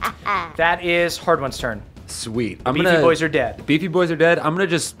now. That is Hard One's turn. Sweet. Beefy Boys are dead. Beefy Boys are dead. I'm going to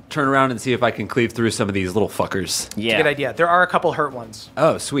just turn around and see if I can cleave through some of these little fuckers. It's a good idea. There are a couple hurt ones.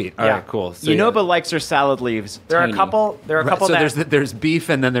 Oh, sweet. All right, cool. So, Yunoba likes her salad leaves. There are tiny. a couple. So there's beef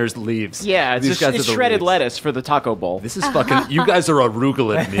and then there's leaves. Yeah, These guys it's are the shredded leaves. lettuce for the taco bowl. This is fucking. You guys are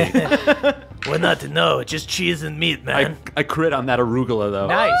arugula to me. Well, not to know. It's just cheese and meat, man. I crit on that arugula though.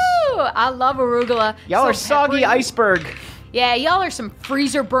 Nice. Ooh, I love arugula. Y'all are soggy peppery. iceberg. Yeah, y'all are some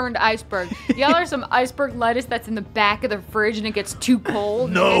freezer burned iceberg. Y'all are some iceberg lettuce that's in the back of the fridge and it gets too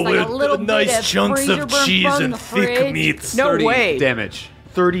cold. No, There's like a with little bit nice of chunks freezer of burn cheese burned in and the thick fridge. meats. No 30 way. damage.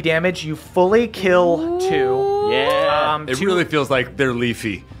 30 damage. You fully kill 2. Yeah. It really feels like they're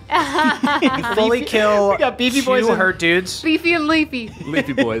leafy. You fully kill We got Beefy 2 Boys and- hurt dudes. Beefy and leafy.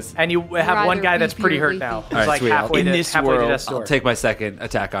 Leafy boys. And you have Rather one guy that's beefy pretty or hurt leafy. now. He's All right, like sweet. halfway In to this halfway to world, death's door. I'll take my second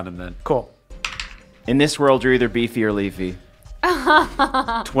attack on him then. Cool. In this world, you're either beefy or leafy.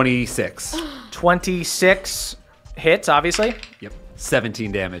 26. 26 hits, obviously. Yep.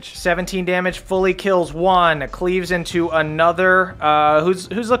 17 damage. 17 damage, fully kills one, cleaves into another,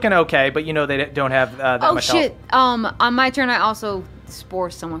 who's looking okay, but you know they don't have that much health. Oh shit! On my turn, I also spore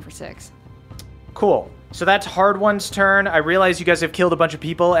someone for 6. Cool. So that's Hard One's turn. I realize you guys have killed a bunch of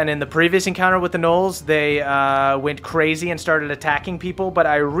people, and in the previous encounter with the Gnolls, they went crazy and started attacking people, but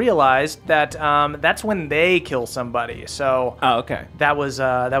I realized that that's when they kill somebody. So okay. That was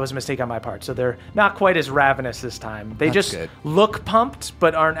a mistake on my part. So they're not quite as ravenous this time. They That's just good. look pumped,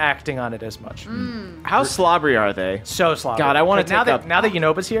 but aren't acting on it as much. How slobbery are they? So slobbery. God, I want to now take that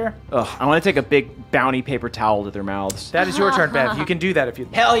Yunoba's here. I want to take a big bounty paper towel to their mouths. That is your turn, Bev. You can do that if you.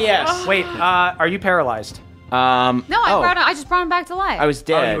 Hell yes. Wait, are you paralyzed? No, I just brought him back to life. I was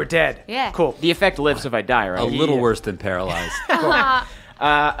dead. Oh, you were dead. Yeah. Cool. The effect lives if I die, right? A little worse than paralyzed.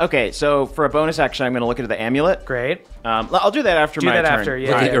 Okay, so for a bonus action, I'm going to look at the amulet. Great. I'll do that after my turn. After,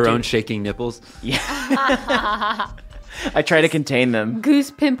 yeah. Look at your own shaking nipples. Yeah. I try to contain them.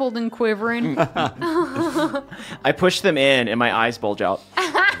 Goose pimpled and quivering. I push them in, and my eyes bulge out.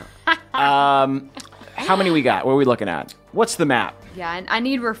 How many we got? What are we looking at? What's the map? Yeah, I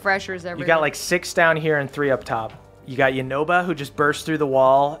need refreshers every You got like 6 down here and 3 up top. You got Yunoba, who just burst through the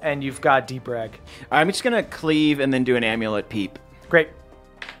wall, and you've got Deep Reg. I'm just going to cleave and then do an amulet peep. Great.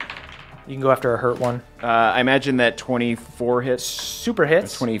 You can go after a hurt one. I imagine that 24 hits. Super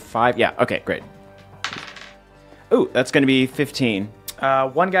hits. 25. Yeah, okay, great. Ooh, that's going to be 15.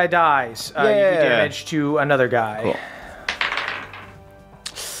 One guy dies. You do damage to another guy. Cool.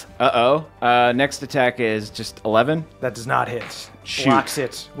 Uh-oh. Next attack is just 11. That does not hit. Shoot. Blocks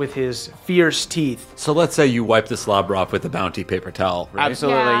it with his fierce teeth. So let's say you wipe the slobber off with a bounty paper towel, right?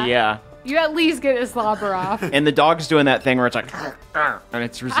 Absolutely, yeah. You at least get a slobber off. And the dog's doing that thing where it's like, and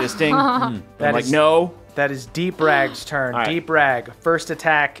it's resisting. I'm like, no. That is Deep Rag's turn. All right. Deep Rag, first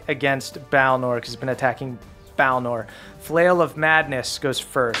attack against Balnor, because he's been attacking Balnor. Flail of Madness goes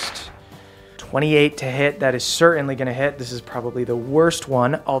first. 28 to hit. That is certainly going to hit. This is probably the worst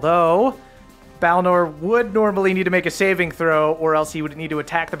one, although Balnor would normally need to make a saving throw, or else he would need to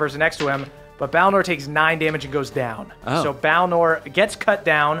attack the person next to him. But Balnor takes 9 damage and goes down. Oh. So Balnor gets cut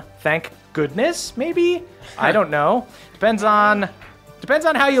down. Thank goodness, maybe? I don't know. Depends on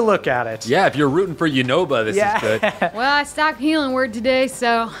how you look at it. Yeah, if you're rooting for Yunoba, this is good. Well, I stocked healing word today,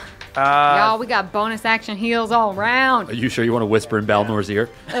 so y'all, we got bonus action heals all around. Are you sure you want to whisper in Balnor's ear?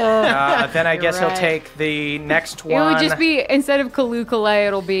 Then I guess right. he'll take the next It one. would just be, instead of Kalukale,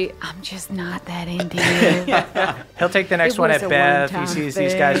 it'll be, I'm just not that into you. He'll take the next It one was at a Bev. He one-time sees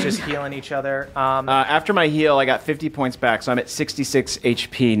these guys thing. just healing each other. After my heal, I got 50 points back, so I'm at 66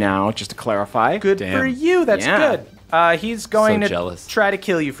 HP now, just to clarify. Good Damn. for you. That's Yeah. good. He's going So to jealous. try to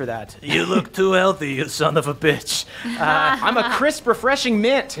kill you for that. You look too healthy, you son of a bitch. I'm a crisp, refreshing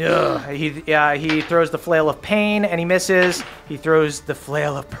mint. He throws the Flail of Pain, and he misses. He throws the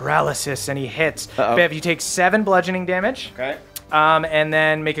Flail of Paralysis, and he hits. Uh-oh. Bev, you take 7 bludgeoning damage. Okay. And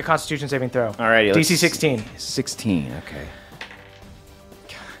then make a Constitution saving throw. Alrighty. DC 16. 16, okay.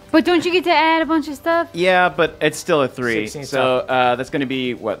 But don't you get to add a bunch of stuff? Yeah, but it's still a 3. 16 So that's going to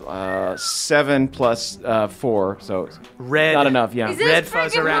be, 7 plus 4, so Red. not enough, yeah. Is this Red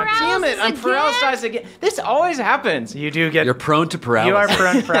fuzz freaking around. Damn it, I'm paralysis paralyzed again. This always happens. You do get. You're prone to paralysis. You are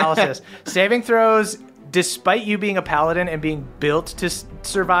prone to paralysis. Saving throws, despite you being a paladin and being built to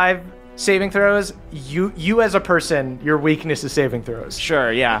survive saving throws, you as a person, your weakness is saving throws.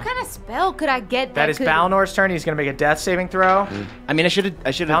 Sure, yeah. What kind of spell could I get That is could... Balnor's turn. He's going to make a death saving throw. I mean, I should have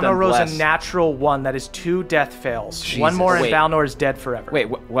Balnor done rolls bless. a natural 1. That is 2 death fails. Jesus. One more and Wait. Balnor is dead forever. Wait,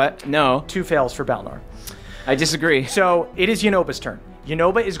 what? No, 2 fails for Balnor. I disagree. So it is Yunoba's turn.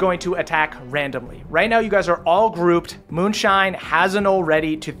 Yunoba is going to attack randomly. Right now, you guys are all grouped. Moonshine has a Gnoll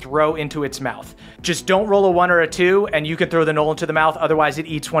ready to throw into its mouth. Just don't roll a 1 or a 2, and you can throw the Gnoll into the mouth. Otherwise, it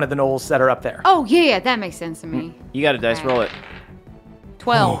eats one of the Gnolls that are up there. Oh, yeah, that makes sense to me. You got a dice, roll it.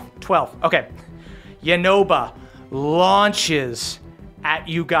 12. 12. Okay. Yunoba launches at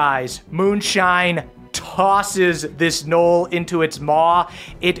you guys. Moonshine tosses this Gnoll into its maw.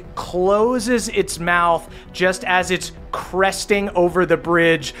 It closes its mouth just as it's cresting over the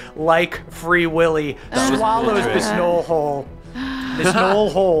bridge like Free Willy. Swallows this Gnoll whole. This Gnoll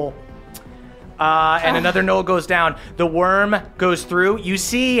whole. And another Gnoll goes down. The worm goes through. You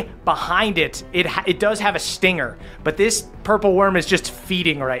see behind it, it does have a stinger, but this purple worm is just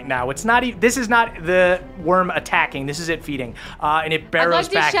feeding right now. It's not. This is not the worm attacking. This is it feeding, and it I'd burrows like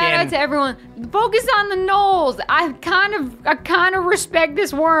to back shout out in. to everyone. Focus on the Knolls. I kind of respect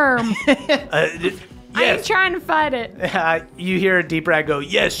this worm. I ain't trying to fight it. You hear Deep Rag go,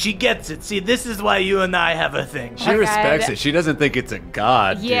 Yes, she gets it. See, this is why you and I have a thing. She respects it. She doesn't think it's a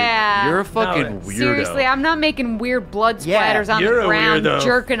god. Yeah. Dude. You're a fucking weirdo. Seriously, I'm not making weird blood splatters on the you're a ground, weirdo.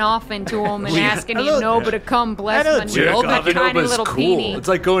 jerking off into him and asking Yonoba to come bless my jerk little off. tiny Yonoba's little cool. peenie. It's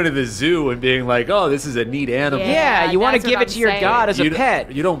like going to the zoo and being like, "Oh, this is a neat animal." Yeah, you want to that's give what it to I'm your saying. god as a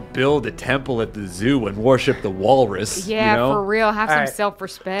pet. You don't build a temple at the zoo and worship the walrus. Yeah, you know? for real. Have some right.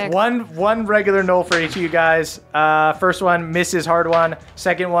 self-respect. one regular knoll for each of you guys. First one misses hard one.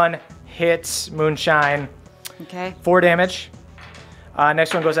 Second one hits Moonshine. Okay. 4 damage.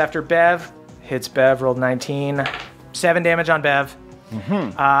 Next one goes after Bev. Hits Bev, rolled 19. 7 damage on Bev.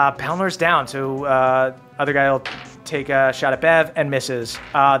 Balnor's down, so other guy will take a shot at Bev and misses.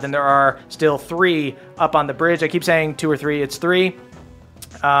 Then there are still 3 up on the bridge. I keep saying 2 or 3. It's 3.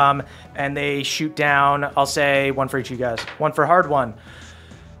 And they shoot down, I'll say 1 for each of you guys. 1 for hard one.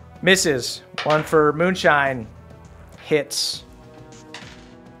 Misses. 1 for Moonshine. Hits.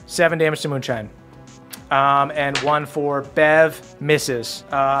 7 damage to Moonshine. And 1 for Bev. Misses.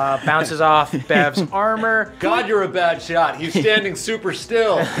 Bounces off Bev's armor. God, you're a bad shot. He's standing super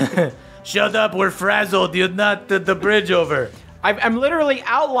still. Shut up, we're frazzled. You're not the bridge over. I'm literally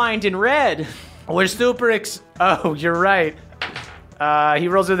outlined in red. We're super Oh, you're right. He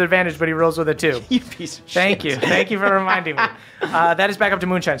rolls with advantage, but he rolls with a 2. You piece of shit. Thank you. Thank you for reminding me. That is back up to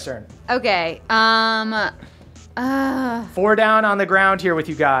Moonshine's turn. Okay. 4 down on the ground here with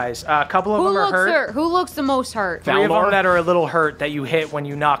you guys. A couple of Who them are looks hurt. hurt? Who looks the most hurt? 3 of them that are a little hurt that you hit when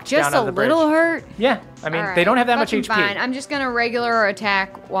you knocked Just down a on the bridge. little hurt? Yeah. I mean, All they don't have that much fucking HP. Fine. I'm just gonna regular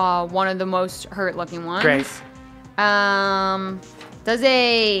attack one of the most hurt looking ones. Great. Does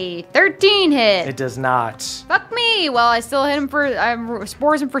a 13 hit? It does not. Fuck me. Well, I still hit him for. I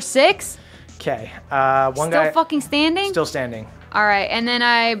spores him for 6. Okay. One Still guy fucking standing. still standing. All right, and then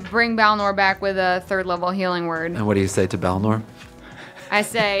I bring Balnor back with a 3rd level healing word. And what do you say to Balnor? I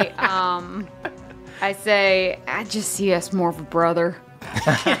say, I just see us more of a brother.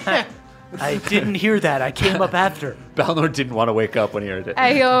 I didn't hear that. I came up after. Balnor didn't want to wake up when he heard it.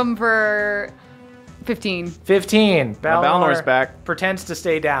 I heal him for 15. 15. Balnor's back. Pretends to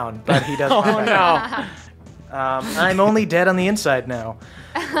stay down, but he doesn't. Oh no. I'm only dead on the inside now.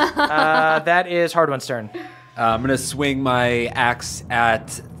 That is Hard One's turn. I'm gonna swing my axe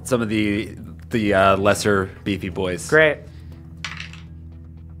at some of the lesser beefy boys. Great.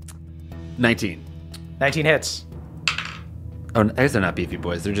 19. 19 hits. Oh, I guess they're not beefy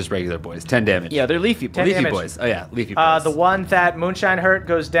boys. They're just regular boys. 10 damage. Yeah, they're leafy. 10 leafy damage. boys. Oh yeah, leafy boys. The one that Moonshine hurt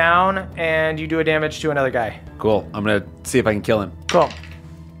goes down, and you do a damage to another guy. Cool. I'm gonna see if I can kill him. Cool.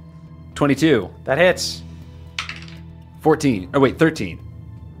 22. That hits. 14. Oh wait, 13.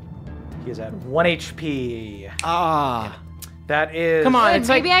 He is at 1 HP. Ah. That is. Come on, Good, it's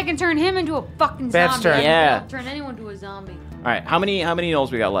like. maybe I can turn him into a fucking Bev's zombie. turn. I can Yeah. turn anyone to a zombie. All right, how many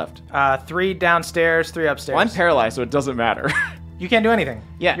knolls we got left? 3 downstairs, 3 upstairs. Well, I'm paralyzed, so it doesn't matter. You can't do anything.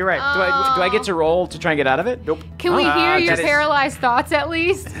 Yeah, You're right. Do I get to roll to try and get out of it? Nope. Can we hear your that is- paralyzed thoughts at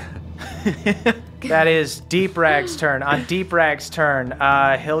least? That is Deep Rag's turn. On Deep Rag's turn,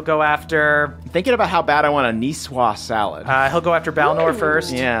 he'll go after. Thinking about how bad I want a niçoise salad. He'll go after Balnor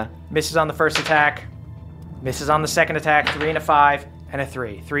first. Yeah. Misses on the first attack. Misses on the second attack. 3 and a 5 and a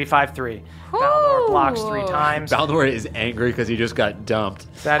 3. 3, 5, 3. Balnor blocks 3 times. Balnor is angry because he just got dumped.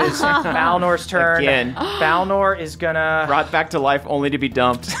 That is Balnor's turn. Again. Balnor is gonna. Brought back to life only to be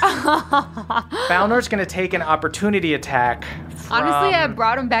dumped. Balnor's gonna take an opportunity attack. Honestly, I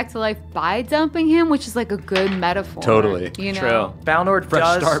brought him back to life by dumping him, which is like a good metaphor. Totally. You know? True. Balnor Fresh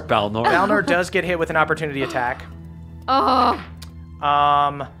does. start, Balnor. Balnor does get hit with an opportunity attack. Oh.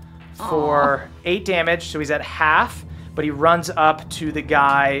 For 8 damage, so he's at half, but he runs up to the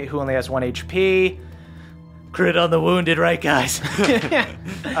guy who only has 1 HP. Crit on the wounded, right, guys?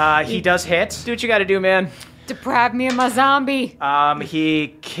 He does hit. Do what you gotta do, man. Deprive me of my zombie.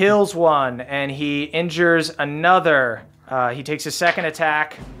 He kills one, and he injures another. He takes his second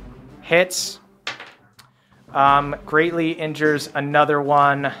attack, hits, greatly injures another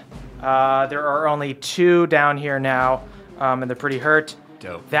one. There are only 2 down here now, and they're pretty hurt.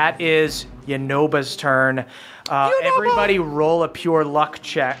 Dope. That is Yonoba's turn. Everybody roll a pure luck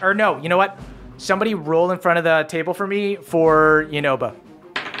check. Or no, you know what? Somebody roll in front of the table for me for Yonoba.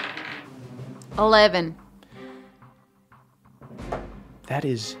 11. That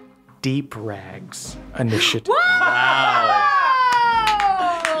is Deep Rag's initiative.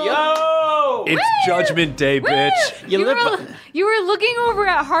 Yo! It's Judgment Day, bitch. You were looking over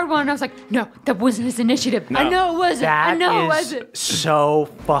at Hard One, and I was like, no, that wasn't his initiative. I know it wasn't. I know it wasn't. So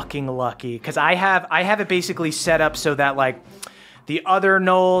fucking lucky, because I have it basically set up so that like The other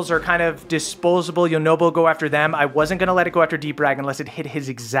gnolls are kind of disposable. Yonobo will go after them. I wasn't going to let it go after Deep Rag unless it hit his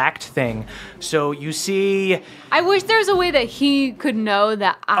exact thing. So you see... I wish there was a way that he could know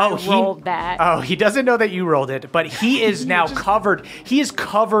that I rolled that. Oh, he doesn't know that you rolled it, but he is now covered. He is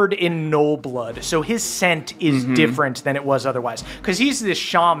covered in gnoll blood, so his scent is different than it was otherwise. Because he's this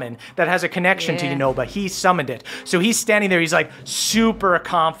shaman that has a connection to Yonoba. He summoned it. So he's standing there. He's like super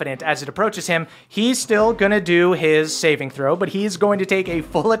confident as it approaches him. He's still going to do his saving throw, but he's going to take a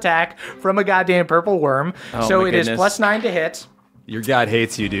full attack from a goddamn purple worm. So it is +9 to hit. Your god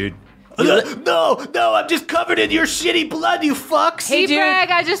hates you, dude. No, I'm just covered in your shitty blood, you fucks. Hey,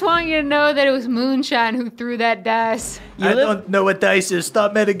 Bragg, I just want you to know that it was Moonshine who threw that dice. I don't know what dice is.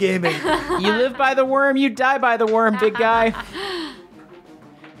 Stop metagaming. You live by the worm, you die by the worm, big guy.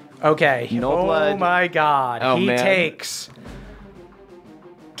 Okay. No blood. Oh my god. Oh, he man. takes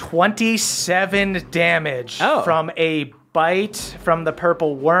 27 damage from a bite from the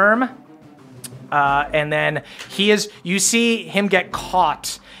purple worm. And then you see him get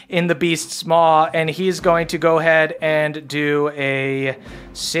caught in the beast's maw, and he's going to go ahead and do a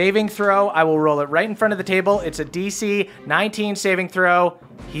saving throw. I will roll it right in front of the table. It's a DC 19 saving throw.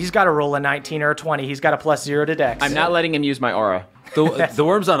 He's got to roll a 19 or a 20. He's got a +0 to dex. I'm not letting him use my aura. The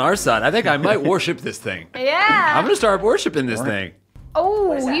worm's on our side. I think I might worship this thing. Yeah. I'm going to start worshiping this thing.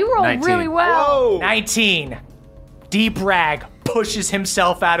 Oh, he rolled 19. really well. 19. Deep Rag pushes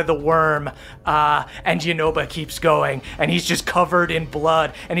himself out of the worm, and Yonoba keeps going, and he's just covered in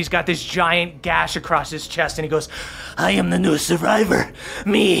blood, and he's got this giant gash across his chest, and he goes, I am the new survivor.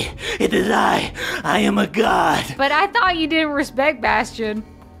 Me, it is I. I am a god. But I thought you didn't respect Bastion.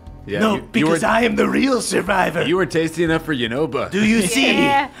 Yeah, No, because I am the real survivor. You weren't tasty enough for Yonoba. Do you see?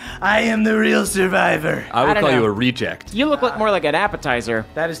 Yeah. I am the real survivor. I would don't call know. you a reject. You look more like an appetizer.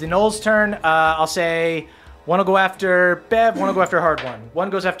 that is the Knoll's turn. I'll say one will go after Bev, one will go after Hard One. One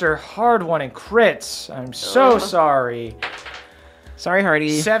goes after Hard One and crits. I'm so sorry. Sorry,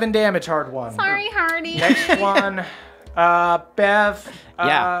 Hardy. 7 damage, Hard One. Sorry, Hardy. Next one, Bev.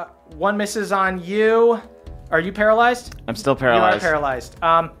 Yeah. One misses on you. Are you paralyzed? I'm still You paralyzed. are paralyzed.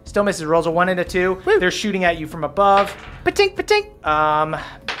 Still misses. Rolls a 1 and a 2. They're shooting at you from above. Patink, patink.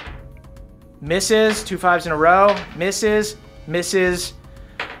 Misses. 2 5s in a row. Misses.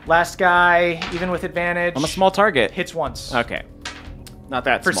 Last guy, even with advantage. I'm a small target. Hits once. Okay. Not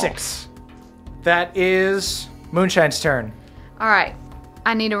that For small. 6. That is Moonshine's turn. All right.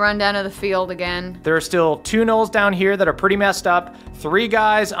 I need to run down to the field again. There are still 2 gnolls down here that are pretty messed up. 3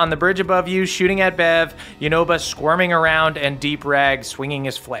 guys on the bridge above you shooting at Bev. Yonoba squirming around, and Deep Rag swinging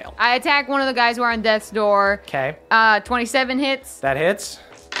his flail. I attack one of the guys who are on death's door. Okay. 27 hits. That hits.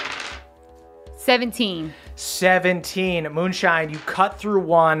 17. 17. Moonshine, you cut through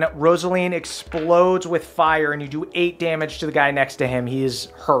one. Rosaline explodes with fire, and you do 8 damage to the guy next to him. He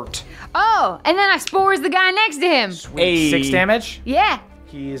is hurt. Oh, and then I spores the guy next to him. Sweet. 6 damage. Yeah.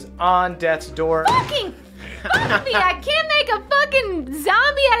 He's on death's door. Fuck me. I can't make a fucking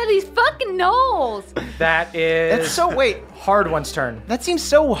zombie out of these fucking gnolls. That is That's so, wait. Hard One's turn. That seems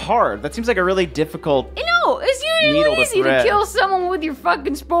so hard. That seems like a really difficult. No, it's Needle usually to easy to thread. kill someone with your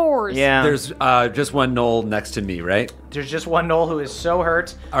fucking spores. Yeah. There's just one knoll next to me, right? There's just one gnoll who is so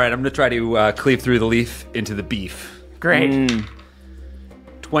hurt. All right, I'm going to try to cleave through the leaf into the beef. Great.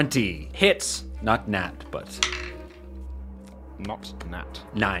 20. Hits. Not nat, but Not that.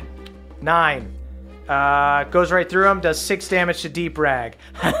 9. 9. Goes right through him, does 6 damage to Deep Rag.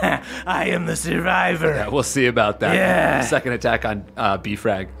 I am the survivor. Yeah, we'll see about that. Yeah. Second attack on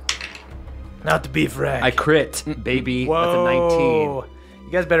B-Frag. Not the beef rag. I crit, baby. Whoa. That's a 19.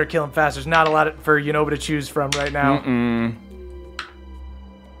 You guys better kill him fast. There's not a lot for Yonoba to choose from right now.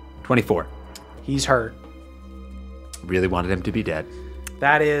 24. He's hurt. Really wanted him to be dead.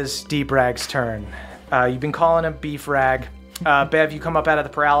 That is Deep Rag's turn. You've been calling him Beef Rag. Bev, you come up out of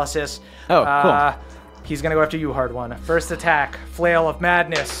the paralysis. Oh, cool. He's going to go after you, Hard One. First attack, Flail of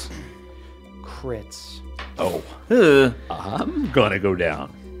Madness. Crits. Oh. I'm gonna go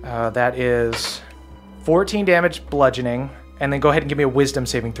down. That is 14 damage bludgeoning. And then go ahead and give me a wisdom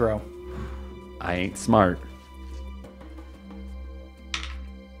saving throw. I ain't smart.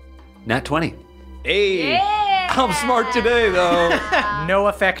 Nat 20. Hey. I'm smart today, though. No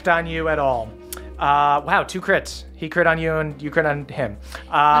effect on you at all. Wow, 2 crits. He crit on you and you crit on him.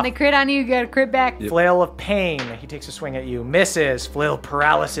 When they crit on you, you get a crit back. Flail of Pain. He takes a swing at you. Misses. Flail of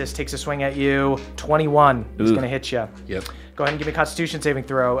Paralysis takes a swing at you. 21. He's going to hit you. Yep. Go ahead and give me a Constitution saving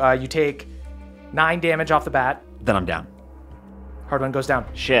throw. You take 9 damage off the bat. Then I'm down. Hard One goes down.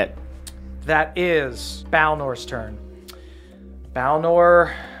 Shit. That is Balnor's turn.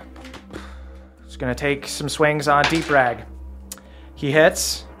 Balnor is going to take some swings on Deep Rag. He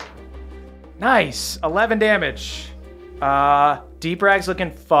hits. Nice. 11 damage. Deep Rag's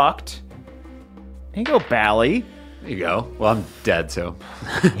looking fucked. Here you go, Bally. There you go. Well, I'm dead, so.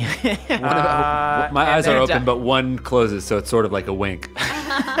 My eyes are open, but one closes, so it's sort of like a wink.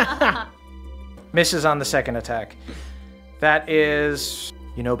 Misses on the second attack. That is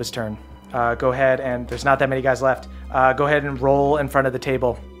Yunoba's turn. Go ahead, and there's not that many guys left. Go ahead and roll in front of the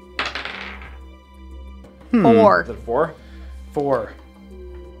table. 4. Is it 4? 4.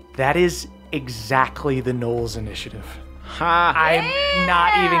 That is exactly the Knowles initiative. Ha! I'm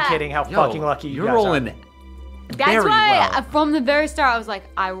not even kidding how fucking lucky you You're guys rolling are. That's very why well. From the very start I was like,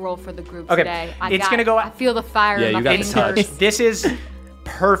 I roll for the group Okay, today. it's gonna go- I feel the fire Yeah, in you my got the fingers. touch. This is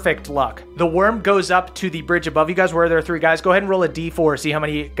perfect luck. The worm goes up to the bridge above you guys where there are 3 guys. Go ahead and roll a d4, see how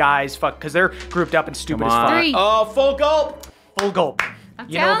many guys fuck, because they're grouped up and stupid as fuck. 3. Oh, full gulp! Full gulp. Unova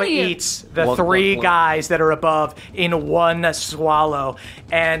telling you. eats the Look, 3 look. guys that are above in one swallow.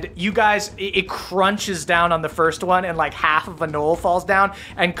 And you guys, it crunches down on the first one, and like half of a knoll falls down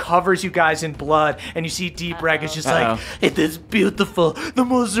and covers you guys in blood. And you see Deep Rag is just like, It is beautiful. The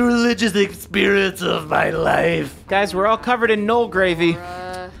most religious experience of my life. Guys, we're all covered in knoll gravy.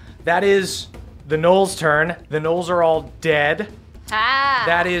 that is the Knoll's turn. The Knolls are all dead. Ah.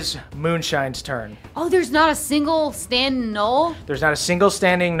 That is Moonshine's turn. Oh, there's not a single stand knoll? There's not a single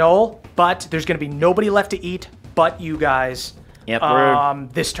standing Knoll, but there's going to be nobody left to eat but you guys. Yep, we're...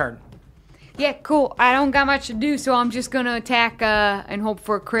 This turn. Yeah, cool. I don't got much to do, so I'm just gonna attack and hope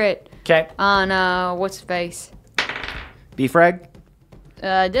for a crit Okay. on what's his face. Beef Rag?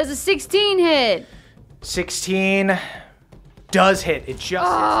 Does a 16 hit? 16 does hit. It just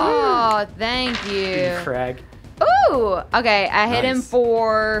Oh, thank you. hits Crag. Ooh. Okay, I hit him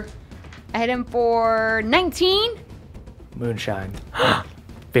for 19. Moonshine.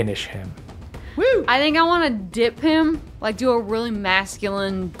 Finish him. I think I want to dip him, like do a really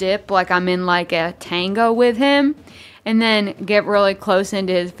masculine dip, like I'm in like a tango with him, and then get really close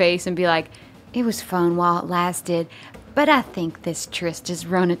into his face and be like, "It was fun while it lasted, but I think this tryst has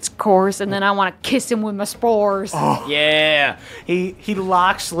run its course," and then I want to kiss him with my spores. Yeah. He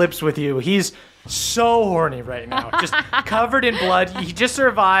locks lips with you. He's so horny right now. Just covered in blood. He just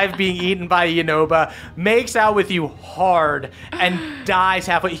survived being eaten by Yunoba, makes out with you hard, and dies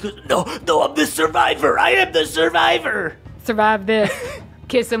halfway. He goes, No, I'm the survivor. I am the survivor. Survive this.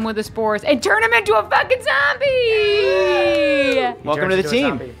 Kiss him with the spores and turn him into a fucking zombie. Welcome to the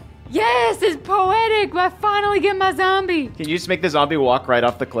team. Yes, it's poetic. I finally get my zombie. Can you just make the zombie walk right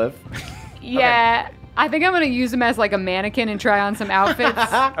off the cliff? Yeah, I think I'm gonna use him as like a mannequin and try on some outfits.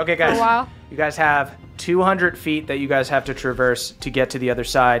 Okay, guys. For a while. You guys have 200 feet that you guys have to traverse to get to the other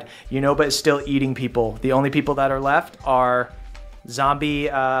side. Yunoba is still eating people. The only people that are left are zombie,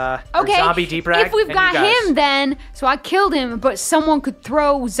 or zombie Deep Rag. If we've and got you guys. him, then so I killed him, but someone could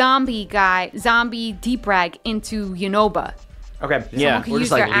throw zombie Deep Rag into Yunoba. Okay. Yeah. Could Or use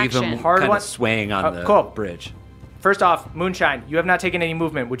just like their leave action. him Hard kind one. of swaying on the cool. bridge. First off, Moonshine, you have not taken any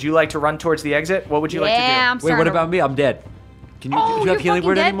movement. Would you like to run towards the exit? What would you like to do? Yeah, I'm Wait, starting what to- about me? I'm dead. Can you, Oh, do you have you're healing fucking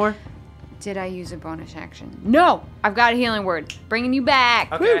word dead? anymore? Did I use a bonus action? No, I've got a healing word. Bringing you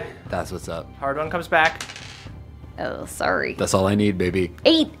back. Okay. That's what's up. Hard one comes back. Oh, sorry. That's all I need, baby.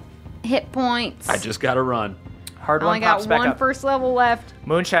 8 hit points. I just gotta run. Hard I one only pops got back one up. first level left.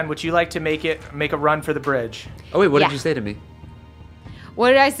 Moonshine, would you like to make a run for the bridge? Oh wait, what Yeah. did you say to me? What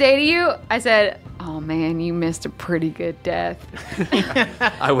did I say to you? I said, "Oh man, you missed a pretty good death."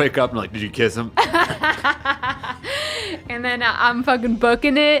 I wake up and like, did you kiss him? And then I'm fucking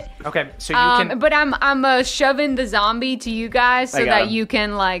booking it. Okay, so you can. But I'm shoving the zombie to you guys so I got that him. you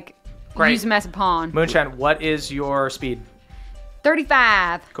can like Great. use him as a pawn. Moonshine, what is your speed?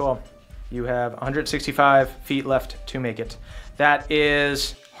 35. Cool. You have 165 feet left to make it. That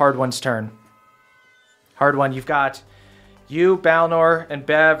is Hard One's turn. Hard One, you've got you, Balnor, and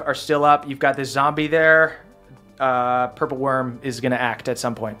Bev are still up. You've got this zombie there. Purple Worm is going to act at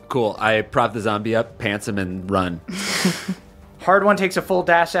some point. Cool. I prop the zombie up, pants him, and run. Hard One takes a full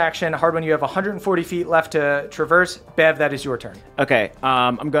dash action. Hard One, you have 140 feet left to traverse. Bev, that is your turn. Okay,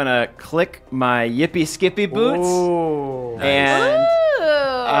 I'm gonna click my Yippee Skippy boots. Ooh. And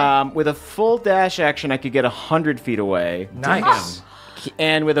Ooh. with a full dash action, I could get 100 feet away. Nice.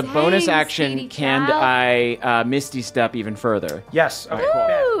 And with a bonus Dang, action, Speedy can child. I Misty Step even further? Yes. Okay, cool.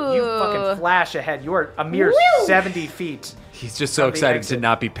 Bev, you Ooh. fucking flash ahead. You are a mere Woo. 70 feet. He's just so the excited exit. to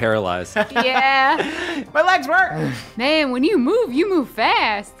not be paralyzed. Yeah. My legs work. Man, when you move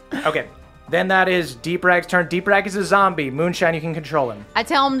fast. Okay. Then that is Deep Rag's turn. Deep Rag is a zombie. Moonshine, you can control him. I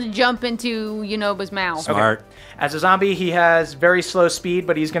tell him to jump into Yunoba's mouth. Smart. As a zombie, he has very slow speed,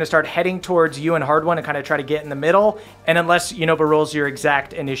 but he's going to start heading towards you and Hard One and kind of try to get in the middle. And unless Yunoba rolls your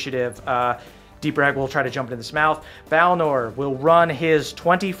exact initiative, Deep Rag will try to jump into this mouth. Balnor will run his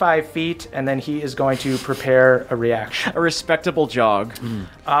 25 feet, and then he is going to prepare a reaction. A respectable jog.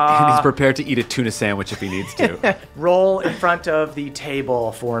 And he's prepared to eat a tuna sandwich if he needs to. Roll in front of the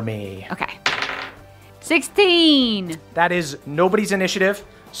table for me. Okay. 16. That is nobody's initiative.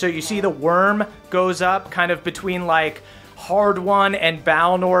 So you see the worm goes up kind of between like Hard One and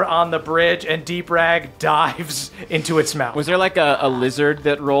Balnor on the bridge, and Deep Rag dives into its mouth. Was there like a lizard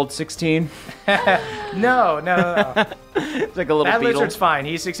that rolled 16? No. It's like a little That beetle. lizard's fine.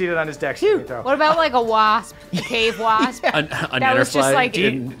 He succeeded on his dex saving throw. What about like a wasp? A cave wasp? A That was just like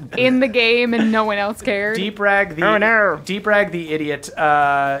in the game and no one else cared. Deep Rag the idiot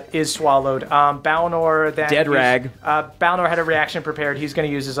is swallowed. Balnor then Dead Rag. Balnor had a reaction prepared. He's going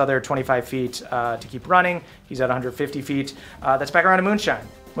to use his other 25 feet to keep running. He's at 150 feet. That's back around to Moonshine.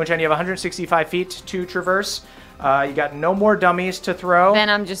 Moonshine, you have 165 feet to traverse. You got no more dummies to throw. Then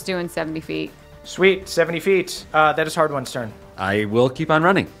I'm just doing 70 feet. Sweet, 70 feet. That is Hard One's turn. I will keep on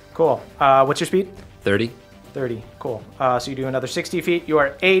running. Cool. What's your speed? 30. 30. Cool. So you do another 60 feet. You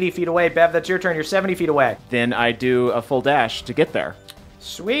are 80 feet away. Bev, that's your turn. You're 70 feet away. Then I do a full dash to get there.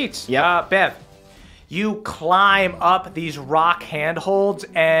 Sweet. Yeah. Bev, you climb up these rock handholds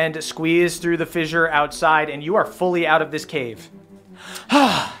and squeeze through the fissure outside, and you are fully out of this cave.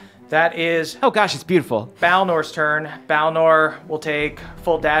 That is... Oh gosh, it's beautiful. Balnor's turn. Balnor will take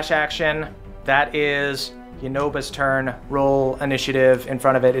full dash action. That is Yunoba's turn. Roll initiative in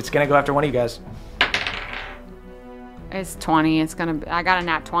front of it. It's going to go after one of you guys. It's 20. I got a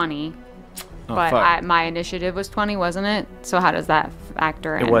nat 20. Oh, but my initiative was 20, wasn't it? So how does that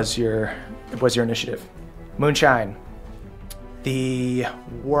factor in? It was your initiative. Moonshine. The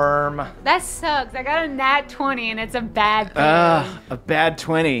worm. That sucks. I got a nat 20 and it's a bad thing. A bad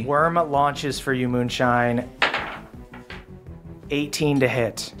 20. Worm launches for you, Moonshine. 18 to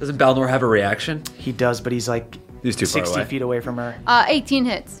hit. Doesn't Balnor have a reaction? He does, but he's like He's too far 60 away. feet away from her. 18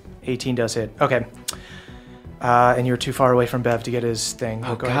 hits. 18 does hit. Okay. And you're too far away from Bev to get his thing.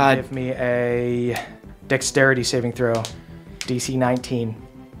 Oh, Go ahead God. and give me a dexterity saving throw. DC 19.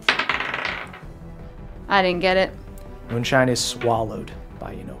 I didn't get it. Moonshine is swallowed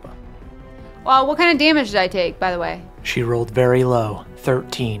by Yunoba. Well, what kind of damage did I take, by the way? She rolled very low.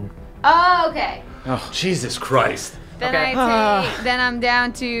 13. Oh, okay. Oh, Jesus Christ. Then Okay. then I'm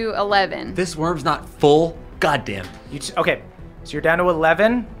down to 11. This worm's not full. Goddamn. Okay, so you're down to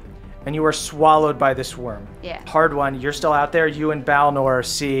 11, and you are swallowed by this worm. Yeah. Hard One, you're still out there. You and Balnor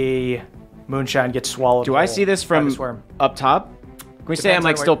see Moonshine get swallowed. Do I see this by from this worm. up top? Can we say I'm Depends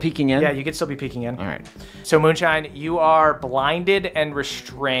like on still where- peeking in? Yeah, you could still be peeking in. All right. So Moonshine, you are blinded and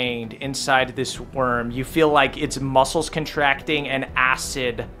restrained inside this worm. You feel like its muscles contracting and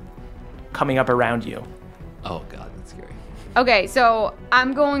acid coming up around you. Oh, God, that's scary. Okay, so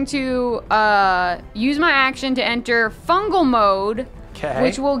I'm going to use my action to enter fungal mode, Okay.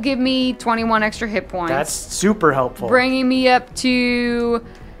 which will give me 21 extra hit points. That's super helpful. bringing me up to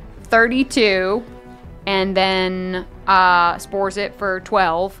 32, and then spores it for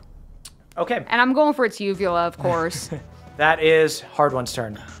 12. Okay, And I'm going for its uvula, of course. that is Hard One's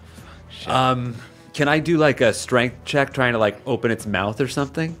turn. Can I do like a strength check trying to like open its mouth or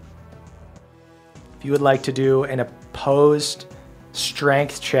something? If you would like to do an opposed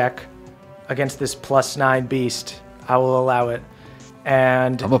strength check against this +9 beast, I will allow it.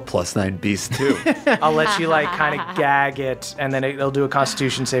 And I'm a +9 beast too. I'll let you like kind of gag it, and then it'll do a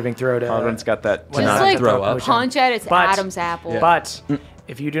Constitution saving throw to. Hard One's got that. To Just not like throw up. punch at its But- Adam's apple. But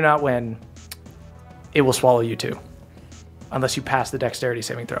if you do not win, it will swallow you too, unless you pass the dexterity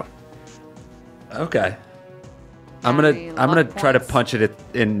saving throw. Okay. I'm Any gonna luck try to points? punch it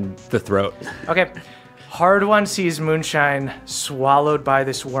in the throat. Okay. Hard One sees Moonshine swallowed by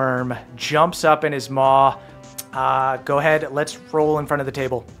this worm, jumps up in his maw. Go ahead, let's roll in front of the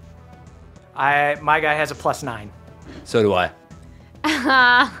table. My guy has a +9. So do I.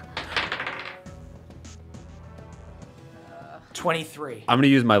 23. I'm gonna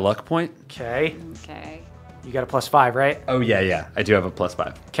use my luck point. Okay. Okay. You got a +5, right? Oh yeah. I do have a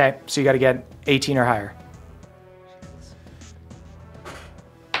 +5. Okay, so you got to get 18 or higher.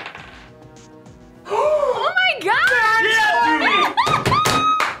 Oh my god!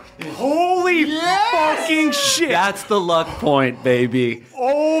 Holy fucking shit! That's the luck point, baby.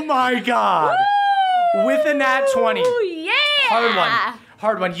 Oh my god! With a nat 20. Oh, yeah!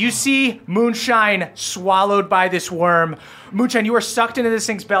 Hard one. You see Moonshine swallowed by this worm. Moonshine, you are sucked into this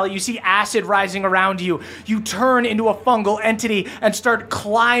thing's belly. You see acid rising around you. You turn into a fungal entity and start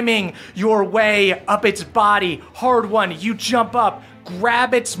climbing your way up its body. Hard one. You jump up,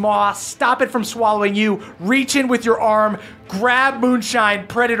 grab its maw, stop it from swallowing you, reach in with your arm, grab Moonshine,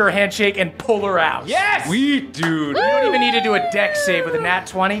 predator handshake, and pull her out. Yes! Sweet, dude. You don't even need to do a dex save with a nat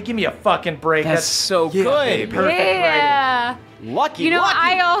 20. Give me a fucking break. That's so good. Perfect writing. Yeah. Lucky, You know, lucky.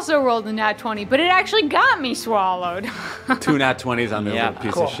 I also rolled a nat 20, but it actually got me swallowed. 2 nat 20s on the little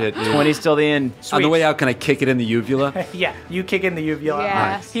piece cool. of shit, dude. 20's till the end. On the way out, can I kick it in the uvula? Yeah, you kick in the uvula.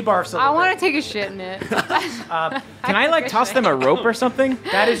 Yeah. He barfs a I little want bit. to take a shit in it. Can I like toss them a rope or something?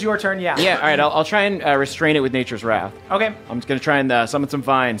 That is your turn, yeah. Yeah, all right, I'll try and restrain it with Nature's Wrath. Okay, I'm just gonna try and summon some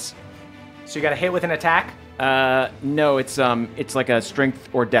vines. so you got to hit with an attack. No, it's like a strength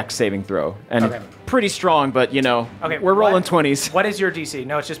or dex saving throw, and Okay. pretty strong, but you know, Okay, we're rolling what- 20s. What is your DC?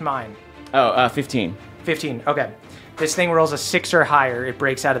 No, it's just mine. Oh, 15. 15. Okay. This thing rolls a 6 or higher. It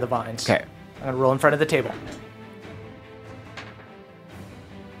breaks out of the vines. Okay. I'm going to roll in front of the table.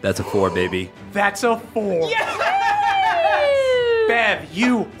 That's a 4, baby. That's a 4. Bev,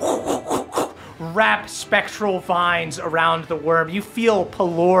 you wrap spectral vines around the worm. You feel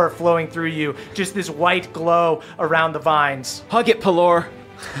Pelor flowing through you. Just this white glow around the vines. Hug it, Pelor.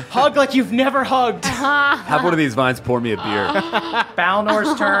 Hug like you've never hugged. Have one of these vines pour me a beer.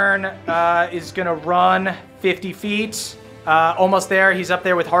 Balnor's turn is going to run 50 feet. Almost there. He's up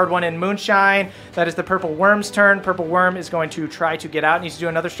there with Hard One and Moonshine. That is the Purple Worm's turn. Purple Worm is going to try to get out. Needs to do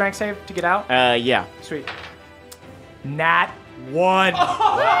another strength save to get out. Yeah. Sweet. Nat 1.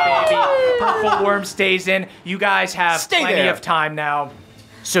 Baby. Purple Worm stays in. You guys have plenty there. of time now.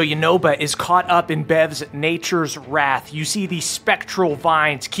 So Yonoba is caught up in Bev's Nature's Wrath. You see these spectral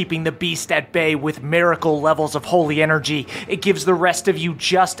vines keeping the beast at bay with miracle levels of holy energy. It gives the rest of you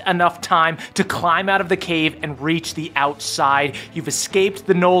just enough time to climb out of the cave and reach the outside. You've escaped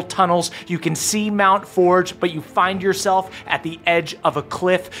the knoll tunnels. You can see Mount Forge, but you find yourself at the edge of a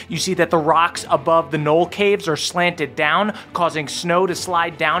cliff. You see that the rocks above the knoll caves are slanted down, causing snow to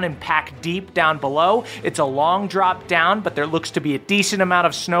slide down and pack deep down below. It's a long drop down, but there looks to be a decent amount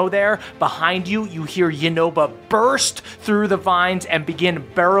of snow there. Behind you, you hear Yonoba burst through the vines and begin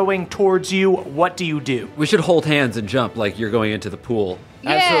burrowing towards you. What do you do? We should hold hands and jump like you're going into the pool.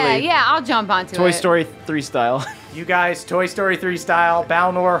 Absolutely. Yeah, I'll jump onto Toy it. Story 3 style. You guys, Toy Story 3 style,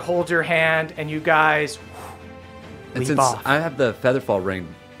 Balnor holds your hand, and you guys And leap since off. I have the Featherfall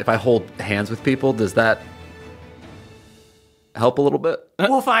ring, if I hold hands with people, does that help a little bit?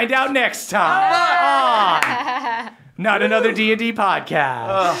 We'll find out next time on Not Another D&D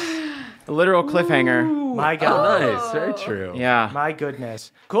Podcast. A literal cliffhanger. My God. Nice, very true. Yeah. My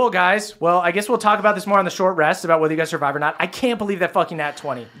goodness. Cool, guys. Well, I guess we'll talk about this more on the short rest about whether you guys survive or not. I can't believe that fucking Nat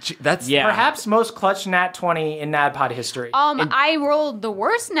 20. That's Yeah. Perhaps most clutch Nat 20 in NADPOD history. I rolled the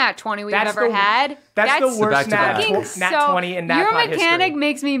worst nat 20 we've That's ever the- had. That's the worst back-to-back. Nat 20 in NADPOD Your history. mechanic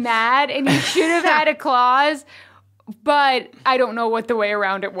makes me mad, and you should have had a clause. But I don't know what the way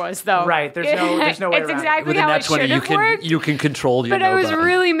around it was, though. Right, there's no way It's around it. exactly With a how nat it 20, should you have worked. can control your But I was Nova.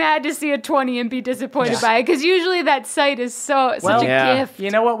 really mad to see a 20 and be disappointed by it, because usually that sight is such a yeah. gift.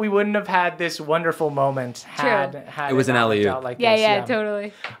 You know what? We wouldn't have had this wonderful moment had It was an not worked alley-oop. out like Yeah, this. yeah,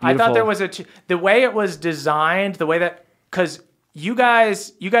 totally. I thought Beautiful. there was the way it was designed, the way that because you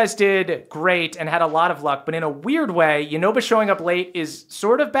guys did great and had a lot of luck, but in a weird way, Yonoba showing up late is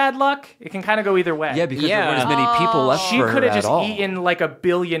sort of bad luck. It can kind of go either way. Yeah, because there Yeah. weren't as many people left She for her could have at just all. eaten like a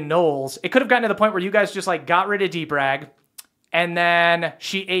billion knolls. It could have gotten to the point where you guys just like got rid of Deep Rag, and then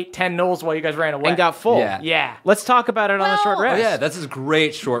she ate 10 knolls while you guys ran away. And got full. Yeah. Yeah. Let's talk about it on the short Well- Oh, rest. yeah, that's a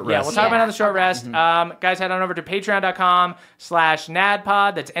great short Yeah, rest. we'll talk about it on the short rest. Mm-hmm. Guys, head on over to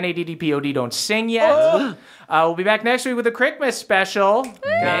patreon.com/NADPOD. That's NADDPOD. Don't sing yet. Oh. We'll be back next week with a Christmas special. Christmas,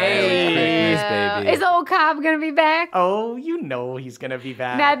 baby. Is old Cobb gonna be back? Oh, you know he's going to be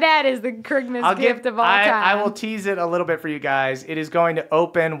back. Now that is the Christmas gift of all time. I will tease it a little bit for you guys. It is going to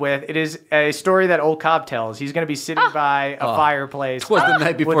open with, it is a story that old Cobb tells. He's going to be sitting by a fireplace. Twas the night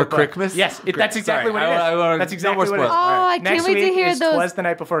with before a book. Christmas? Yes, that's exactly Sorry, what it is. I wanna- That's no exactly more what it is. spoilers. Oh, I Next can't wait to week hear is those. Twas the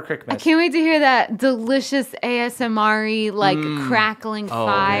Night Before Christmas. I can't wait to hear that delicious ASMR-y, like crackling Oh,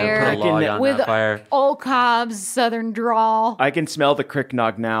 fire man, put a log on with that fire. old Cobb's southern drawl. I can smell the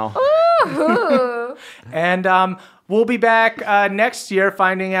cricknog now. Ooh. And we'll be back next year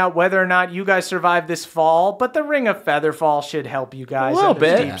finding out whether or not you guys survive this fall. But the Ring of Featherfall should help you guys. A little in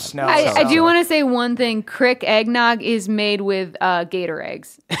this bit. Deep snow. I do want to say one thing. Crick eggnog is made with gator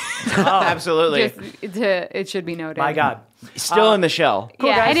eggs. Absolutely. It should be noted. My God. Still in the shell. Cool,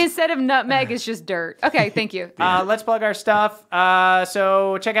 guys. and instead of nutmeg, it's just dirt. Okay, thank you. Let's plug our stuff.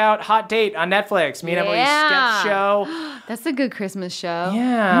 So check out Hot Date on Netflix. Me and Emily's sketch show. That's a good Christmas show.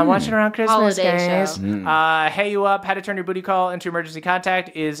 Yeah, watch it around Christmas, Holiday guys. show. Hey You Up, How to Turn Your Booty Call into Emergency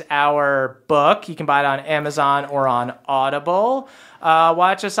Contact is our book. You can buy it on Amazon or on Audible.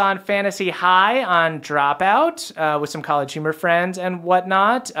 Watch us on Fantasy High on Dropout with some college humor friends and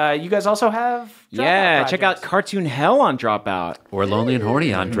whatnot. You guys also have Dropout Check out projects. Cartoon Hell on Dropout. Or Lonely and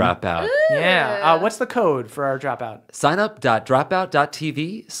Horny on Dropout. Yeah. What's the code for our Dropout? Sign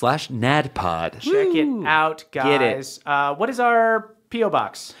up.dropout.tv/NADPOD. Check it out, guys. Get it. What is our P.O.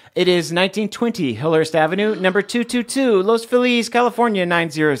 Box? It is 1920 Hillhurst Avenue, number 222, Los Feliz, California,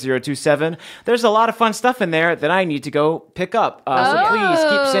 90027. There's a lot of fun stuff in there that I need to go pick up. So please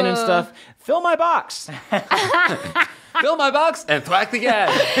keep sending stuff. Fill my box. Fill my box and thwack the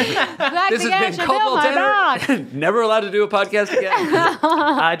gas. This has been Caldwell Tanner. Never allowed to do a podcast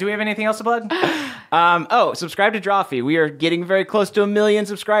again. Do we have anything else to plug? Subscribe to Drawfee. We are getting very close to 1 million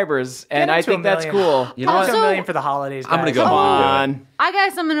subscribers, and I think that's cool. You know Almost what? $1 million for the holidays, guys. I'm going to go Come on. on. I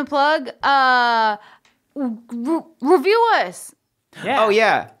got something to plug. Review us. Yeah. Oh,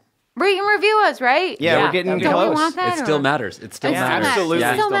 yeah. Rate and review us, right? Yeah, we're getting Don't we close. want that? It still or- matters. It still It still matters. matters. Absolutely. It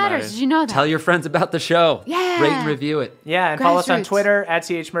still Still matters. matters. Did you know that? Tell your friends about the show. Yeah. Rate and review it. Yeah, and follow us on Grassroots. Twitter, at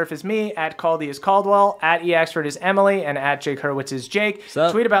CHMurph is me, at Caldy is Caldwell, at eAxford is Emily, and at Jake Hurwitz is Jake.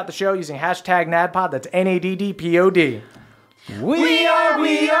 Sup? Tweet about the show using hashtag NADPOD, that's NADDPOD. We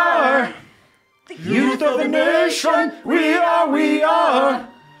are the youth of the nation. We are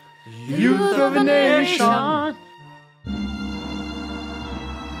youth of the nation.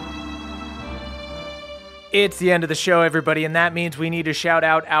 It's the end of the show, everybody, and that means we need to shout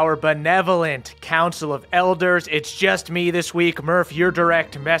out our benevolent Council of Elders. It's just me this week, Murph, your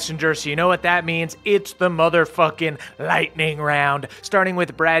direct messenger, so you know what that means. It's the motherfucking lightning round. Starting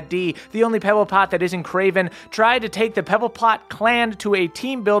with Brad D., the only Pebble Pot that isn't craven, tried to take the Pebble Pot clan to a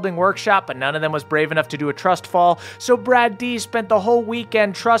team-building workshop, but none of them was brave enough to do a trust fall, so Brad D. spent the whole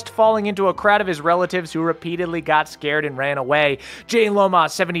weekend trust falling into a crowd of his relatives who repeatedly got scared and ran away. Jay Loma,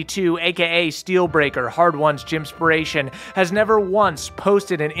 72, aka Steelbreaker, Hard One's Gymspiration, has never once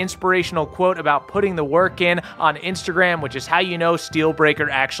posted an inspirational quote about putting the work in on Instagram, which is how you know Steelbreaker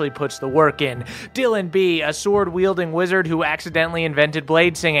actually puts the work in. Dylan B., a sword-wielding wizard who accidentally invented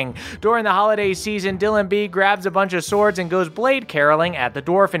blade singing. During the holiday season, Dylan B. grabs a bunch of swords and goes blade caroling at the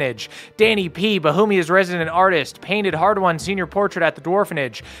Dwarfenage. Danny P., Bohemia's resident artist, painted Hard One's senior portrait at the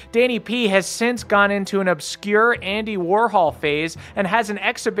Dwarfenage. Danny P. has since gone into an obscure Andy Warhol phase and has an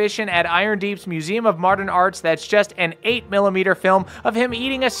exhibition at Iron Deep's Museum of Modern Arts that's just an 8mm film of him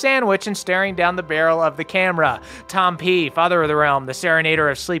eating a sandwich and staring down the barrel of the camera. Tom P., Father of the Realm, the serenader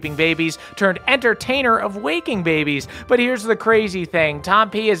of sleeping babies, turned entertainer of waking babies. But here's the crazy thing. Tom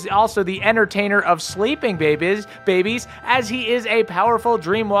P. is also the entertainer of sleeping babies, as he is a powerful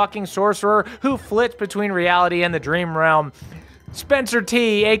dream-walking sorcerer who flits between reality and the dream realm. Spencer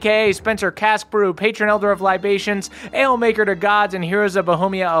T., a.k.a. Spencer Cask Brew, patron elder of libations, ale maker to gods and heroes of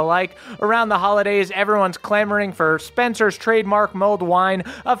Bohemia alike. Around the holidays, everyone's clamoring for Spencer's trademark mulled wine,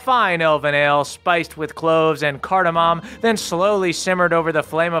 a fine elven ale spiced with cloves and cardamom, then slowly simmered over the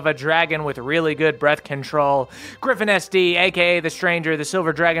flame of a dragon with really good breath control. Griffin SD., a.k.a. The Stranger, the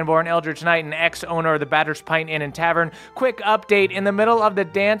Silver Dragonborn, Eldritch Knight, and ex-owner of the Badger's Pint Inn and Tavern. Quick update, in the middle of the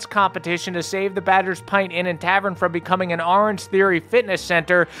dance competition to save the Badger's Pint Inn and Tavern from becoming an Orange Theory Fitness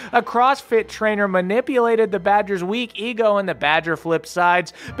Center, a CrossFit trainer manipulated the Badger's weak ego and the Badger flip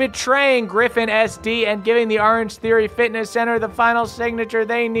sides, betraying Griffin SD and giving the Orange Theory Fitness Center the final signature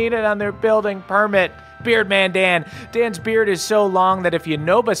they needed on their building permit. Beardman Dan. Dan's beard is so long that if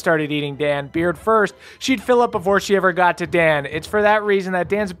Yonoba started eating Dan beard first, she'd fill up before she ever got to Dan. It's for that reason that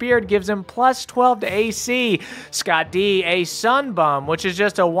Dan's beard gives him plus 12 to AC. Scott D., a sun bum, which is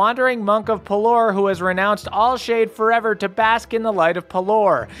just a wandering monk of Pelor who has renounced all shade forever to bask in the light of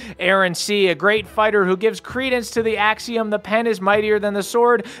Pelor. Aaron C., a great fighter who gives credence to the axiom the pen is mightier than the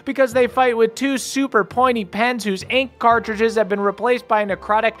sword because they fight with two super pointy pens whose ink cartridges have been replaced by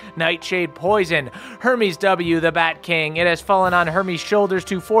necrotic nightshade poison. Hermes W., the Bat King. It has fallen on Hermes' shoulders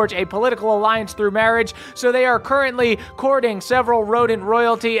to forge a political alliance through marriage, so they are currently courting several rodent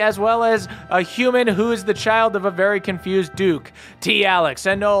royalty as well as a human who is the child of a very confused duke. T. Alex,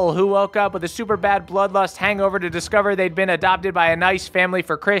 a Knoll who woke up with a super bad bloodlust hangover to discover they'd been adopted by a nice family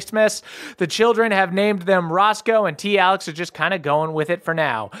for Christmas. The children have named them Roscoe, and T. Alex is just kind of going with it for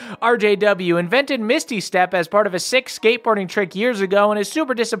now. RJW invented Misty Step as part of a sick skateboarding trick years ago and is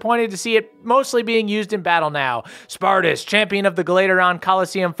super disappointed to see it mostly being used used in battle now. Spartus, champion of the Galateron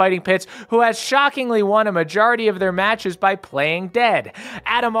Coliseum fighting pits, who has shockingly won a majority of their matches by playing dead.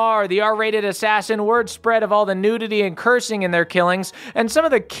 Adam R., the R-rated assassin, word spread of all the nudity and cursing in their killings, and some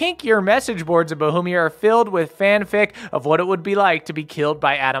of the kinkier message boards of Bohemia are filled with fanfic of what it would be like to be killed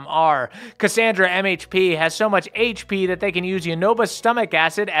by Adam R. Cassandra MHP has so much HP that they can use Yunoba's stomach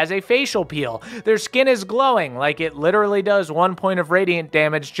acid as a facial peel. Their skin is glowing, like it literally does 1 point of radiant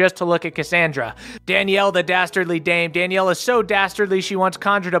damage just to look at Cassandra. Danielle, the dastardly dame. Danielle is so dastardly she once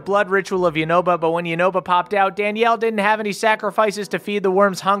conjured a blood ritual of Yunoba, but when Yunoba popped out, Danielle didn't have any sacrifices to feed the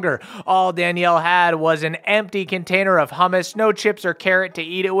worm's hunger. All Danielle had was an empty container of hummus, no chips or carrot to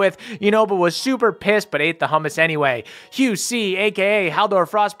eat it with. Yunoba was super pissed, but ate the hummus anyway. Hugh C., aka Haldor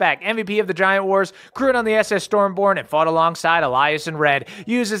Frostback, MVP of the Giant Wars, crewed on the SS Stormborn and fought alongside Elias and Red,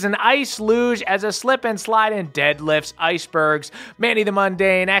 uses an ice luge as a slip and slide and deadlifts icebergs. Manny the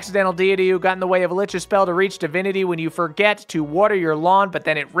Mundane, accidental deity who got in the way of a lich's spell to reach divinity when you forget to water your lawn, but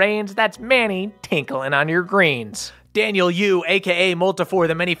then it rains. That's Manny tinkling on your greens. Daniel Yu, aka Multifor,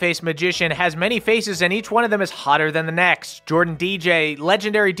 the many-faced magician, has many faces and each one of them is hotter than the next. Jordan DJ,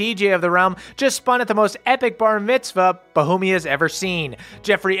 legendary DJ of the realm, just spun at the most epic bar mitzvah Bohemia's ever seen.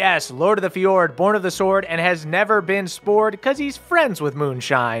 Jeffrey S., Lord of the Fjord, born of the sword, and has never been spored because he's friends with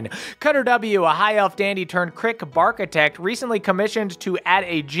Moonshine. Cutter W., a high elf dandy turned crick barkitect, recently commissioned to add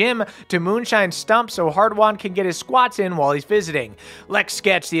a gym to Moonshine's stump so Hardwan can get his squats in while he's visiting. Lex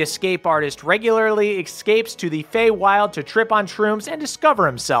Sketch, the escape artist, regularly escapes to the Fey Wild to trip on shrooms and discover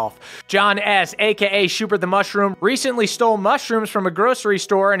himself. John S., aka Schubert the Mushroom, recently stole mushrooms from a grocery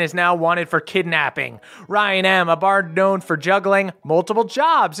store and is now wanted for kidnapping. Ryan M., a bard known for juggling multiple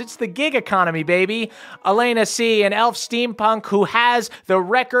jobs. It's the gig economy, baby. Elena C., an elf steampunk who has the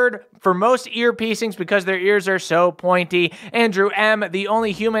record for most ear piercings because their ears are so pointy. Andrew M., the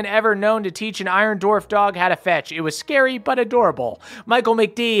only human ever known to teach an Iron Dwarf dog how to fetch. It was scary but adorable. Michael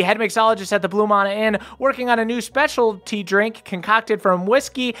McD., head mixologist at the Blue Mana Inn, working on a new specialty drink concocted from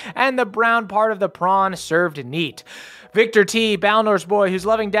whiskey and the brown part of the prawn served neat. Victor T., Balnor's boy, whose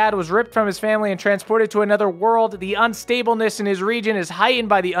loving dad was ripped from his family and transported to another world. The unstableness in his region is heightened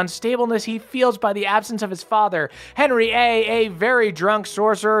by the unstableness he feels by the absence of his father. Henry A., a very drunk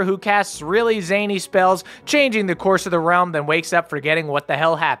sorcerer who casts really zany spells, changing the course of the realm, then wakes up forgetting what the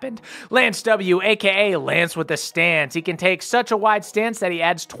hell happened. Lance W., aka Lance with the stance. He can take such a wide stance that he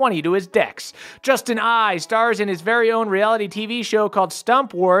adds 20 to his dex. Justin I. stars in his very own reality TV show called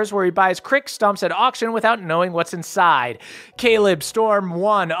Stump Wars, where he buys crick stumps at auction without knowing what's inside. Caleb Storm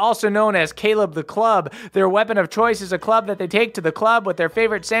 1, also known as Caleb the Club. Their weapon of choice is a club that they take to the club with their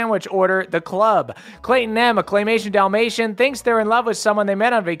favorite sandwich order, the club. Clayton M., a claymation Dalmatian, thinks they're in love with someone they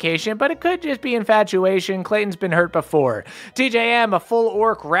met on vacation, but it could just be infatuation. Clayton's been hurt before. TJM, a full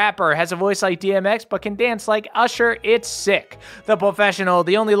orc rapper, has a voice like DMX, but can dance like Usher. It's sick. The Professional,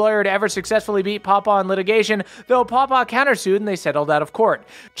 the only lawyer to ever successfully beat Pawpaw in litigation, though Pawpaw countersued and they settled out of court.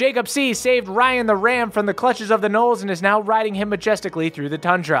 Jacob C. saved Ryan the Ram from the clutches of the Knolls and is now riding him majestically through the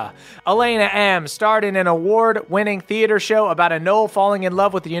tundra. Elena M. starred in an award-winning theater show about a Knoll falling in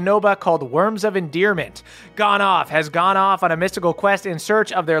love with Yunoba called Worms of Endearment. Gone Off has gone off on a mystical quest in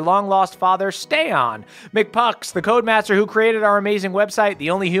search of their long-lost father, Stay On. McPucks, the codemaster who created our amazing website, the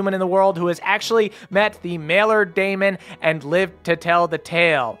only human in the world who has actually met the mailer daemon and lived to tell the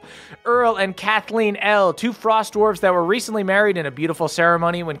tale. Earl and Kathleen L., two frost dwarves that were recently married in a beautiful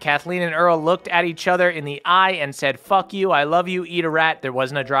ceremony. When Kathleen and Earl looked at each other in the eye and said, "Fuck you, I love you, eat a rat," there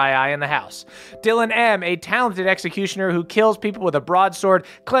wasn't a dry eye in the house. Dylan M., a talented executioner who kills people with a broadsword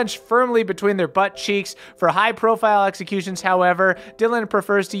clenched firmly between their butt cheeks. For high-profile executions, however, Dylan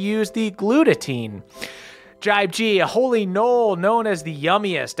prefers to use the glutatine. Jibe G., a holy knoll known as the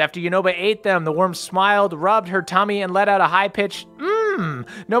yummiest. After Yunoba ate them, the worm smiled, rubbed her tummy, and let out a high-pitched mmm.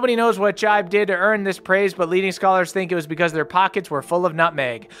 Nobody knows what Jibe did to earn this praise, but leading scholars think it was because their pockets were full of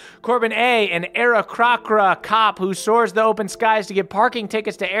nutmeg. Corbin A., an Aerocrocra cop who soars the open skies to get parking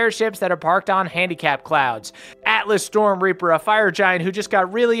tickets to airships that are parked on handicap clouds. Atlas Storm Reaper, a fire giant who just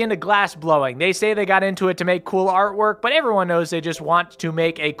got really into glass blowing. They say they got into it to make cool artwork, but everyone knows they just want to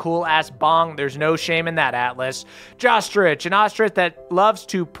make a cool-ass bong. There's no shame in that, Atlas. Jostrich, an ostrich that loves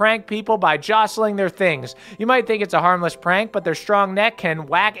to prank people by jostling their things. You might think it's a harmless prank, but their strong neck can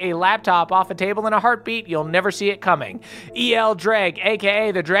whack a laptop off a table in a heartbeat. You'll never see it coming. E.L. Dreg,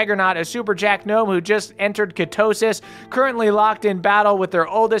 aka the Dragonaut, a super jack gnome who just entered ketosis, currently locked in battle with their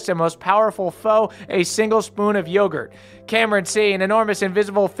oldest and most powerful foe, a single spoon of yogurt. Cameron C., an enormous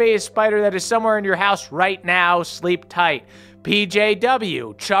invisible phase spider that is somewhere in your house right now. Sleep tight.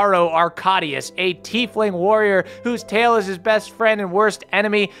 PJW, Charo Arcadius, a tiefling warrior whose tail is his best friend and worst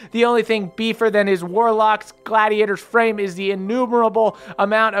enemy. The only thing beefer than his warlock's gladiator's frame is the innumerable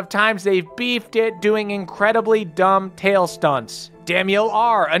amount of times they've beefed it doing incredibly dumb tail stunts. Daniel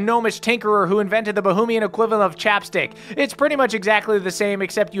R., a gnomish tinkerer who invented the Bohemian equivalent of chapstick. It's pretty much exactly the same,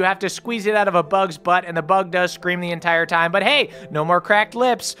 except you have to squeeze it out of a bug's butt, and the bug does scream the entire time. But hey, no more cracked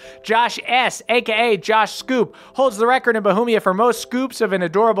lips. Josh S., aka Josh Scoop, holds the record in Bohemia for most scoops of an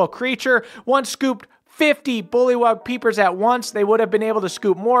adorable creature. Once scooped 50 bullywug peepers at once. They would have been able to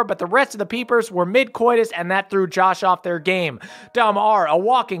scoop more, but the rest of the peepers were mid-coitus, and that threw Josh off their game. Dom R., a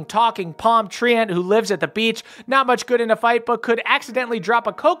walking, talking palm treant who lives at the beach. Not much good in a fight, but could accidentally drop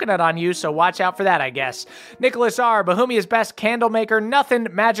a coconut on you, so watch out for that, I guess. Nicholas R., Bohemia's best candle maker. Nothing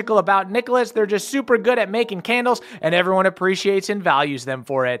magical about Nicholas. They're just super good at making candles, and everyone appreciates and values them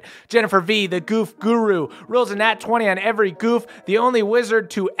for it. Jennifer V., the goof guru, rolls a nat 20 on every goof. The only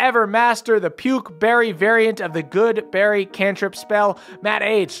wizard to ever master the puke berry variant of the good berry cantrip spell. Matt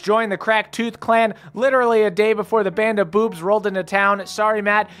H. joined the Crack Tooth Clan literally a day before the band of boobs rolled into town. Sorry,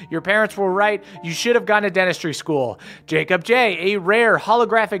 Matt, your parents were right. You should have gone to dentistry school. Jacob J., a rare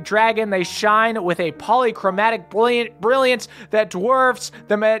holographic dragon. They shine with a polychromatic brilliance that dwarfs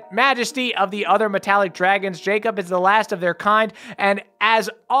the majesty of the other metallic dragons. Jacob is the last of their kind, and as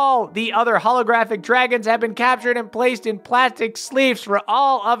all the other holographic dragons have been captured and placed in plastic sleeves for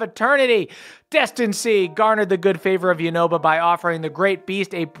all of eternity. Destin C. garnered the good favor of Yunoba by offering the great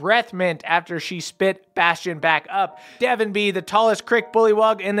beast a breath mint after she spit Bastion back up. Devin B., the tallest crick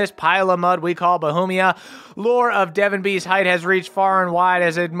bullywug in this pile of mud we call Bohemia. Lore of Devin B.'s height has reached far and wide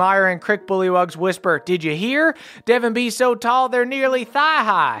as admiring crick bullywugs whisper, "Did you hear? Devin B.'s so tall they're nearly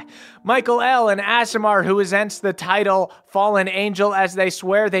thigh-high." Michael L., an Asimar who resents the title Fallen Angel as they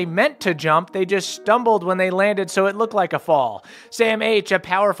swear they meant to jump, they just stumbled when they landed so it looked like a fall. Sam H., a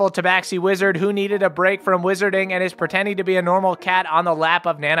powerful tabaxi wizard who needed a break from wizarding and is pretending to be a normal cat on the lap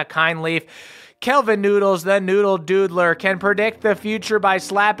of Nana Kindleaf. Kelvin Noodles, the Noodle Doodler, can predict the future by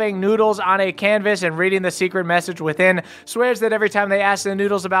slapping noodles on a canvas and reading the secret message within. Swears that every time they ask the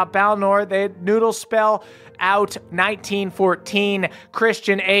noodles about Balnor, the noodles spell out 1914.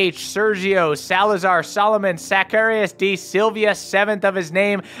 Christian H., Sergio, Salazar, Solomon, Zacharias D. Silvia, 7th of his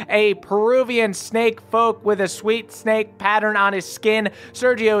name, a Peruvian snake folk with a sweet snake pattern on his skin.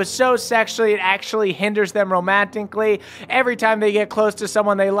 Sergio is so sexually it actually hinders them romantically. Every time they get close to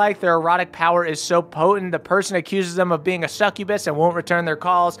someone they like, their erotic power is so potent, the person accuses them of being a succubus and won't return their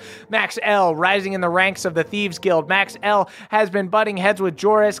calls. Max L., rising in the ranks of the Thieves Guild. Max L. has been butting heads with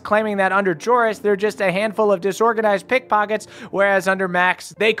Joris, claiming that under Joris, they're just a handful of disorganized pickpockets, whereas under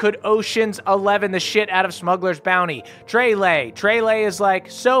Max, they could Ocean's 11 the shit out of Smuggler's Bounty. Treylay. Treylay is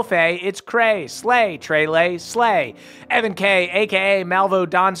like, Sophie, it's cray. Slay, Treylay, slay. Evan K., a.k.a. Malvo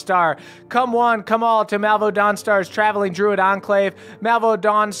Dawnstar. Come one, come all to Malvo Dawnstar's Traveling Druid Enclave. Malvo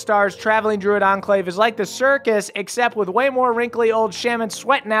Dawnstar's Traveling Druid Enclave is like the circus, except with way more wrinkly old shamans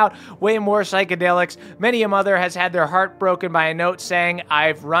sweating out way more psychedelics. Many a mother has had their heart broken by a note saying,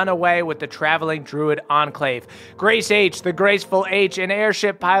 "I've run away with the Traveling Druid Enclave." Grace H., the Graceful H., an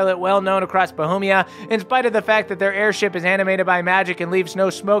airship pilot well known across Bohemia. In spite of the fact that their airship is animated by magic and leaves no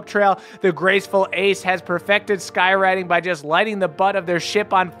smoke trail, the Graceful Ace has perfected skywriting by just lighting the butt of their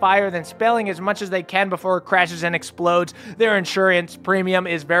ship on fire, then spelling as much as they can before it crashes and explodes. Their insurance premium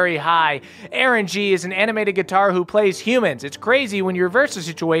is very high. Aaron G. is an animated guitar who plays humans. It's crazy when you reverse the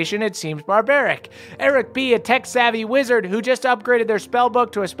situation, it seems barbaric. Eric B., a tech-savvy wizard who just upgraded their spell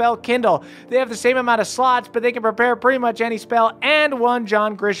book to a spell Kindle. They have the same amount of slots, but they can prepare pretty much any spell and one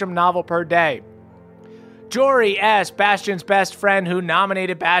John Grisham novel per day. Jory S., Bastion's best friend who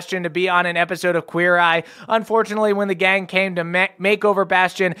nominated Bastion to be on an episode of Queer Eye. Unfortunately, when the gang came to make over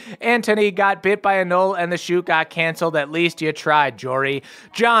Bastion, Anthony got bit by a knoll and the shoot got canceled. At least you tried, Jory.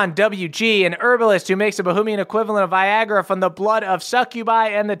 John W.G., an herbalist who makes a Bohemian equivalent of Viagra from the blood of succubi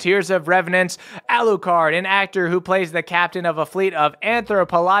and the tears of revenants. Alucard, an actor who plays the captain of a fleet of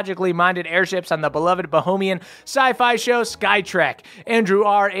anthropologically minded airships on the beloved Bohemian sci-fi show Skytrek. Andrew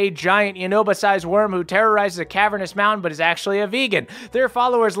R., a giant Yunoba-sized worm who terrorizes a cavernous mountain but is actually a vegan. Their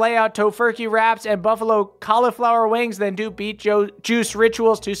followers lay out tofurkey wraps and buffalo cauliflower wings, then do beet juice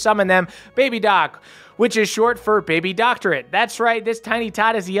rituals to summon them. Baby Doc, which is short for baby doctorate. That's right, this tiny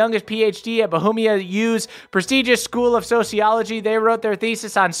tot is the youngest PhD at Bohemia U's prestigious School of Sociology. They wrote their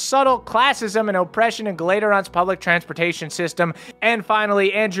thesis on subtle classism and oppression in Galateron's public transportation system. And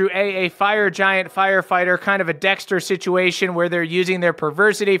finally, Andrew A., a fire giant firefighter, kind of a Dexter situation where they're using their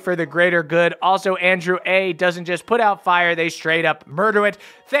perversity for the greater good. Also, Andrew A. doesn't just put out fire, they straight up murder it.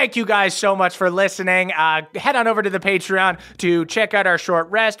 Thank you guys so much for listening. Head on over to the Patreon to check out our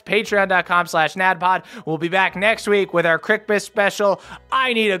short rest, patreon.com/nadpod. We'll be back next week with our Crickmas special,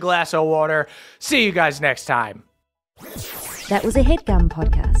 I Need a Glass of Water. See you guys next time. That was a HeadGum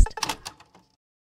podcast.